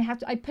 But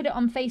I put it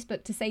on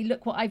Facebook to say,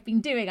 look what I've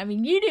been doing. I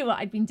mean, you knew what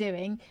I'd been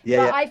doing,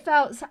 but I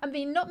felt,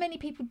 not many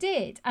people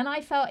did, and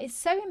I felt it's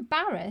so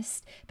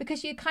embarrassed,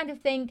 because you kind of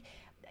think,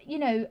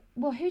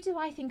 well, who do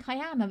I think I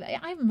am?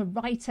 I'm a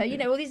writer,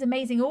 all these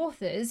amazing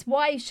authors.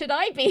 Why should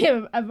I be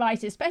a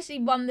writer, especially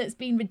one that's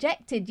been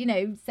rejected,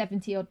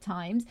 70 odd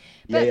times?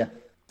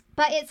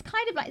 But it's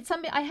kind of like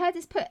somebody, I heard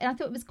this put, and I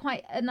thought it was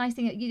quite a nice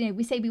thing.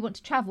 We say we want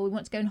to travel, we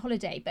want to go on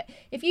holiday. But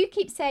if you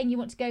keep saying you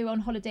want to go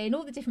on holiday in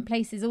all the different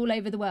places all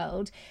over the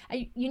world,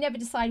 you never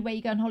decide where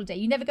you go on holiday.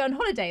 You never go on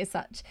holiday as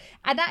such.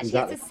 And actually,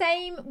 It's the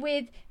same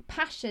with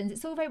passions.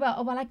 It's all very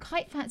well, I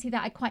quite fancy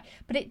that.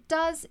 But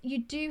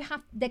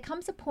there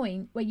comes a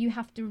point where you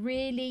have to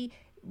really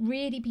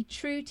be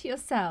true to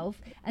yourself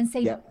and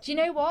say, do you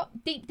know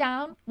what, deep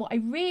down, what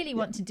I really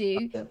want to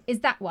do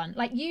is that one,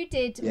 like you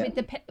did with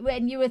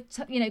when you were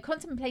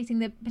contemplating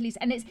the police.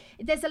 And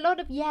there's a lot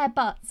of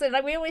buts, so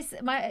like we always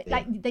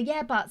like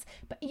the buts,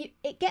 but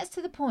it gets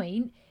to the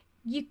point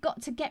you've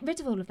got to get rid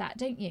of all of that,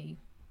 don't you?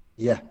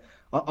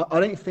 I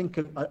don't think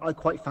I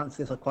quite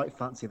fancy this, I quite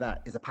fancy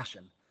that is a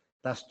passion.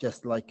 That's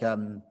just like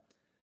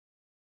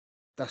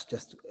that's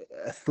just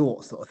a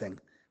thought sort of thing.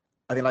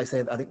 I think, like I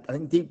said, I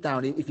think deep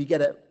down, if you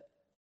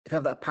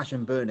have that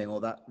passion burning,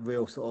 or that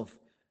real sort of,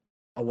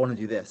 I want to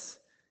do this,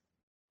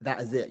 that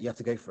is it. You have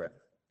to go for it.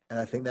 And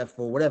I think,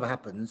 therefore, whatever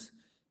happens,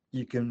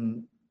 you'll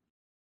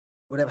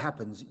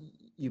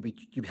be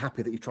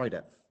happy that you tried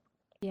it.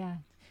 Yeah.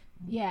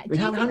 I mean,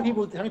 how many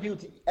people?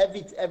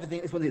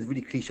 Everything. This one is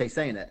really cliche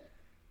saying it,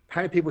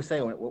 how many people say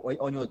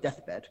on your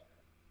deathbed,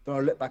 don't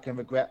want to look back and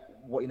regret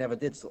what you never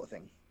did, sort of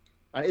thing.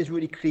 And it is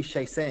really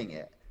cliche saying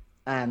it.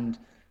 And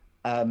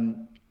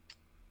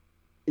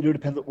it all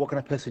depends on what kind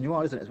of person you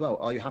are, isn't it, as well?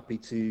 Are you happy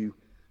to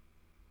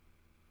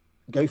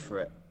go for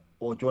it?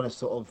 Or do you want to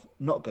sort of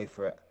not go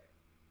for it?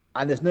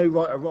 And there's no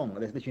right or wrong.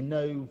 There's literally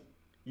no,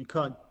 you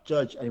can't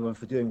judge anyone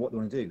for doing what they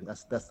want to do.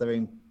 That's their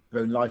own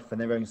life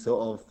and their own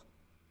sort of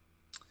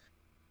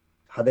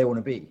how they want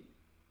to be.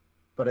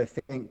 But I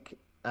think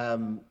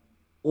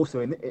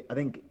also, I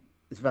think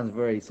this sounds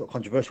very sort of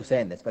controversial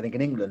saying this, but I think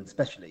in England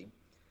especially,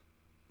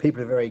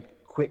 people are very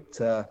quick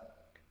to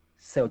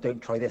say, oh, don't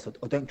try this,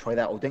 or don't try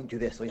that, or don't do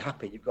this, or you're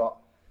happy, you've got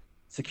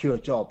a secure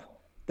job,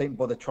 don't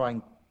bother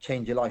trying to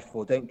change your life,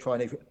 or don't try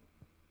and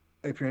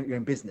open your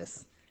own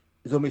business.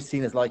 It's almost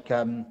seen as like,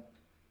 don't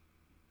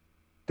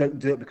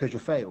do it because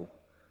you'll fail.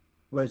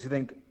 Whereas I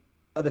think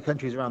other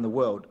countries around the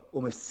world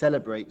almost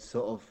celebrate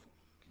sort of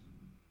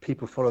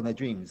people following their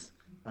dreams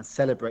and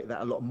celebrate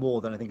that a lot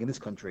more than I think in this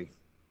country.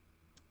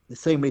 There's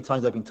so many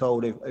times I've been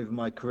told over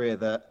my career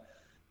that,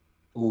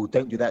 oh,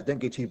 don't do that, don't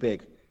go too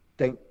big,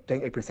 don't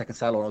open a second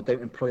salon, or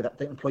don't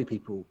employ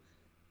people,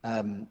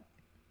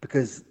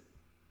 because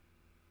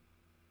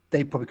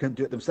they probably couldn't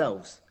do it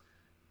themselves.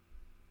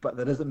 But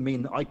that doesn't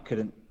mean that I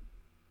couldn't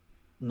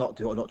not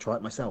do it or not try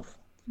it myself.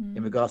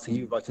 In regards to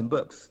you writing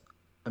books,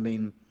 I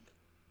mean,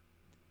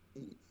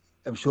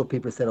 I'm sure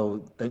people have said,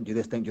 oh, don't do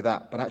this, don't do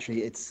that, but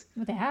actually it's...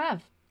 Well, they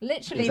have.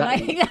 Literally,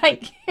 exactly.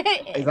 like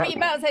exactly.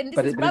 emails saying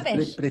this is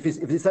rubbish. But if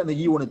it's something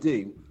you want to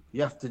do,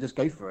 you have to just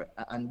go for it.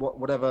 And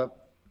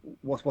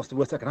what's the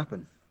worst that can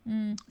happen?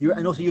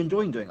 And also you're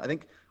enjoying doing it. I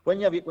think when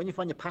you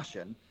find your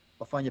passion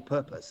or find your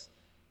purpose,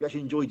 you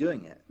actually enjoy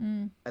doing it,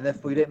 and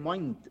therefore you don't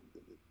mind,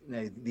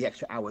 the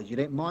extra hours. You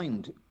don't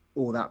mind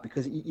all that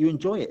because you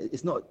enjoy it.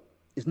 It's not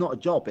a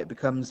job. It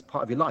becomes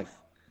part of your life,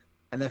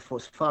 and therefore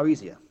it's far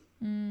easier.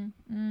 And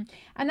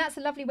that's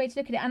a lovely way to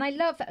look at it. And I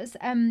love that was,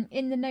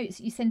 in the notes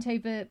you sent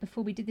over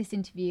before we did this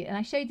interview, and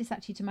I showed this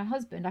actually to my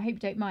husband, I hope you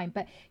don't mind,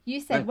 but you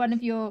said one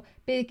of your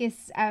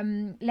biggest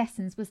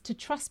lessons was to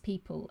trust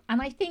people.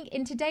 And I think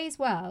in today's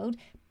world,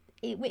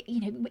 we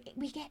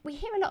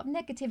hear a lot of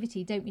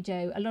negativity, don't we,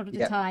 Joe, a lot of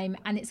the time,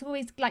 and it's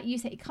always like you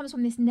say, it comes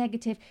from this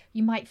negative,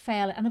 you might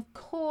fail, and of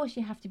course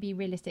you have to be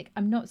realistic.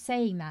 I'm not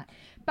saying that,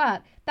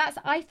 but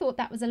I thought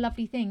that was a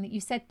lovely thing that you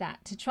said,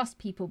 that to trust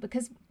people,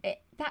 because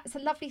that's a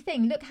lovely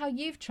thing. Look how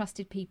you've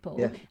trusted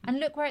people, and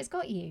look where it's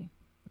got you.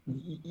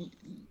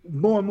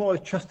 More and more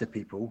I've trusted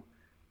people,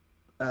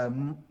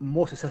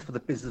 more successful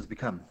the business has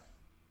become.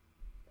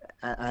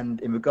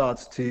 And in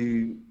regards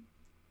to,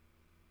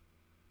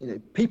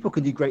 people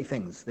can do great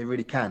things. They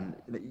really can.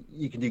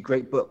 You can do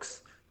great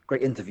books,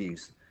 great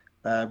interviews.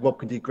 Rob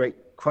can do great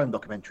crime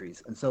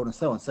documentaries, and so on and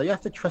so on. So you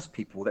have to trust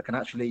people that can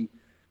actually,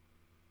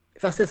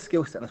 if that's their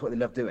skill set, that's what they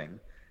love doing,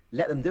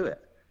 let them do it.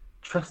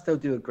 Trust they'll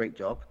do a great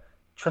job.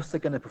 Trust they're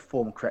going to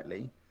perform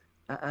correctly,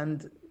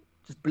 and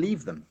just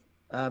believe them.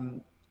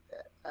 And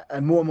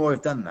more and more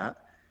have done that.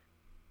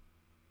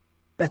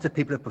 Better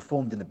people have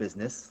performed in the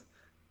business,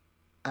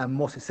 and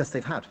more success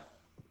they've had.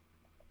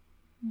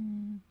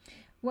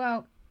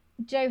 Well,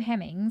 Joe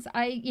Hemmings,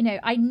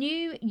 I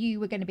knew you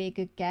were going to be a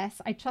good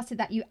guest. I trusted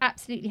that you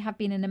absolutely have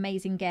been an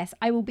amazing guest.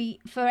 I will be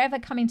forever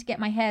coming to get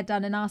my hair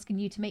done and asking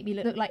you to make me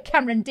look like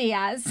Cameron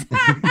Diaz.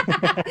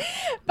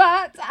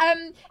 But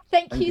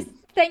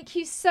thank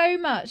you so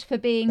much for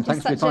being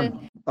just such a...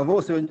 I've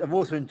also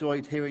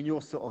enjoyed hearing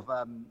your sort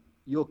of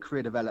your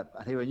career develop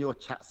and hearing your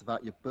chats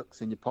about your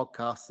books and your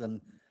podcasts, and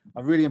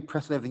I'm really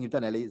impressed with everything you've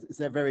done, Ellie. It's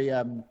a very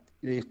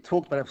you've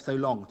talked about it for so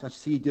long. To actually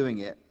see you doing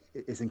it,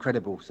 it's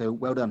incredible. So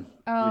well done.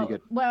 Really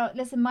good. Well,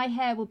 listen, my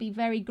hair will be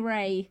very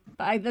grey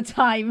by the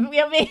time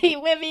we'll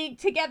be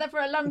together for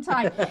a long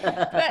time.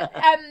 But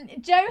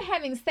Joe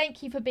Hemmings,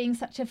 thank you for being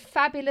such a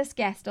fabulous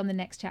guest on The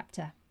Next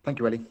Chapter. Thank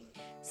you, Ellie.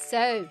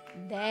 So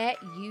there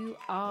you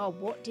are.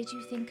 What did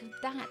you think of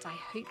that? I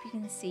hope you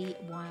can see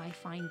why I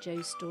find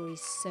Joe's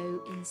stories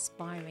so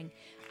inspiring.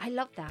 I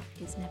love that.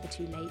 It's never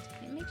too late.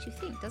 It makes you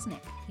think, doesn't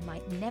it? He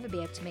might never be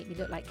able to make me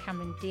look like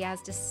Cameron Diaz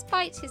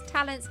despite his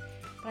talents,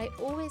 but I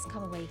always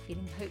come away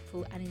feeling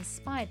hopeful and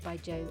inspired by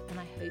Joe, and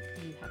I hope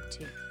you have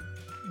too.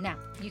 Now,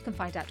 you can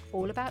find out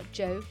all about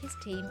Joe, his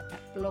team,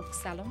 at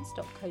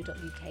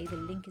blogsalons.co.uk. The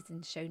link is in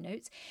the show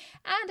notes.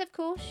 And of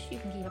course, you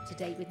can keep up to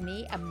date with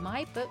me and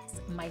my books.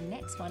 My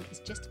next one is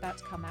just about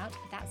to come out.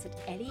 That's at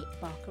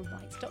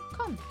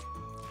elliebarkerwrites.com.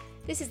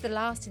 This is the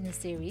last in the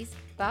series,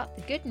 but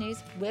the good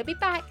news, we'll be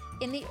back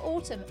in the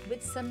autumn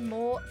with some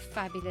more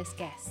fabulous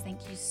guests.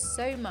 Thank you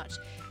so much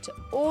to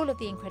all of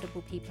the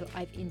incredible people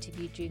I've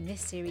interviewed during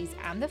this series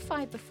and the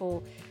 5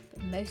 before,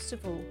 but most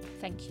of all,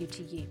 thank you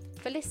to you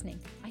for listening.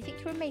 I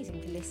think you're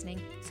amazing for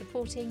listening,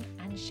 supporting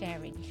and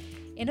sharing.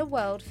 In a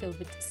world filled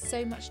with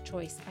so much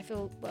choice,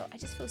 I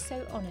just feel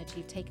so honoured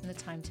you've taken the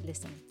time to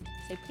listen.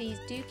 So please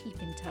do keep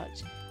in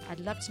touch. I'd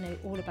love to know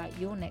all about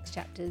your next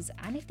chapters,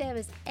 and if there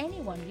is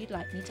anyone you'd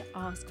like me to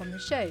ask on the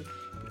show.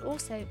 But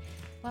also,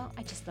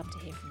 I'd just love to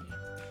hear from you.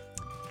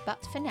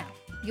 But for now,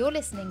 you're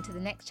listening to the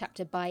next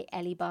chapter by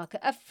Ellie Barker,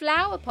 a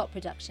Flower Pot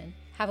production.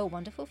 Have a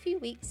wonderful few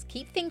weeks.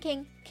 Keep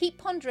thinking, keep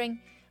pondering.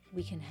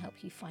 We can help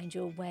you find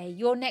your way.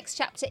 Your next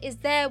chapter is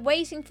there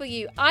waiting for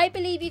you. I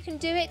believe you can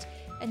do it,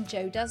 and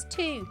Joe does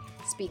too.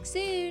 Speak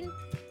soon.